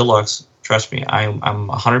limited deluxe, trust me, I'm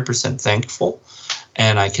 100% thankful,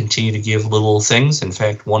 and I continue to give little things. In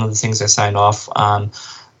fact, one of the things I signed off on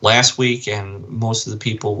last week, and most of the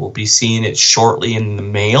people will be seeing it shortly in the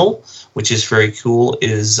mail, which is very cool,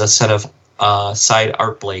 is a set of side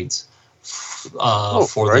art blades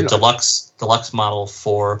for the deluxe model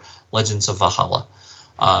for Legends of Valhalla.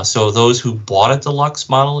 So those who bought a deluxe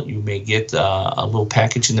model, you may get a little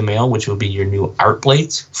package in the mail, which will be your new art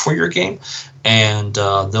blades for your game, and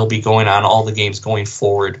they'll be going on all the games going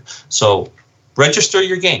forward. So register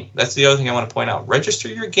your game. That's the other thing I want to point out. Register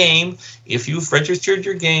your game. If you've registered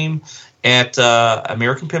your game at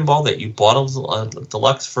American Pinball that you bought a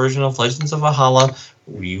deluxe version of Legends of Valhalla,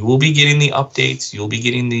 you will be getting the updates. You'll be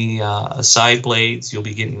getting the side blades. You'll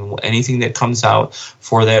be getting anything that comes out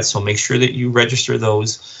for that. So make sure that you register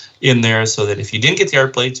those in there so that if you didn't get the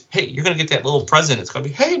art blades, hey, you're going to get that little present. It's going to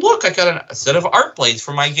be, hey, look, I got a set of art blades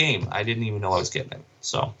for my game. I didn't even know I was getting it.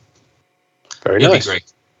 So very it'll nice. be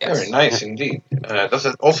great. Yes. Very nice indeed. Does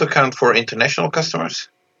it also count for international customers?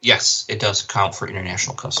 Yes, it does count for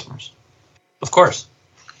international customers. Of course.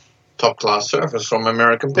 Top class service from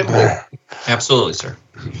American Pinball. Absolutely, sir.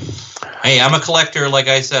 Hey, I'm a collector. Like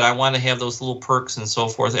I said, I want to have those little perks and so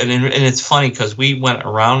forth. And it's funny because we went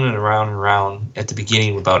around and around and around at the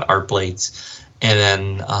beginning about art blades. And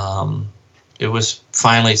then it was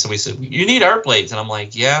finally somebody said, you need art blades. And I'm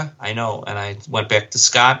like, yeah, I know. And I went back to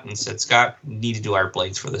Scott and said, Scott, you need to do art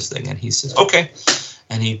blades for this thing. And he says, okay.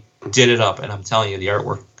 And he did it up. And I'm telling you, the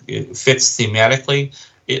artwork, it fits thematically.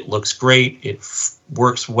 It looks great. It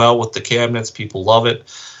works well with the cabinets. People love it.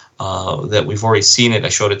 That we've already seen it. I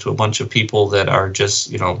showed it to a bunch of people that are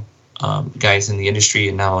just, guys in the industry,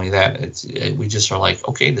 and not only that, we just are like,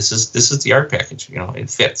 okay, this is the art package. It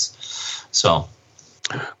fits. So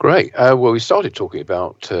great. Well, we started talking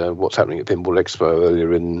about what's happening at Pinball Expo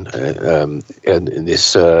earlier in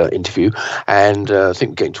this interview, and I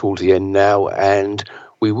think we're getting towards the end now, and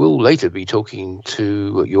we will later be talking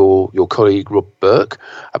to your colleague Rob Burke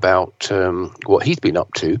about what he's been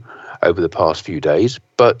up to over the past few days.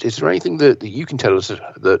 But is there anything that you can tell us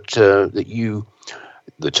that you,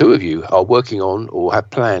 the two of you, are working on or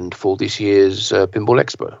have planned for this year's Pinball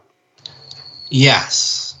Expo?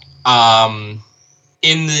 Yes.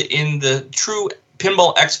 In the true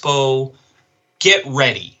Pinball Expo, get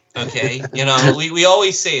ready. Okay, we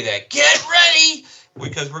always say that, get ready,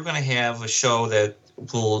 because we're going to have a show that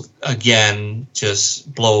will again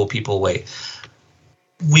just blow people away.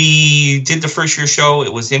 We did the first year show.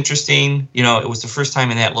 It was interesting. It was the first time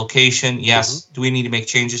in that location. Yes. Mm-hmm. Do we need to make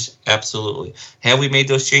changes? Absolutely. Have we made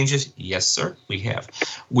those changes? Yes, sir, we have.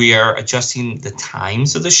 We are adjusting the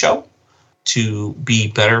times of the show to be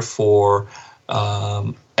better for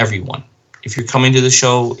everyone. If you're coming to the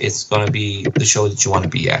show, it's going to be the show that you want to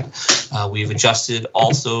be at. We've adjusted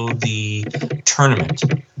also the tournament.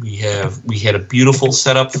 We had a beautiful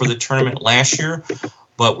setup for the tournament last year,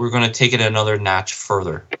 but we're going to take it another notch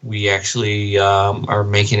further. We actually are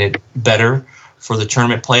making it better for the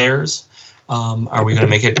tournament players. Are we going to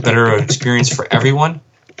make it better experience for everyone?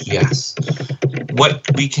 Yes. What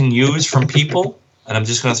we can use from people, and I'm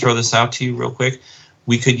just going to throw this out to you real quick,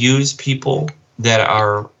 we could use people that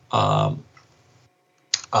are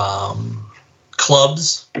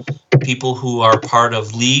clubs, people who are part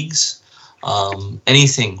of leagues,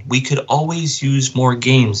 anything. We could always use more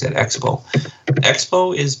games at Expo.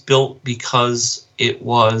 Expo is built because it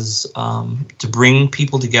was to bring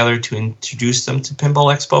people together to introduce them to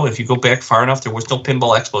Pinball Expo. If you go back far enough, there was no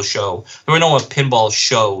Pinball Expo show. There were no pinball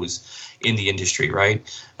shows in the industry, right?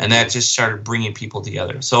 And that just started bringing people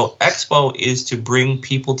together. So Expo is to bring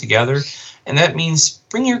people together, and that means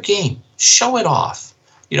bring your game, show it off.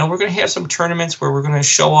 We're going to have some tournaments where we're going to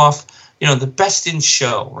show off, the best in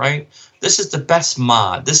show, right? This is the best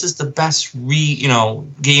mod. This is the best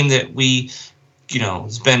game that we,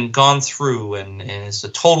 has been gone through, and it's a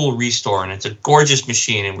total restore, and it's a gorgeous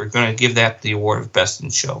machine, and we're going to give that the award of best in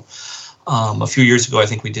show. A few years ago, I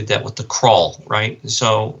think we did that with the Crawl, right?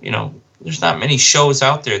 So, there's not many shows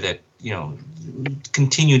out there that,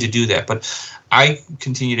 continue to do that, but I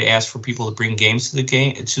continue to ask for people to bring games to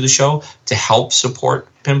the show to help support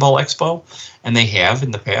Pinball Expo, and they have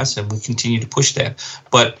in the past, and we continue to push that.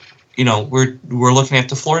 But we're looking at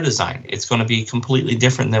the floor design. It's going to be completely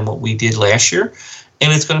different than what we did last year,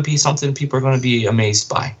 and it's going to be something people are going to be amazed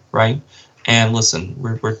by, right? And listen,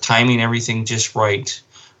 we're timing everything just right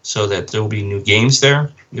so that there will be new games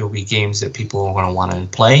there. There will be games that people are going to want to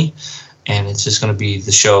play, and it's just going to be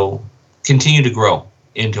the show continue to grow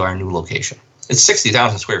into our new location. It's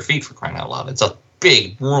 60,000 square feet, for crying out loud. It's a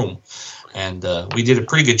big room. And we did a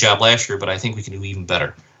pretty good job last year, but I think we can do even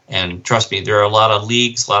better. And trust me, there are a lot of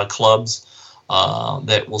leagues, a lot of clubs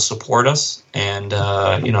that will support us. And,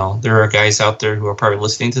 there are guys out there who are probably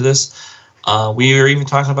listening to this. We are even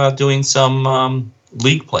talking about doing some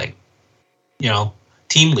league play,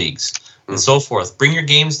 team leagues and so forth. Bring your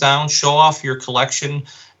games down, show off your collection,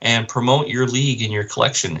 and promote your league and your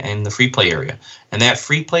collection in the free play area. And that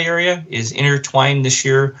free play area is intertwined this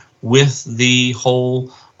year with the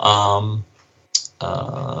whole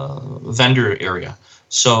vendor area.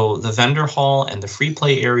 So the vendor hall and the free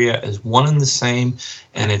play area is one and the same,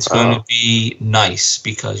 and it's going to be nice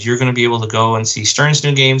because you're going to be able to go and see Stern's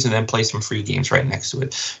new games and then play some free games right next to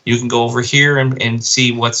it. You can go over here and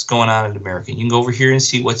see what's going on at American. You can go over here and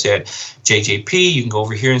see what's at JJP. You can go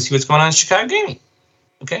over here and see what's going on at Chicago Gaming.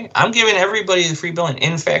 Okay, I'm giving everybody the free billing.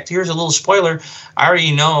 In fact, here's a little spoiler. I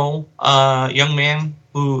already know a young man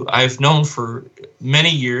who I've known for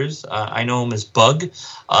many years. I know him as Bug.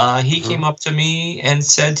 He came up to me and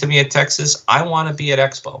said to me at Texas, I want to be at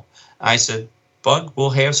Expo. I said, Bug, we'll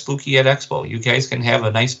have Spooky at Expo. You guys can have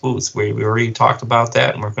a nice booth. We already talked about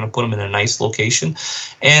that, and we're going to put him in a nice location.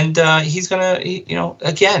 And he's going to,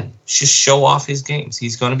 again, just show off his games.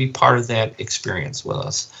 He's going to be part of that experience with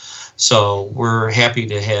us. So we're happy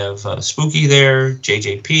to have Spooky there,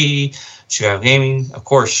 JJP, Chicago Gaming, of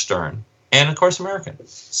course, Stern, and of course American.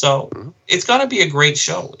 So it's going to be a great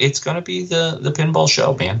show. It's going to be the pinball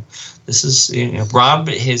show, man. This is, Rob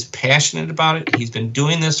is passionate about it. He's been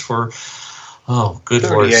doing this for, good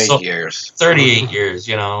Lord, 38 years. 38 years,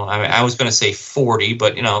 I was going to say 40,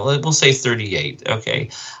 but, we'll say 38, okay.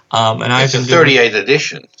 And it's a 38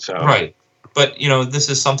 edition. So. Right. But, this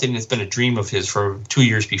is something that's been a dream of his for 2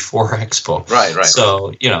 years before Expo. Right.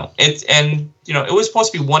 So, it was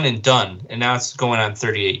supposed to be one and done, and now it's going on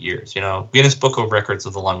 38 years, Guinness Book of Records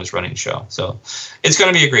of the longest running show. So it's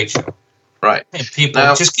going to be a great show. Right. And people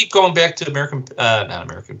just keep going back to go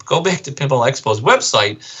back to Pinball Expo's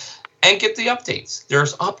website and get the updates.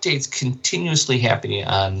 There's updates continuously happening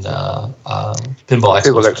on Pinball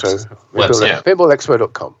Expo's website.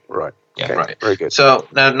 PinballExpo.com, right. Yeah, okay. Right. Very good. So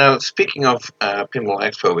now speaking of Pinball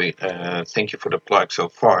Expo, we thank you for the plug so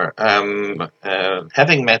far.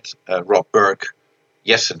 Having met Rob Burke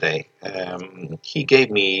yesterday, he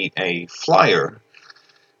gave me a flyer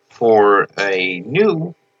for a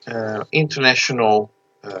new international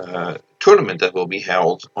tournament that will be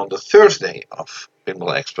held on the Thursday of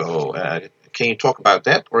Pinball Expo. Can you talk about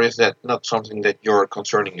that, or is that not something that you're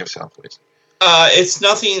concerning yourself with? It's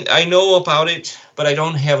nothing. I know about it, but I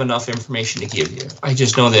don't have enough information to give you. I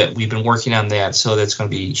just know that we've been working on that, so that's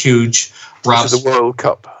going to be huge. This is the World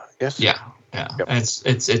Cup, yes? Yeah. Yep. And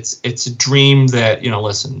it's a dream that,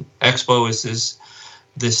 listen, Expo is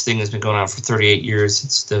this thing has been going on for 38 years.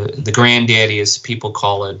 It's the granddaddy, as people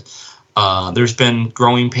call it. There's been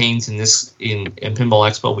growing pains in Pinball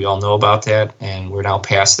Expo. We all know about that, and we're now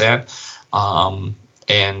past that.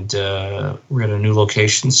 And we're at a new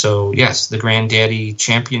location. So, yes, the Granddaddy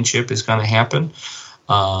Championship is going to happen.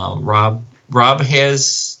 Rob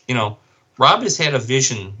has had a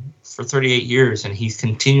vision for 38 years, and he's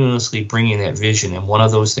continuously bringing that vision. And one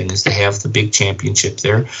of those things is to have the big championship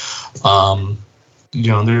there.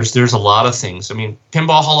 There's a lot of things. I mean,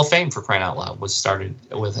 Pinball Hall of Fame, for crying out loud, was started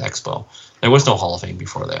with Expo. There was no Hall of Fame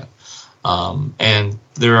before that. And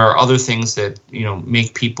there are other things that,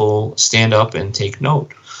 make people stand up and take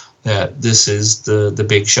note that this is the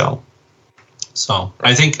big show. So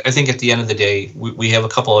I think at the end of the day, we have a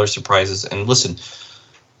couple other surprises. And listen,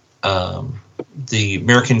 the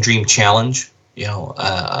American Dream Challenge,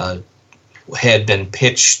 had been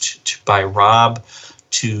pitched by Rob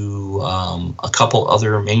to a couple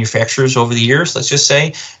other manufacturers over the years, let's just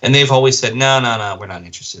say, and they've always said, no, we're not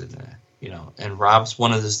interested in that. And Rob's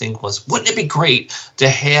one of those things was, wouldn't it be great to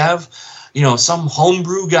have, some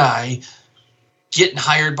homebrew guy getting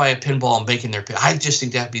hired by a pinball and making their pin? I just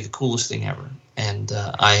think that'd be the coolest thing ever. And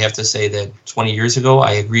I have to say that 20 years ago,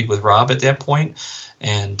 I agreed with Rob at that point,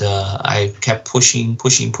 and I kept pushing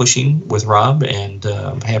with Rob, and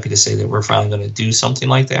I'm happy to say that we're finally going to do something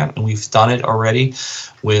like that, and we've done it already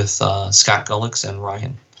with Scott Gullix and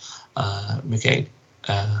Ryan McCade.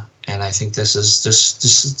 And I think this is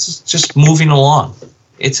just moving along.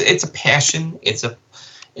 It's a passion. It's a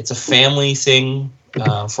family thing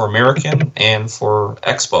for American and for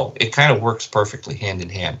Expo. It kind of works perfectly hand in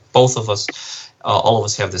hand. Both of us, all of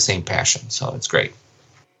us, have the same passion. So it's great.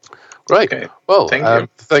 Great. Okay. Well,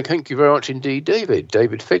 Thank you very much indeed, David.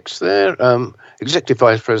 David Fix there, Executive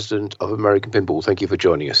Vice President of American Pinball. Thank you for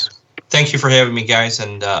joining us. Thank you for having me, guys,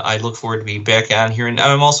 and I look forward to being back on here. And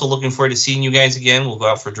I'm also looking forward to seeing you guys again. We'll go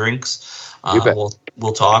out for drinks.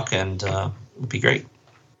 We'll talk, and it'll be great.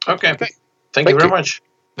 Okay. Thank you very much.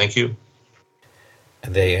 Thank you.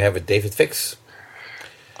 And there you have it, David Fix.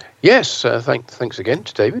 Yes, thanks again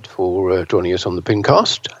to David for joining us on the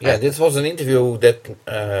Pincast. Yeah, this was an interview that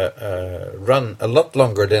ran a lot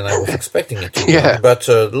longer than I was expecting it to. Yeah. But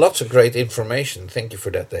lots of great information. Thank you for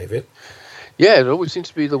that, David. Yeah, it always seems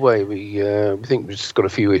to be the way. We think we've just got a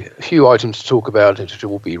few items to talk about, and it should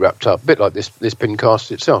all be wrapped up, a bit like this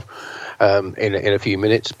pincast itself, in a few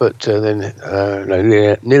minutes. But then,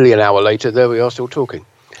 nearly an hour later, there we are still talking.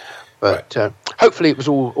 But hopefully, it was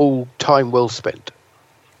all time well spent.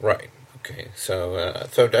 Right. Okay. So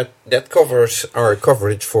that covers our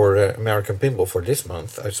coverage for American Pinball for this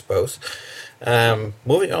month, I suppose.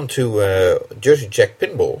 Moving on to Jersey Jack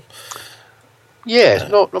Pinball. Yeah,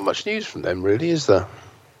 not much news from them, really, is there?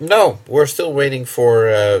 No, we're still waiting for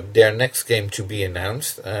their next game to be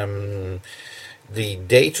announced. The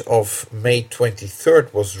date of May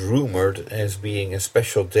 23rd was rumored as being a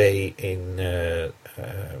special day in the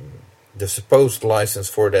supposed license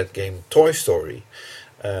for that game, Toy Story.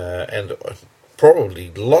 And probably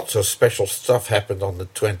lots of special stuff happened on the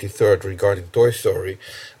 23rd regarding Toy Story,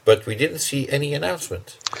 but we didn't see any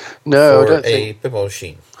announcement for a pinball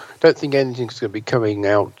machine. Don't think anything's going to be coming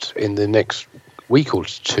out in the next week or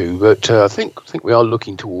two, but I think we are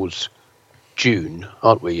looking towards June,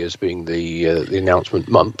 aren't we, as being the announcement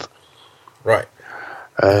month? Right.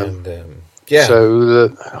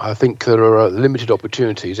 So I think there are limited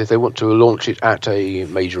opportunities if they want to launch it at a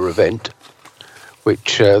major event,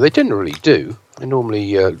 which they generally do. They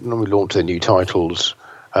normally launch their new titles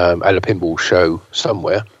at a pinball show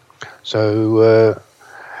somewhere. So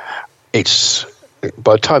it's.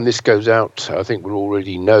 By the time this goes out, I think we'll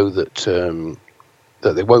already know that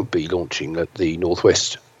that they won't be launching at the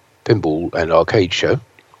Northwest Pinball and Arcade Show.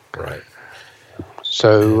 Right.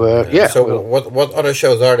 So, So what other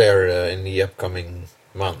shows are there in the upcoming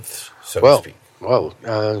month, so to speak? Well,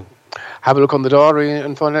 have a look on the diary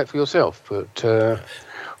and find out for yourself. But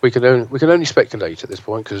we can only speculate at this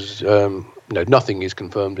point because nothing is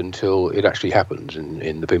confirmed until it actually happens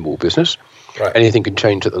in the pinball business. Right. Anything can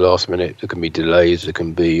change at the last minute. There can be delays. There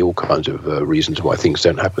can be all kinds of reasons why things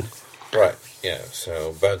don't happen. Right. Yeah.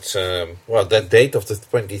 So, but that date of the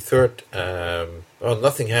 23rd,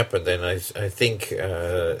 nothing happened, and I think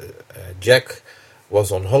Jack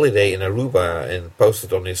was on holiday in Aruba and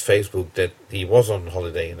posted on his Facebook that he was on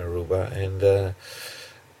holiday in Aruba, and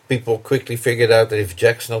people quickly figured out that if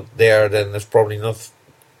Jack's not there, then there's probably not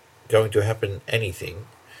going to happen anything.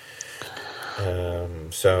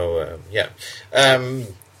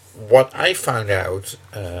 What I found out,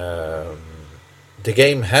 the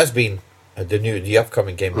game has been the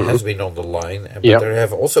upcoming game has been on the line, but there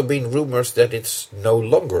have also been rumors that it's no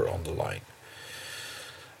longer on the line,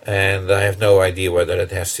 and I have no idea whether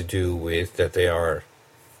that has to do with that they are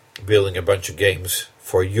building a bunch of games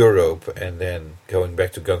for Europe and then going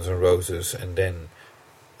back to Guns N' Roses and then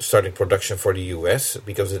starting production for the US,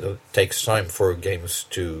 because it takes time for games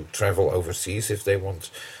to travel overseas if they want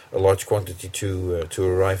a large quantity to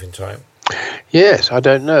arrive in time. Yes, I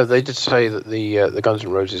don't know. They did say that the Guns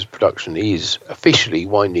N' Roses production is officially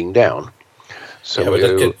winding down. So,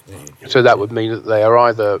 so that would mean that they are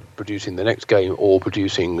either producing the next game or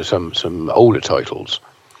producing some older titles.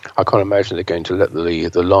 I can't imagine they're going to let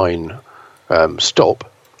the line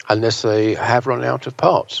stop unless they have run out of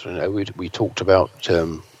parts. We talked about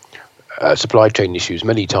supply chain issues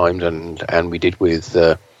many times, and we did with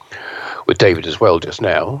David as well just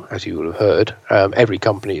now, as you will have heard. Every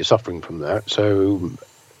company is suffering from that. So,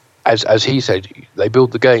 as he said, they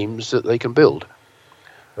build the games that they can build.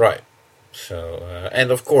 Right. So, and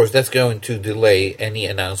of course, that's going to delay any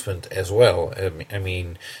announcement as well. I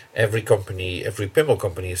mean, every pinball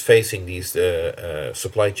company is facing these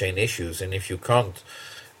supply chain issues, and if you can't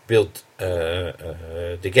build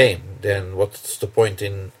the game, then what's the point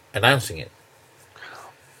in announcing it?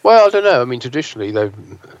 Well, I don't know. I mean, traditionally,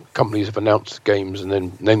 companies have announced games and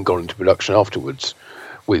then gone into production afterwards,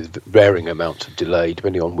 with varying amounts of delay,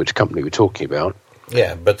 depending on which company we're talking about.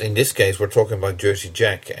 Yeah, but in this case, we're talking about Jersey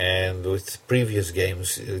Jack, and with previous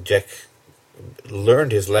games, Jack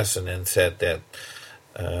learned his lesson and said that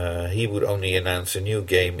he would only announce a new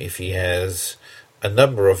game if he has a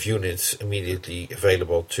number of units immediately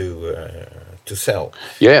available to sell.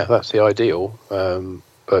 Yeah, that's the ideal.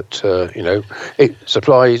 But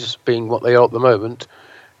supplies being what they are at the moment,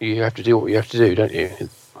 you have to do what you have to do, don't you?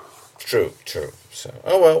 True. So,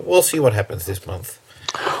 we'll see what happens this month.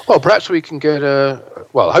 Well, perhaps we can get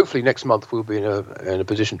hopefully next month we'll be in a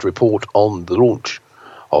position to report on the launch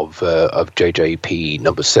of JJP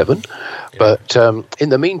number 7. Yeah. But in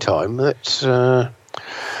the meantime, let's...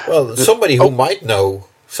 somebody who might know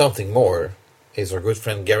something more is our good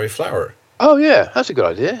friend Gary Flower. Oh, yeah, that's a good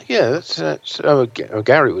idea. Yeah,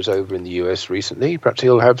 Gary was over in the US recently. Perhaps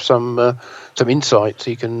he'll have some insights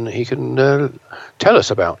he can tell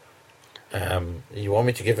us about. You want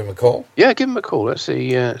me to give him a call? Yeah, give him a call. Let's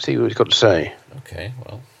see what he's got to say. Okay,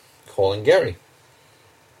 well, calling Gary.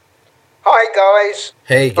 Hi guys.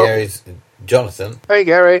 Hey, Gary, it's Jonathan. Hey,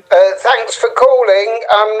 Gary. Thanks for calling.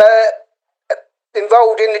 I'm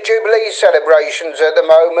involved in the Jubilee celebrations at the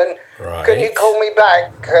moment. Right. Can you call me back?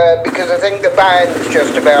 Because I think the band's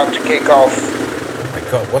just about to kick off. Oh my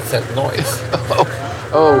God, what's that noise?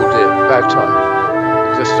 Oh dear, bad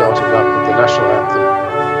timing. Just starting up with the national anthem.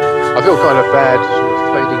 I feel kind of bad sort of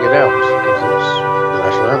fading it out because it's the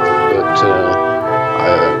national anthem, but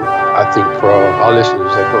I think for our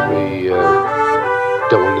listeners, they probably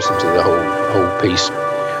don't want to listen to the whole piece.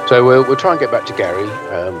 So we'll try and get back to Gary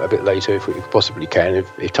a bit later if we possibly can,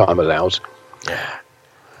 if time allows. Yeah.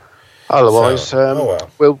 Otherwise, well.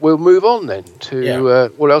 we'll move on then to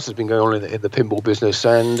what else has been going on in the pinball business,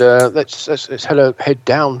 and let's head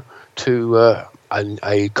down to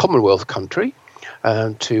a Commonwealth country,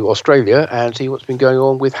 to Australia, and see what's been going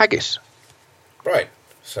on with Haggis. Right.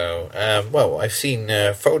 So, I've seen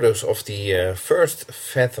photos of the first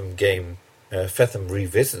Fathom game, Fathom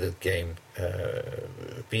Revisited game,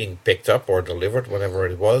 being picked up or delivered, whatever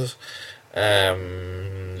it was.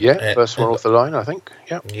 First one off the line, I think.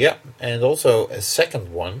 Yeah. Yeah, and also a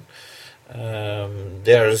second one.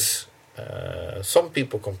 There's some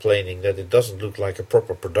people complaining that it doesn't look like a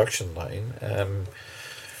proper production line.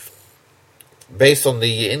 Based on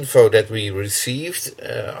the info that we received,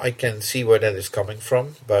 I can see where that is coming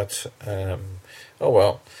from. But,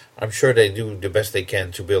 I'm sure they do the best they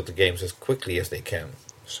can to build the games as quickly as they can.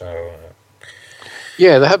 So...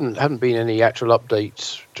 Yeah, there haven't been any actual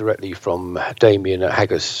updates directly from Damien at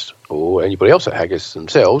Haggis or anybody else at Haggis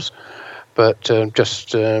themselves, but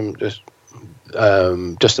just the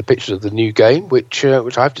pictures of the new game, which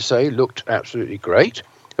I have to say looked absolutely great.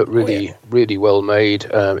 But really well made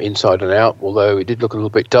inside and out. Although it did look a little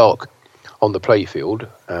bit dark on the playfield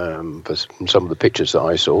for some of the pictures that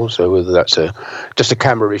I saw. So whether that's just a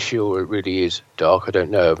camera issue or it really is dark, I don't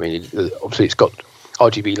know. I mean, obviously it's got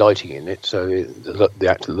RGB lighting in it, so the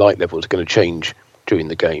actual light level is going to change during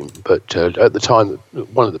the game. But at the time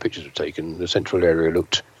one of the pictures were taken, the central area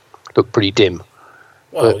looked pretty dim.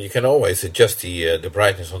 Well, you can always adjust the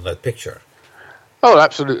brightness on that picture. Oh,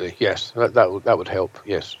 absolutely, yes. That would help,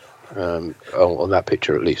 yes. On that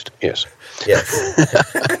picture, at least, yes. Yes.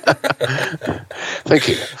 Thank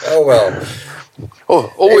you. Oh, well.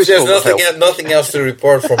 Always if there's nothing else to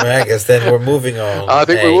report from Haggis, then we're moving on. I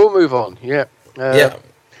think we will move on, yeah.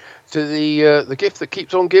 To the gift that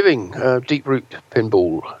keeps on giving, Deep Root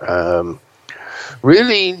Pinball.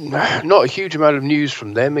 Really not a huge amount of news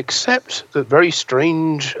from them, except that very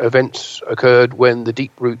strange events occurred when the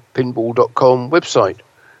deeprootpinball.com website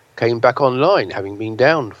came back online, having been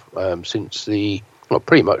down since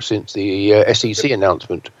pretty much since the SEC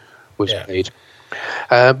announcement was made.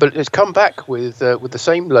 But it's come back with the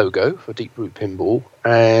same logo for Deep Root Pinball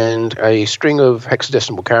and a string of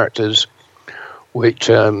hexadecimal characters, which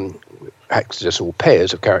hexadecimal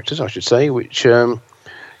pairs of characters, I should say, which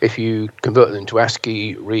if you convert them into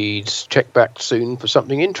ASCII, reads "check back soon for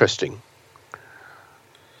something interesting."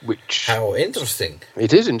 How interesting!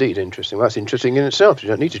 It is indeed interesting. Well, that's interesting in itself. You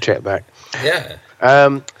don't need to check back. Yeah.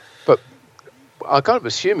 But I'm kind of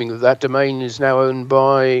assuming that domain is now owned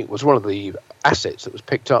by, was one of the assets that was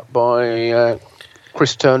picked up by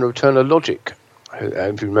Chris Turner of Turner Logic.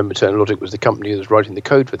 If you remember, Turner Logic was the company that was writing the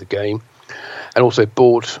code for the game, and also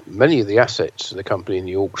bought many of the assets of the company in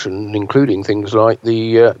the auction, including things like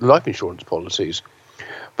the life insurance policies,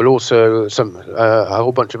 but also a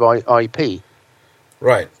whole bunch of IP.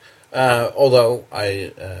 Right. Although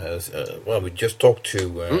we just talked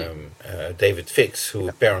to David Fix, who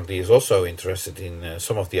apparently is also interested in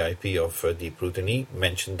some of the IP of Deep Root, and he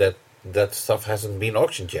mentioned that stuff hasn't been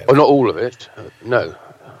auctioned yet. Well, not all of it. No,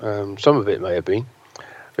 some of it may have been.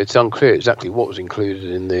 It's unclear exactly what was included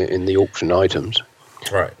in the auction items.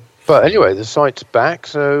 Right. But anyway, the site's back,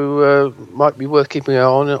 so might be worth keeping an eye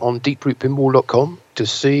on deeprootpinball.com to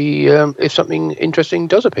see if something interesting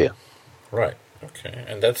does appear. Right. Okay.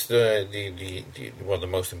 And that's the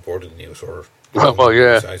most important news, or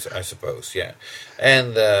yeah, news, I suppose. Yeah.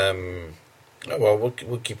 And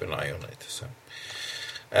we'll keep an eye on it. So,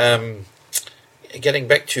 getting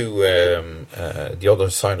back to the other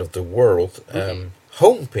side of the world.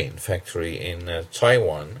 Homepin factory in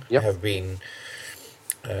Taiwan have been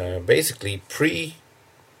basically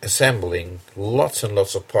pre-assembling lots and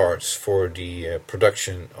lots of parts for the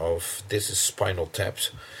production of This Is Spinal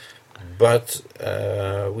Taps, but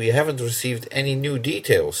we haven't received any new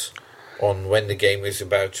details on when the game is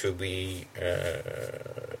about to be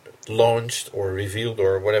launched or revealed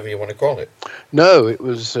or whatever you want to call it. No, it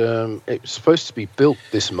was supposed to be built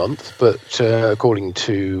this month, but according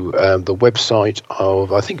to the website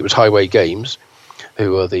of, I think it was Highway Games,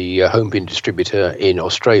 who are the home bin distributor in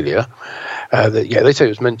Australia, they said it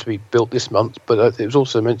was meant to be built this month, but it was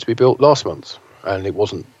also meant to be built last month, and it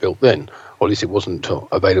wasn't built then, or at least it wasn't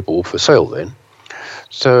available for sale then.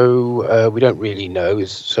 So we don't really know.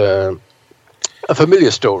 It's a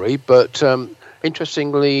familiar story, but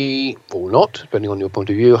interestingly, or not, depending on your point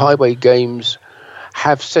of view, Highway Games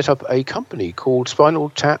have set up a company called Spinal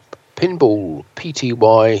Tap Pinball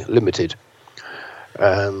Pty Limited,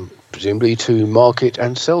 presumably to market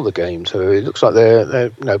and sell the game. So it looks like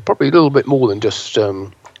they're probably a little bit more than just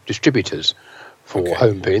distributors for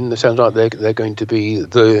home pin. It sounds like they're going to be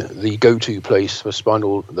the go-to place for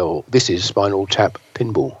this is Spinal Tap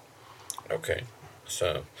Pinball. Okay,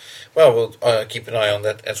 so we'll keep an eye on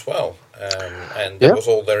that as well. And that was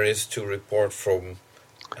all there is to report from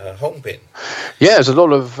home pin. Yeah, there's a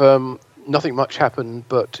lot of nothing much happened,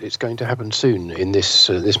 but it's going to happen soon in this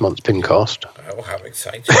month's Pincast. Oh, how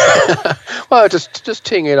exciting! Well, just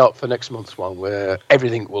teeing it up for next month's one, where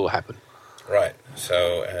everything will happen. Right.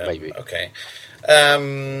 So maybe. Okay.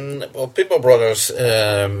 Pinball Brothers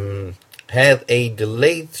had a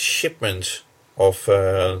delayed shipment of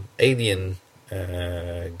Alien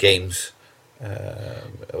games.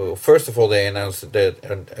 First of all, they announced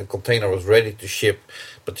that a container was ready to ship,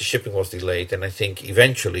 but the shipping was delayed, and I think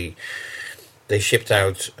eventually they shipped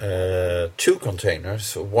out 2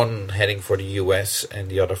 containers, one heading for the US and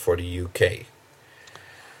the other for the UK.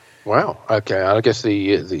 Wow. Okay. I guess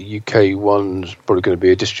the UK one's probably going to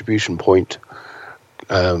be a distribution point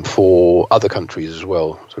for other countries as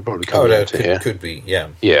well. So probably coming into here. Could be. Yeah.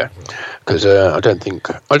 Yeah. Because I don't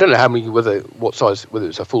know how many, what size, whether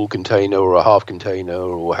it's a full container or a half container,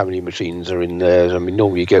 or how many machines are in there. I mean,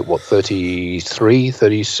 normally you get 33,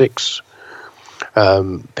 36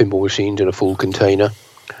 pinball machines in a full container.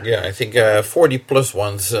 Yeah, I think 40 plus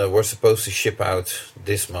ones were supposed to ship out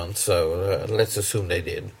this month, so let's assume they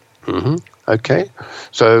did. Mm-hmm. Okay,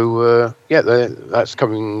 so that's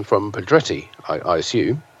coming from Pedretti, I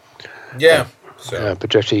assume. Yeah, so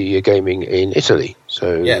Pedretti Gaming in Italy.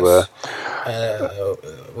 So yes.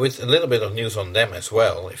 With a little bit of news on them as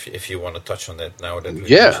well, if you want to touch on that now that we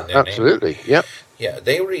mentioned their absolutely, name. Yeah,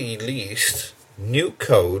 they released new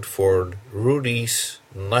code for Rudy's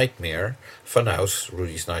Nightmare, Funhouse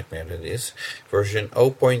Rudy's Nightmare, that is, version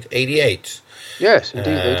 0.88. Yes,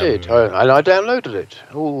 indeed they did. And I downloaded it,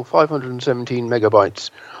 all 517 megabytes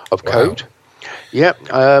of code. Yeah,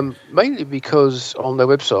 mainly because on their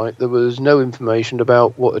website there was no information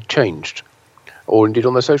about what had changed, or indeed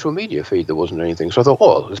on their social media feed there wasn't anything. So I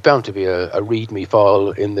thought, there's bound to be a README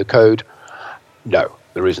file in the code. No,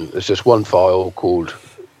 there isn't. There's just one file called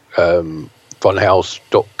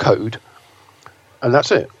funhouse.code, and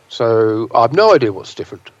that's it. So I have no idea what's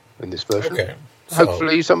different in this version. Okay.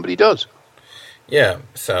 Hopefully somebody does. Yeah,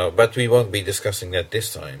 but we won't be discussing that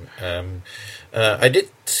this time. I did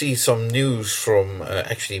see some news from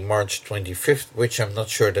actually March 25th, which I'm not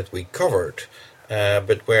sure that we covered,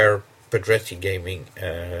 but where Pedretti Gaming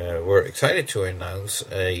were excited to announce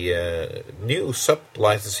a new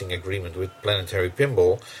sub-licensing agreement with Planetary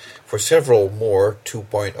Pinball for several more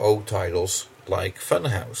 2.0 titles like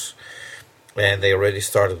Funhouse. And they already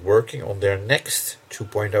started working on their next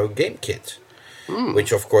 2.0 game kit,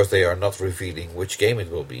 which of course they are not revealing which game it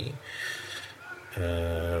will be.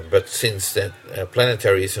 But since that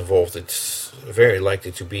Planetary is involved, it's very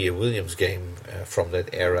likely to be a Williams game from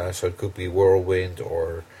that era. So it could be Whirlwind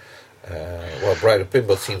or Brighter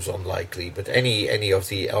Pinball seems unlikely, but any of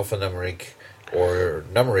the alphanumeric or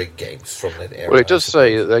numeric games from that era. Well, it does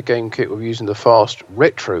say that their game kit will be using the Fast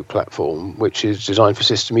Retro platform, which is designed for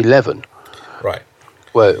System 11. Right.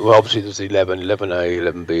 Well, obviously there's 11, 11A,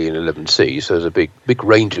 11B, and 11C, so there's a big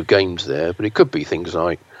range of games there. But it could be things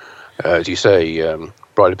like, as you say,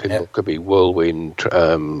 Brighter Pinball could be Whirlwind,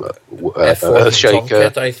 Earthshaker.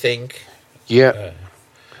 Tomcat, I think. Yeah.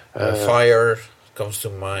 Fire comes to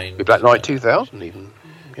mind. Black Knight 2000 even.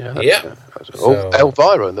 Yeah.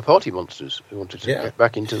 Elvira and the Party Monsters, who wanted to get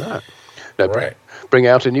back into that. Right. Bring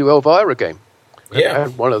out a new Elvira game. Yeah.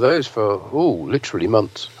 And one of those for, literally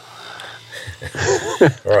months.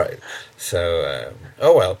 Right. So,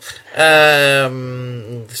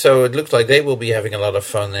 so it looks like they will be having a lot of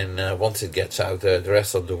fun, and once it gets out, the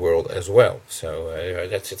rest of the world as well. So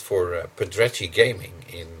that's it for Pedretti Gaming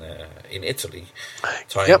in Italy,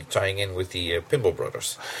 tying in with the Pinball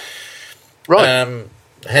Brothers. Right.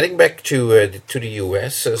 Heading back to the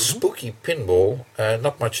US, Spooky Pinball.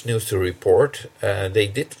 Not much news to report. They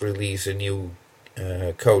did release a new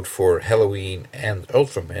code for Halloween and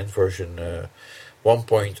Ultraman version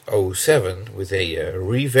 1.07 with a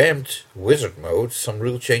revamped wizard mode, some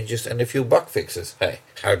rule changes, and a few bug fixes. Hey,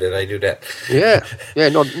 how did I do that? Yeah,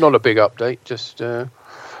 not a big update, just.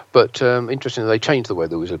 But interestingly, they changed the way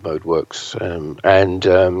the wizard mode works, and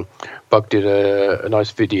Bug did a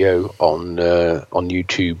nice video on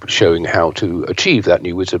YouTube showing how to achieve that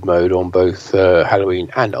new wizard mode on both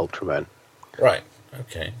Halloween and Ultraman. Right.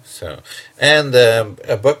 Okay. So, and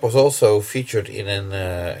Bug was also featured in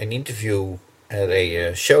an interview at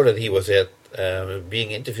a show that he was at,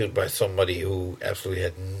 being interviewed by somebody who absolutely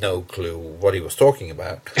had no clue what he was talking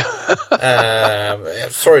about.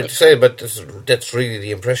 Sorry to say, but that's really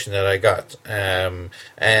the impression that I got. And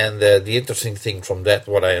the interesting thing from that,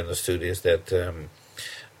 what I understood, is that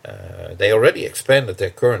they already expanded their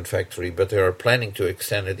current factory, but they are planning to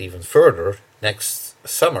extend it even further next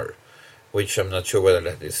summer, which I'm not sure whether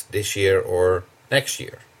that is this year or next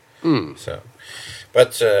year. So,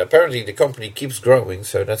 but apparently the company keeps growing,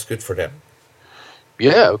 so that's good for them.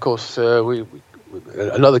 Yeah, of course. We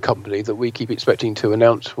another company that we keep expecting to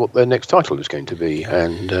announce what their next title is going to be,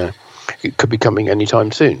 and it could be coming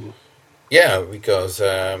anytime soon. Yeah, because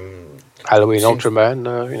Halloween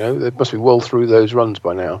Ultraman, they must be well through those runs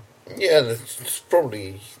by now. Yeah, it's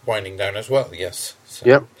probably winding down as well. Yes. So.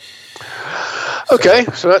 Yep. Okay,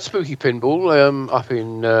 so that's Spooky Pinball up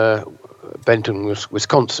in Benton,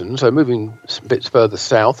 Wisconsin. So moving a bit further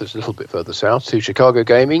south, it's a little bit further south, to Chicago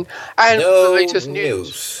Gaming and no the latest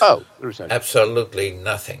news. Oh, there is no news. Absolutely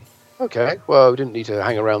nothing. Okay, well, we didn't need to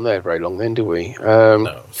hang around there very long then, did we?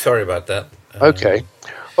 No, sorry about that. Okay,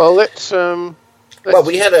 well, let's. Well,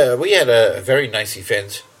 we had a very nice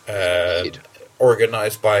event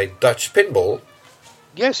organized by Dutch Pinball.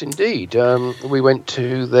 Yes, indeed. We went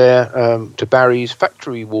to to Barry's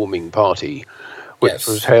factory warming party, which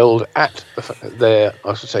was held at their,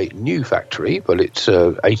 I should say, new factory, but it's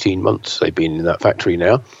 18 months they've been in that factory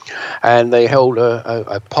now, and they held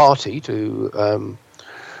a party to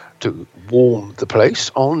warm the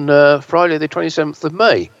place on Friday, the 27th of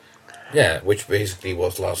May. Yeah, which basically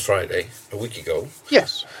was last Friday, a week ago.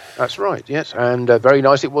 Yes, that's right, yes. And very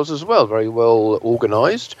nice it was as well, very well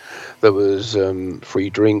organised. There was free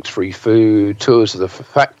drinks, free food, tours of the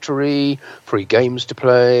factory, free games to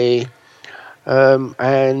play,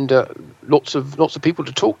 and lots of people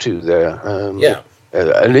to talk to there.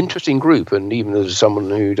 An interesting group, and even as someone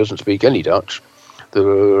who doesn't speak any Dutch, there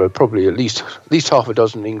were probably at least half a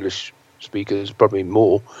dozen English speakers, probably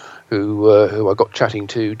more, who I got chatting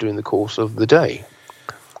to during the course of the day.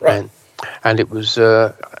 Right. And it was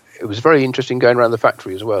very interesting going around the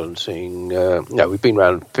factory as well and seeing. We've been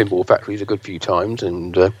around pinball factories a good few times,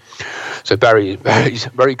 and so Barry's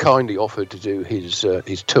very kindly offered to do his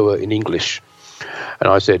tour in English, and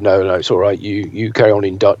I said no, it's all right. You carry on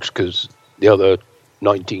in Dutch, because the other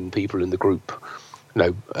 19 people in the group,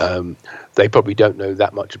 they probably don't know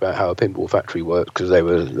that much about how a pinball factory works, because they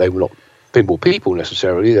were not pinball people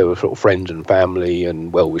necessarily. They were sort of friends and family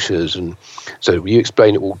and well-wishers, and so you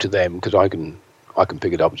explain it all to them, because I can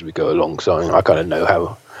pick it up as we go along, so I kind of know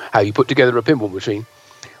how you put together a pinball machine,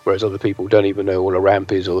 whereas other people don't even know what a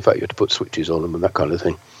ramp is, or the fact you have to put switches on them and that kind of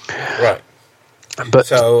thing. Right. But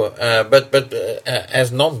so,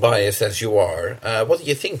 as non-biased as you are, what do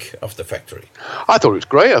you think of the factory? I thought it was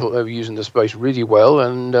great. I thought they were using the space really well,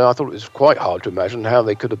 and I thought it was quite hard to imagine how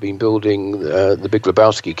they could have been building the Big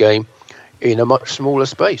Lebowski game in a much smaller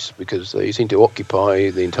space, because they seem to occupy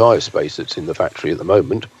the entire space that's in the factory at the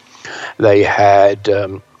moment. They had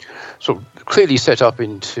sort of clearly set up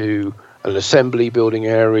into an assembly building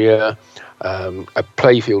area, a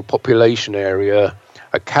playfield population area,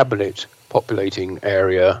 a cabinet populating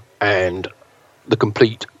area, and the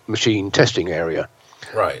complete machine testing area.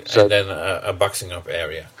 Right, so, and then a boxing up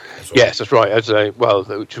area as well. Yes, that's right.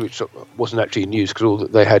 Which wasn't actually news, because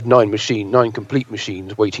they had 9 complete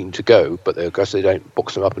machines waiting to go, but I guess they don't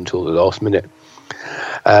box them up until the last minute.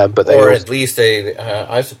 But at least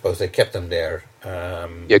I suppose they kept them there.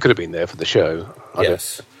 It could have been there for the show.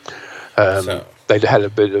 Yes. They'd had a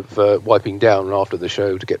bit of wiping down after the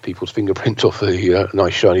show to get people's fingerprints off the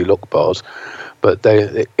nice shiny lock bars. But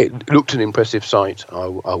it looked an impressive sight, I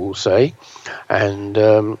will say. And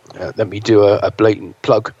let me do a blatant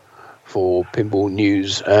plug for Pinball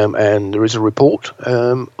News. And there is a report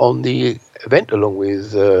on the event, along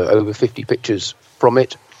with over 50 pictures from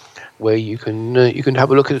it, where you can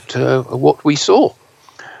have a look at what we saw.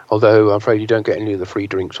 Although I'm afraid you don't get any of the free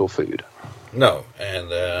drinks or food. No,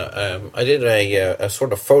 and I did a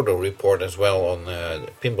sort of photo report as well on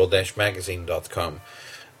pinball-magazine.com.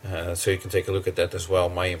 So you can take a look at that as well.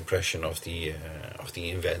 My impression of the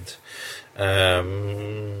event.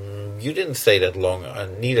 You didn't stay that long,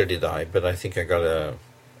 neither did I. But I think I got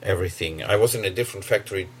everything. I was in a different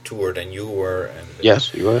factory tour than you were. And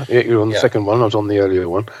yes, you were. Yeah, you were on the second one. I was on the earlier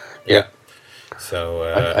one. Yeah. So,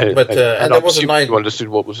 and there was a night. You understood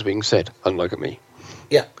what was being said, unlike me.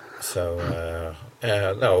 Yeah. So,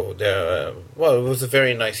 well, it was a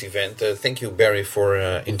very nice event. Thank you, Barry, for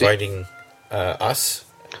inviting us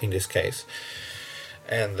in this case.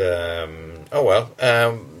 And there's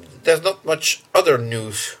not much other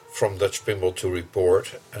news from Dutch Pinball to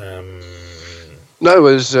report. No,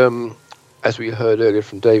 as we heard earlier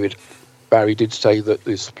from David, Barry did say that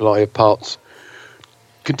the supply of parts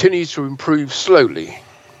continues to improve slowly.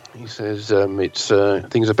 He says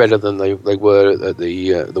things are better than they were at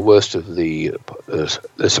the worst of the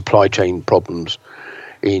supply chain problems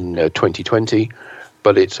in 2020,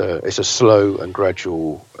 but it's a slow and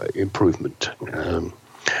gradual improvement,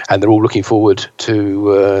 and they're all looking forward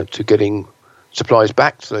to getting supplies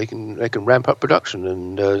back so they can ramp up production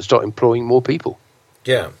and start employing more people.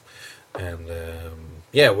 Yeah, and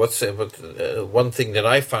one thing that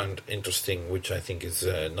I found interesting, which I think is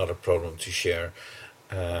not a problem to share.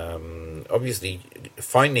 Obviously,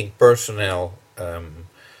 finding personnel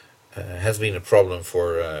has been a problem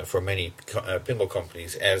for many pinball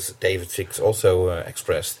companies, as David Fix also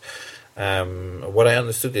expressed. What I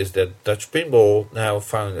understood is that Dutch Pinball now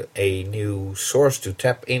found a new source to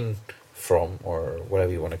tap in from, or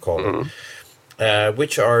whatever you want to call it,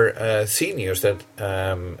 which are seniors that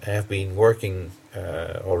have been working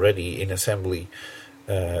already in assembly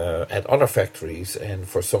at other factories, and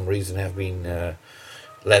for some reason have been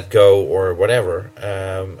let go or whatever,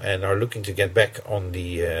 and are looking to get back on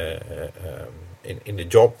the in the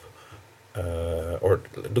job, or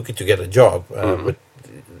looking to get a job. But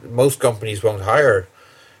most companies won't hire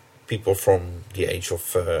people from the age of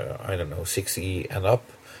 60 and up.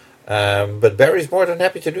 But Barry's more than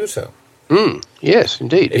happy to do so. Yes,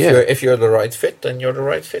 indeed. If you're the right fit, then you're the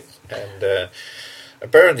right fit, and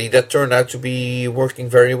apparently that turned out to be working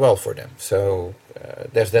very well for them. So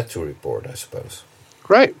there's that to report, I suppose.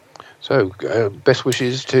 Great. So best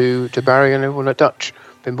wishes to Barry and everyone at Dutch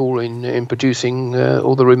Pinball in producing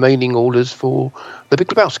all the remaining orders for the Big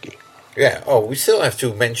Lebowski. Yeah. Oh, we still have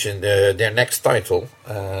to mention their next title,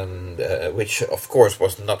 which of course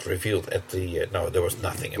was not revealed at the. No, there was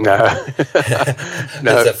nothing about it.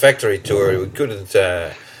 No. It's a factory tour. We couldn't.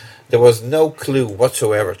 There was no clue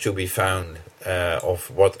whatsoever to be found of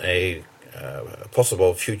what a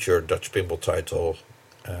possible future Dutch Pinball title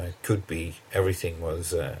could be. Everything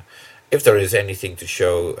was. If there is anything to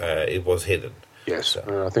show, it was hidden. Yes, so.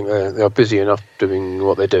 I think they are busy enough doing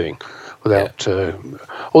what they're doing. Without,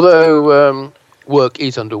 although work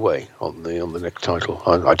is underway on the next title,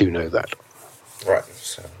 I do know that. Right.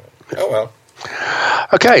 So, oh well.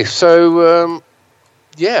 Okay, so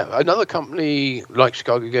another company like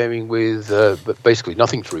Chicago Gaming with basically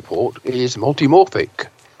nothing to report is Multimorphic.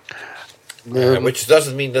 Which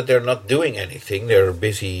doesn't mean that they're not doing anything. They're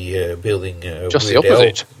busy building. Just the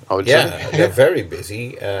opposite, I would say. Yeah, they're very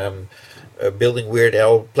busy. Building Weird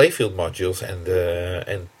Al playfield modules and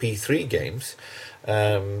P3 games,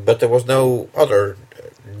 but there was no other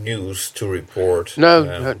news to report.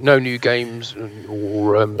 No new games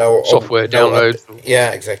or software downloads.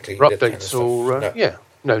 Yeah, exactly. Updates or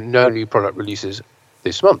no new product releases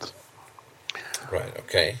this month. Right.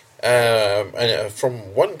 Okay. And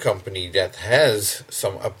from one company that has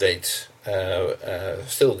some updates,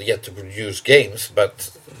 still yet to produce games, but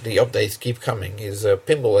the updates keep coming, is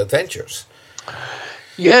Pinball Adventures.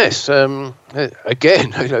 Yes,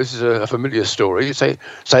 again, this is a familiar story. Say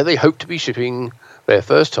they hope to be shipping their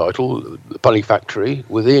first title, The Punny Factory,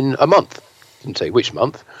 within a month. Didn't say which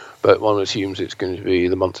month, but one assumes it's going to be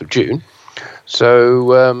the month of June.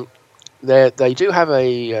 So they do have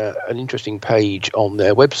an interesting page on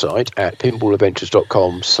their website at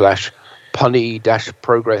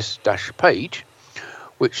pinballadventures.com/punny-progress-page,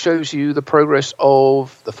 which shows you the progress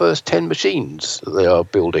of the first 10 machines that they are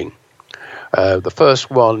building. The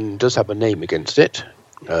first one does have a name against it.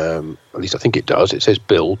 At least I think it does. It says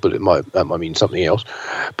build, but that might mean something else.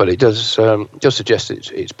 But it does just suggest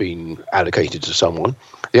it's been allocated to someone.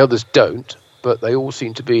 The others don't, but they all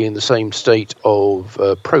seem to be in the same state of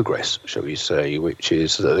progress, shall we say, which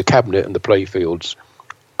is that the cabinet and the playfields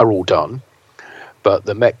are all done, but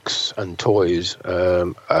the mechs and toys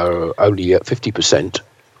are only at 50%,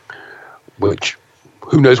 which...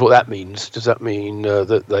 who knows what that means? Does that mean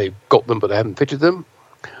that they've got them but they haven't fitted them?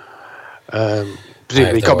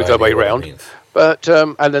 Presumably it can't be the other way around. But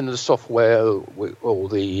and then the software or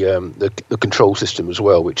the control system as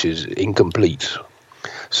well, which is incomplete.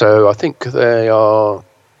 So I think they are.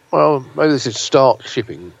 Well, maybe this is start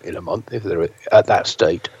shipping in a month if they're at that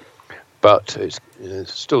state. But it's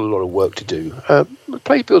still a lot of work to do. The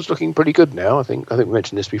playfield's looking pretty good now. I think we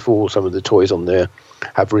mentioned this before. Some of the toys on there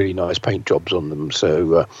have really nice paint jobs on them.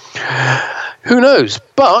 So who knows?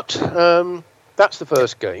 But that's the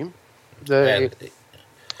first game. They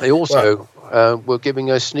also were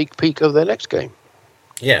giving a sneak peek of their next game.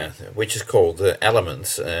 Yeah, which is called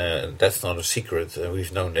Elements. That's not a secret.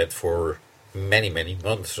 We've known that for many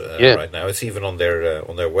months right now. It's even on their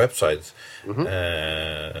website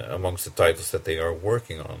amongst the titles that they are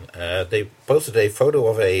working on. They posted a photo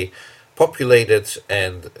of a populated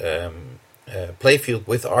and playfield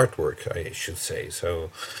with artwork, I should say. So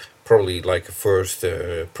probably like a first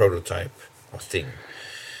prototype thing.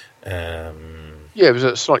 Yeah, it was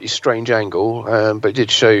a slightly strange angle, but it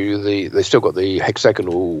did show you they still got the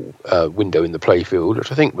hexagonal window in the playfield,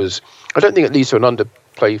 which I don't think it leads to an under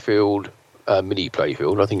playfield, mini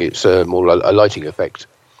playfield. I think it's more a lighting effect,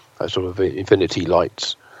 sort of infinity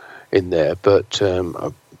lights in there, but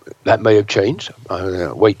that may have changed.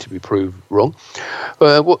 Wait to be proved wrong.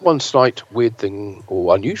 One slight weird thing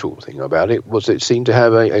or unusual thing about it was it seemed to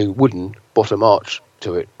have a wooden bottom arch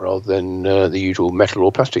to it rather than the usual metal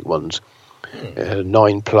or plastic ones. It had a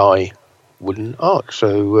 9-ply wooden arch,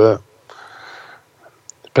 so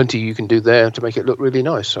plenty you can do there to make it look really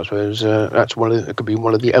nice. I suppose it could be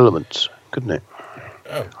one of the elements, couldn't it?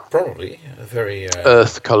 Oh, probably a very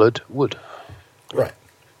earth-coloured wood. Right.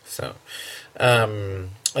 So, and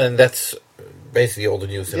that's basically all the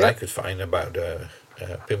news that I could find about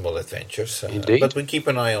Pinball Adventures. But we keep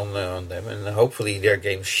an eye on them, and hopefully their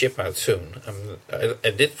games ship out soon.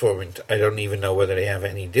 At this point, I don't even know whether they have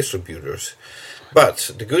any distributors.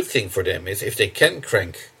 But the good thing for them is if they can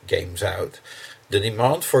crank games out, the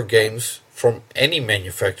demand for games from any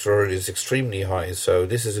manufacturer is extremely high. So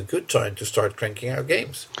this is a good time to start cranking out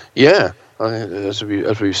games. Yeah, as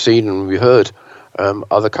we've seen and we heard,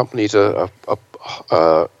 other companies are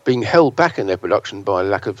being held back in their production by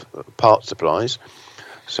lack of part supplies.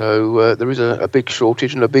 So there is a big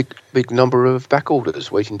shortage and a big number of back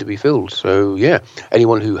orders waiting to be filled. So yeah,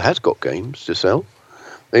 anyone who has got games to sell,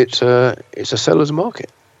 it's a seller's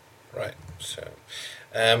market. Right. So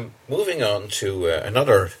moving on to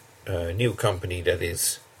another new company that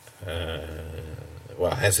is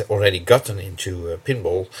has already gotten into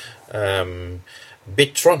pinball.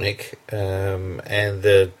 Bigtronic,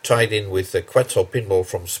 and tied in with Quetzal Pinball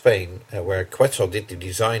from Spain, where Quetzal did the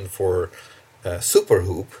design for Super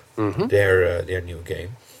Hoop, their new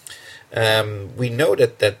game. We know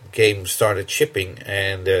that game started shipping,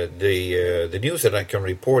 and the news that I can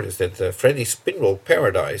report is that Freddy's Pinball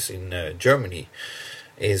Paradise in Germany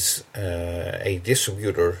is a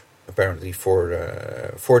distributor apparently for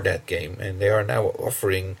that game, and they are now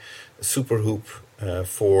offering Super Hoop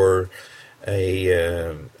for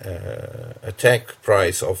a tag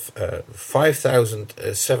price of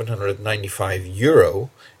 €5,795,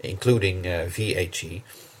 including VAT,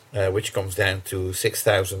 which comes down to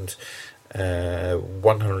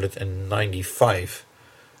 $6,195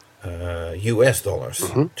 US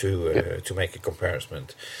dollars to make a comparison.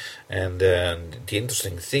 And the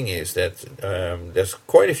interesting thing is that there's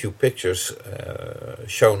quite a few pictures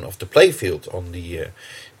shown of the playfield on the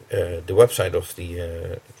website of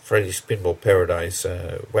the Freddy's Pinball Paradise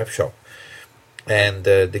web shop, and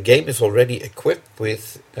the game is already equipped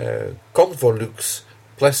with Convolux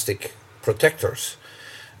plastic protectors.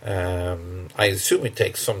 I assume it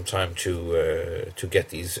takes some time to get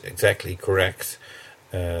these exactly correct,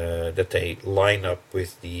 that they line up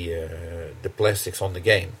with the plastics on the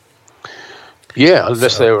game. Yeah,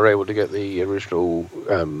 unless they were able to get the original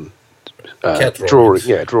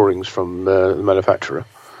drawings from the manufacturer.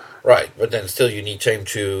 Right, but then still you need time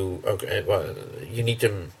to you need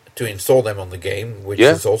them to install them on the game, which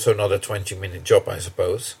is also not a 20-minute job, I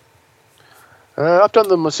suppose. I've done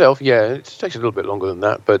them myself. Yeah, it takes a little bit longer than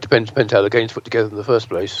that, but it depends how the game's put together in the first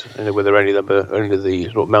place, and whether any of the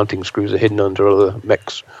sort of mounting screws are hidden under other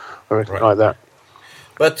mechs or anything like that.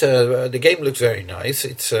 But the game looks very nice.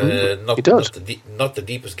 It's not the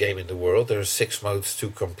deepest game in the world. There are 6 modes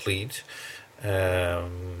to complete,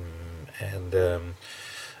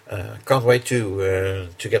 can't wait to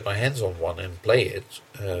get my hands on one and play it.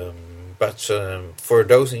 But for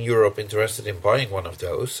those in Europe interested in buying one of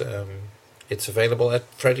those, it's available at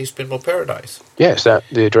Freddy's Pinball Paradise. Yes,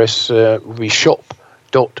 the address will be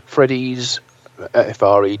shop.freddy's,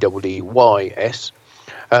 FREDDYS,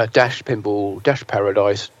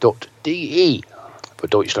 -pinball-paradise.de for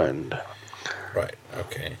Deutschland. Right.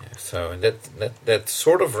 Okay. So that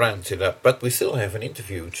sort of rounds it up, but we still have an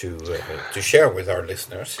interview to share with our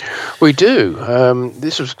listeners. We do.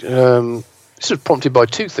 This was prompted by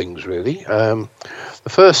two things, really. The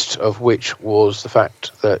first of which was the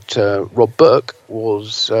fact that Rob Burke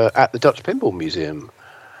was at the Dutch Pinball Museum,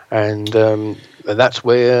 and that's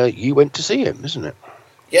where you went to see him, isn't it?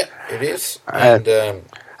 Yeah, it is.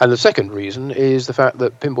 And the second reason is the fact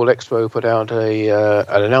that Pinball Expo put out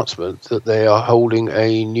an announcement that they are holding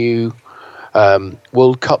a new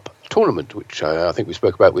World Cup tournament, which I think we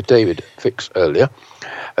spoke about with David Fix earlier,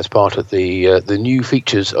 as part of the new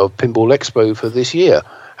features of Pinball Expo for this year.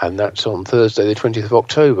 And that's on Thursday, the 20th of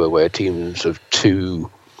October, where teams of two,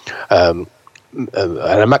 and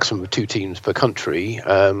a maximum of 2 teams per country,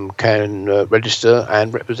 can register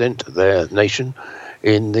and represent their nation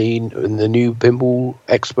in the new Pinball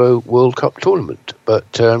Expo World Cup tournament.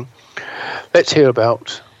 But let's hear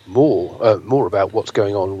about more about what's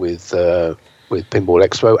going on with Pinball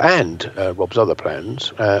Expo and Rob's other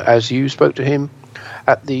plans as you spoke to him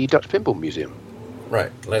at the Dutch Pinball Museum.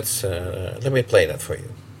 Right. Let me play that for you.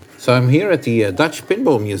 So I'm here at the Dutch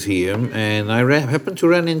Pinball Museum, and I happened to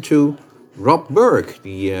run into Rob Burke,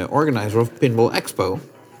 the organizer of Pinball Expo,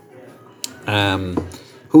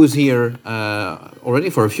 who is here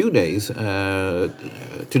already for a few days,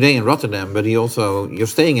 today in Rotterdam, but you're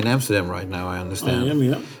staying in Amsterdam right now, I understand. I am,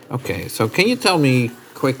 yeah. Okay, so can you tell me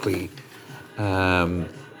quickly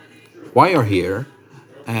why you're here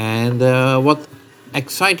and what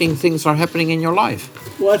exciting things are happening in your life?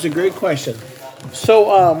 Well, that's a great question.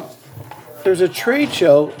 So there's a trade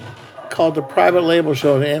show called the Private Label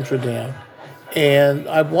Show in Amsterdam, and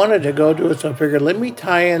I wanted to go to it, so I figured let me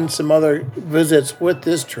tie in some other visits with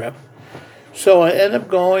this trip. So I ended up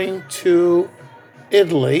going to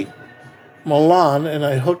Italy, Milan, and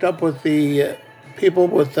I hooked up with the people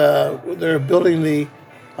they're building the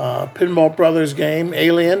Pinball Brothers game,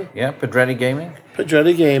 Alien. Yeah, Pedretti Gaming.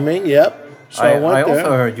 Pedretti Gaming, yep. So I went there. I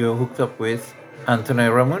also heard you hooked up with Anthony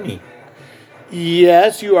Ramuni.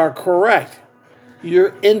 Yes, you are correct.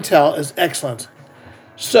 Your intel is excellent.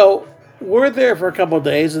 So we're there for a couple of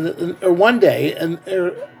days, or one day, and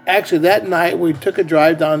actually that night we took a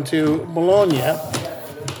drive down to Bologna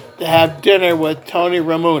to have dinner with Tony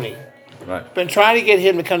Ramuni. Right. Been trying to get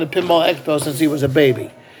him to come to Pinball Expo since he was a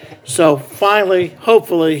baby. So finally,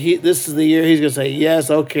 hopefully, this is the year he's going to say, yes,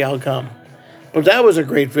 okay, I'll come. But that was a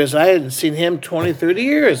great visit. I hadn't seen him 20, 30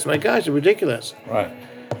 years. My gosh, it's ridiculous. Right.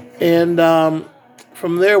 And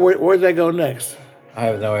from there, where did I go next? I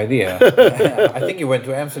have no idea. I think you went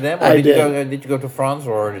to Amsterdam. Or I did. did. Did you go to France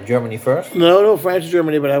or Germany first? No, France and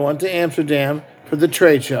Germany, but I went to Amsterdam for the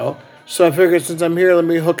trade show. So I figured since I'm here, let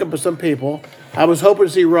me hook up with some people. I was hoping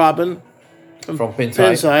to see Robin From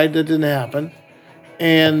Pinside. That didn't happen.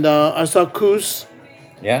 And I saw Koos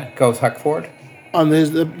Yeah, Koos Hackford. on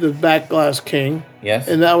the Back Glass King. Yes.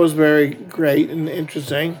 And that was very great and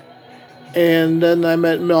interesting. And then I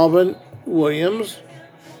met Melvin Williams.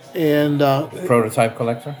 And Prototype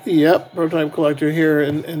collector. Yep, Prototype Collector here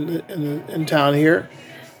in town here.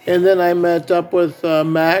 And then I met up with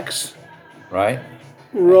Max Right.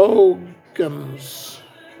 Rogums.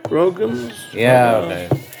 Yeah. Okay.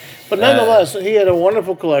 But nonetheless, he had a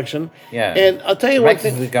wonderful collection. Yeah. And I'll tell you one Max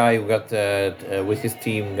is thing. the guy who got with his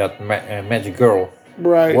team got Magic Girl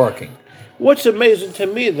Right. working. What's amazing to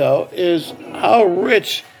me, though, is how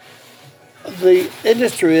rich the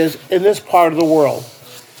industry is in this part of the world,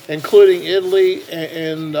 including Italy.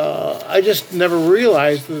 And I just never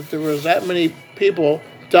realized that there was that many people,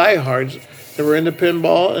 diehards, that were into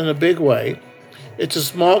pinball in a big way. It's a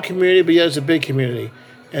small community, but yet it's a big community.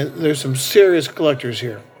 And there's some serious collectors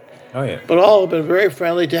here. Oh yeah. But all have been very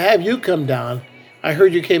friendly. To have you come down, I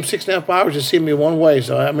heard you came 6.5 hours to see me one way.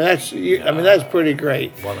 So that's pretty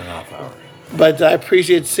great. 1.5 hours. But I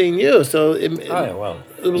appreciate seeing you. So it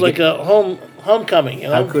was like a homecoming. You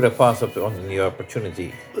know? How could I pass up on the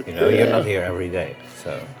opportunity? You know, you're not here every day.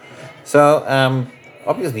 So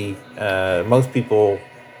obviously, most people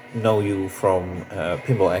know you from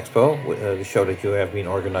Pinball Expo, the show that you have been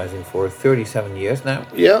organizing for 37 years now.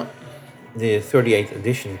 Yeah. The 38th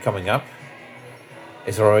edition coming up.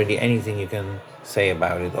 Is there already anything you can say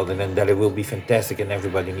about it other than that it will be fantastic and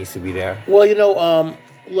everybody needs to be there? Well,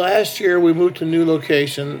 last year we moved to a new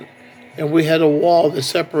location and we had a wall that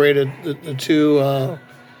separated the two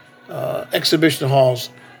exhibition halls.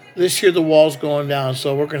 This year the wall's going down,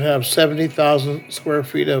 so we're going to have 70,000 square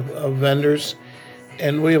feet of vendors.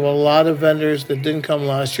 And we have a lot of vendors that didn't come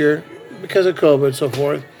last year because of COVID and so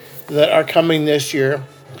forth that are coming this year.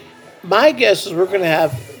 My guess is we're going to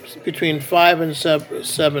have between 5 and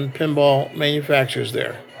 7 pinball manufacturers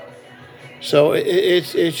there. So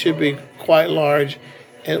it should be quite large,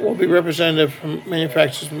 and it will be representative from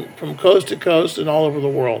manufacturers from coast to coast and all over the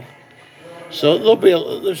world. So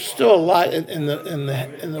there's still a lot in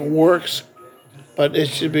the works, but it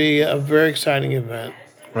should be a very exciting event.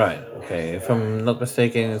 Right. Okay. If I'm not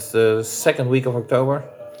mistaken, it's the second week of October.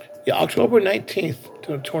 Yeah, October 19th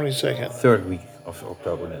to the 22nd. Third week of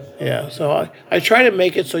October then. Yeah, so I try to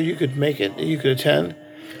make it so you could make it and you could attend.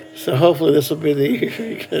 So hopefully this will be the year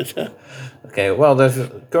you can attend. Okay. Well, there's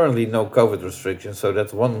currently no COVID restrictions, so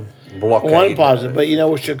that's one blockade. One positive, but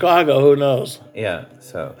with Chicago, who knows? Yeah.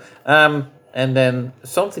 So, and then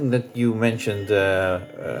something that you mentioned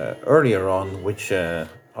earlier on, which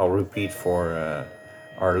I'll repeat for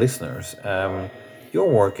our listeners. You're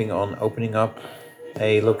working on opening up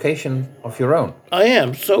a location of your own. I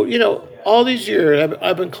am. So, all these years,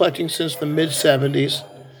 I've been collecting since the mid-'70s.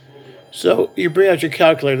 So you bring out your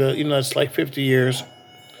calculator, it's like 50 years.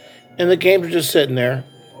 And the games are just sitting there.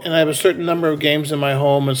 And I have a certain number of games in my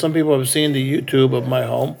home, and some people have seen the YouTube of my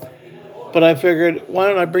home. But I figured, why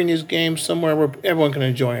don't I bring these games somewhere where everyone can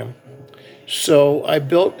enjoy them? So I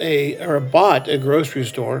bought a grocery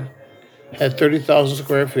store, had 30,000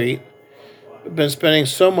 square feet. I've been spending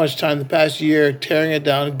so much time the past year tearing it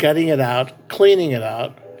down, gutting it out, cleaning it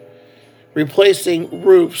out, replacing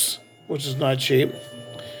roofs, which is not cheap,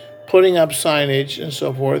 putting up signage and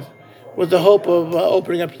so forth, with the hope of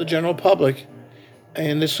opening up to the general public.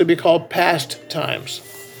 And this will be called Past Times.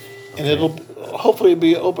 And it'll hopefully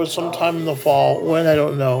be open sometime in the fall, when I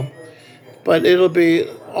don't know. But it'll be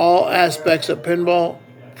all aspects of pinball,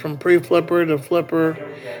 from pre-flipper to flipper,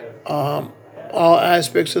 all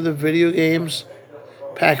aspects of the video games,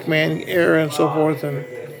 Pac-Man era and so forth. And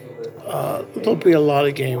there'll be a lot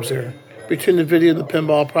of games there. Between the video and the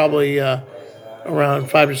pinball, probably around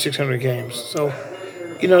 500 to 600 games. So,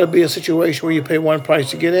 it'll be a situation where you pay one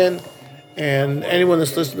price to get in. And anyone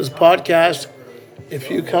that's listening to this podcast, if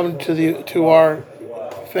you come to our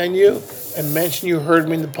venue and mention you heard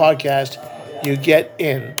me in the podcast, you get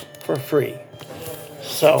in for free.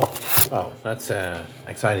 So, Wow, that's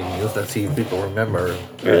exciting news. Let's see if people remember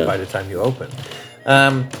Yeah. by the time you open.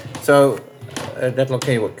 That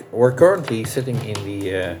location, we're currently sitting in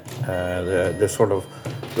the sort of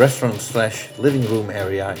restaurant/living room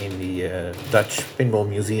area in the Dutch Pinball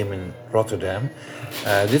Museum in Rotterdam.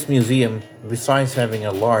 This museum, besides having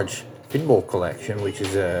a large pinball collection, which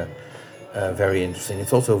is very interesting,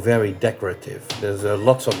 it's also very decorative. There's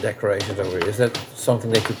lots of decorations over here. Is that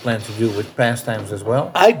something that you plan to do with Pastimes as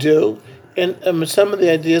well? I do. And some of the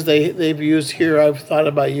ideas they've used here, I've thought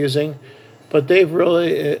about using, but they've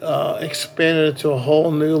really expanded it to a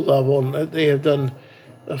whole new level. And they have done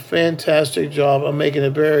a fantastic job of making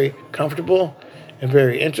it very comfortable and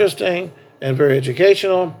very interesting and very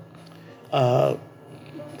educational.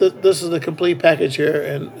 This is the complete package here,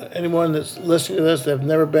 and anyone that's listening to this that have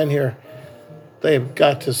never been here, they've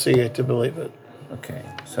got to see it to believe it. Okay,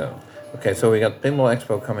 so we got Pinball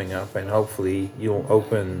Expo coming up, and hopefully you'll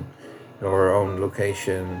open your own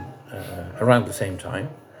location around the same time.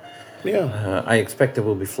 Yeah. I expect there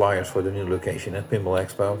will be flyers for the new location at Pinball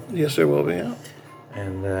Expo. Yes, there will be. Yeah.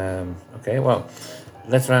 And okay, well,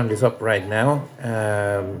 let's round this up right now.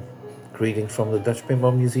 Greetings from the Dutch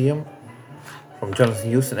Pinball Museum, from Jonathan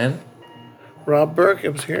Houston and Rob Burke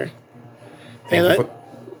was here. thank And you for,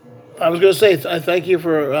 I was going to say, I thank you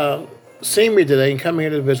for seeing me today and coming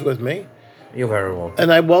here to visit with me. you're very welcome.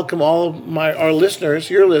 And I welcome all of our listeners,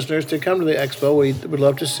 your listeners, to come to the expo. We would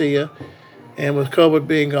love to see you. And with COVID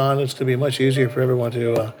being gone, it's going to be much easier for everyone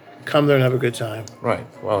to come there and have a good time. Right.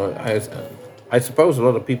 Well, I suppose a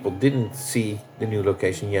lot of people didn't see the new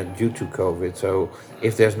location yet due to COVID. So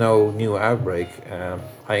if there's no new outbreak,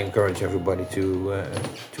 I encourage everybody to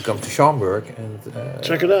come to Schaumburg and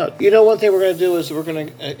Check it out. One thing we're going to do is we're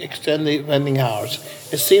going to extend the vending hours.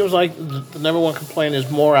 It seems like the number one complaint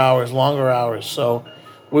is more hours, longer hours. So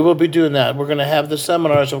we will be doing that. We're going to have the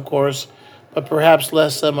seminars, of course, but perhaps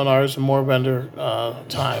less seminars and more vendor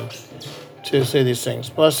time to say these things.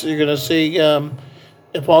 Plus, you're going to see,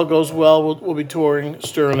 if all goes well, we'll be touring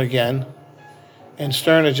Stern again. And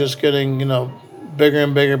Stern is just getting, bigger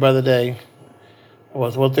and bigger by the day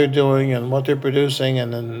with what they're doing and what they're producing.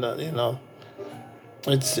 And then,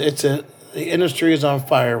 the industry is on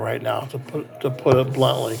fire right now, to put it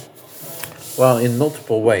bluntly. well, in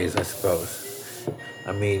multiple ways, I suppose.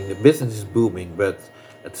 I mean, the business is booming, but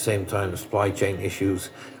at the same time, the supply chain issues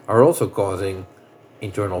are also causing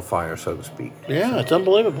internal fire, so to speak. Yeah, it's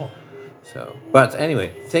unbelievable. So, but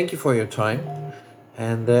anyway, thank you for your time,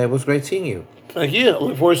 and it was great seeing you. Thank you.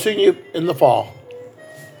 Look forward to seeing you in the fall.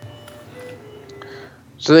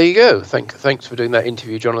 So there you go. Thanks for doing that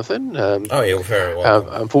interview, Jonathan. You're very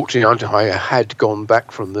welcome. Unfortunately, I had gone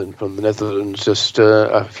back from the Netherlands just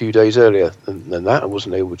a few days earlier than that. I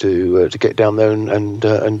wasn't able to get down there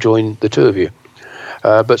and join the two of you.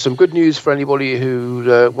 But some good news for anybody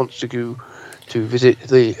who wants to go to visit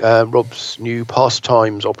the Rob's new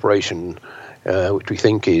pastimes operation, which we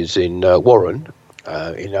think is in Warren,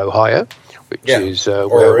 in Ohio, which is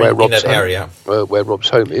where Rob's home, area. Where Rob's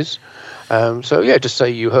home is. Just say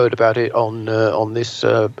you heard about it on this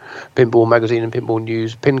Pinball Magazine and Pinball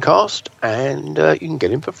News Pincast, and you can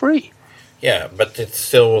get in for free. Yeah, but it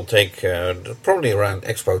still will take probably around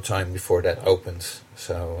Expo time before that opens.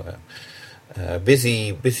 So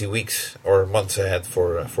busy weeks or months ahead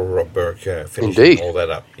for Rob Burke finishing all that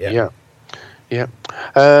up. Yeah.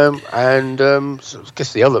 So I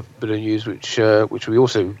guess the other bit of news, which we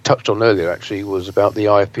also touched on earlier, actually, was about the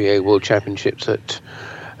IFPA World Championships at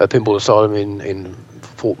Pinball Asylum in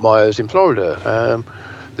Fort Myers in Florida.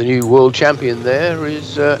 The new world champion there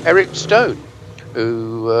is Eric Stone,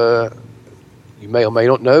 who you may or may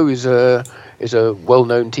not know is a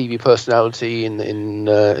well-known TV personality in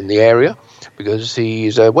the area, because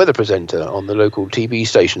he's a weather presenter on the local TV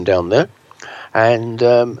station down there. And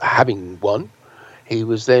having won, he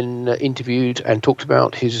was then interviewed and talked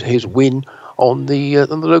about his win on the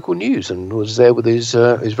local news, and was there with his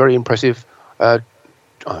very impressive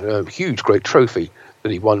great trophy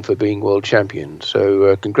that he won for being world champion.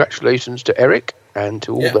 So congratulations to Eric and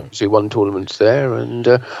to all those who won tournaments there, and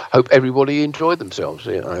hope everybody enjoyed themselves.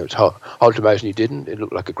 It's hard to imagine you didn't. It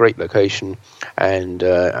looked like a great location, and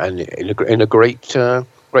in a great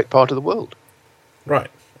part of the world.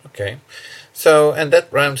 Right. Okay. So, and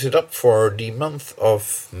that rounds it up for the month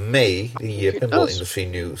of May, the Pinball Industry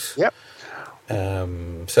News. Yep.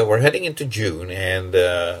 So we're heading into June, and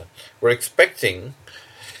we're expecting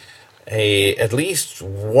at least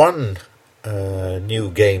one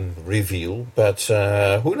new game reveal, but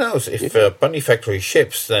who knows? If Bunny Factory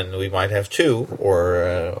ships, then we might have two,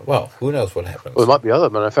 or who knows what happens. Well, there might be other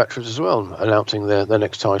manufacturers as well announcing their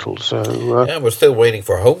next title. So we're still waiting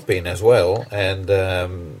for Homepin as well, and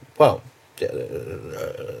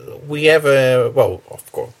we have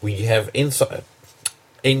of course, we have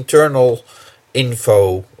internal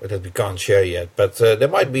info that we can't share yet, but there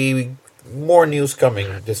might be more news coming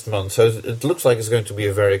this month, so it looks like it's going to be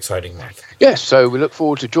a very exciting month. Yes, so we look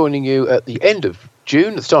forward to joining you at the end of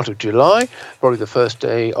June, the start of July, probably the first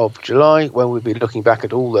day of July, when we'll be looking back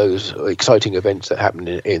at all those exciting events that happened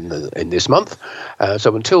in this month.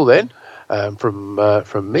 So until then,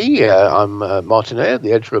 from me, I'm Martin Eyre,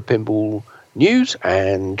 the editor of Pinball News,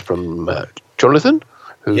 and from Jonathan.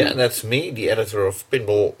 That's me, the editor of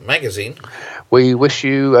Pinball Magazine. We wish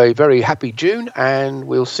you a very happy June, and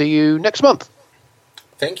we'll see you next month.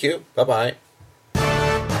 Thank you. Bye-bye.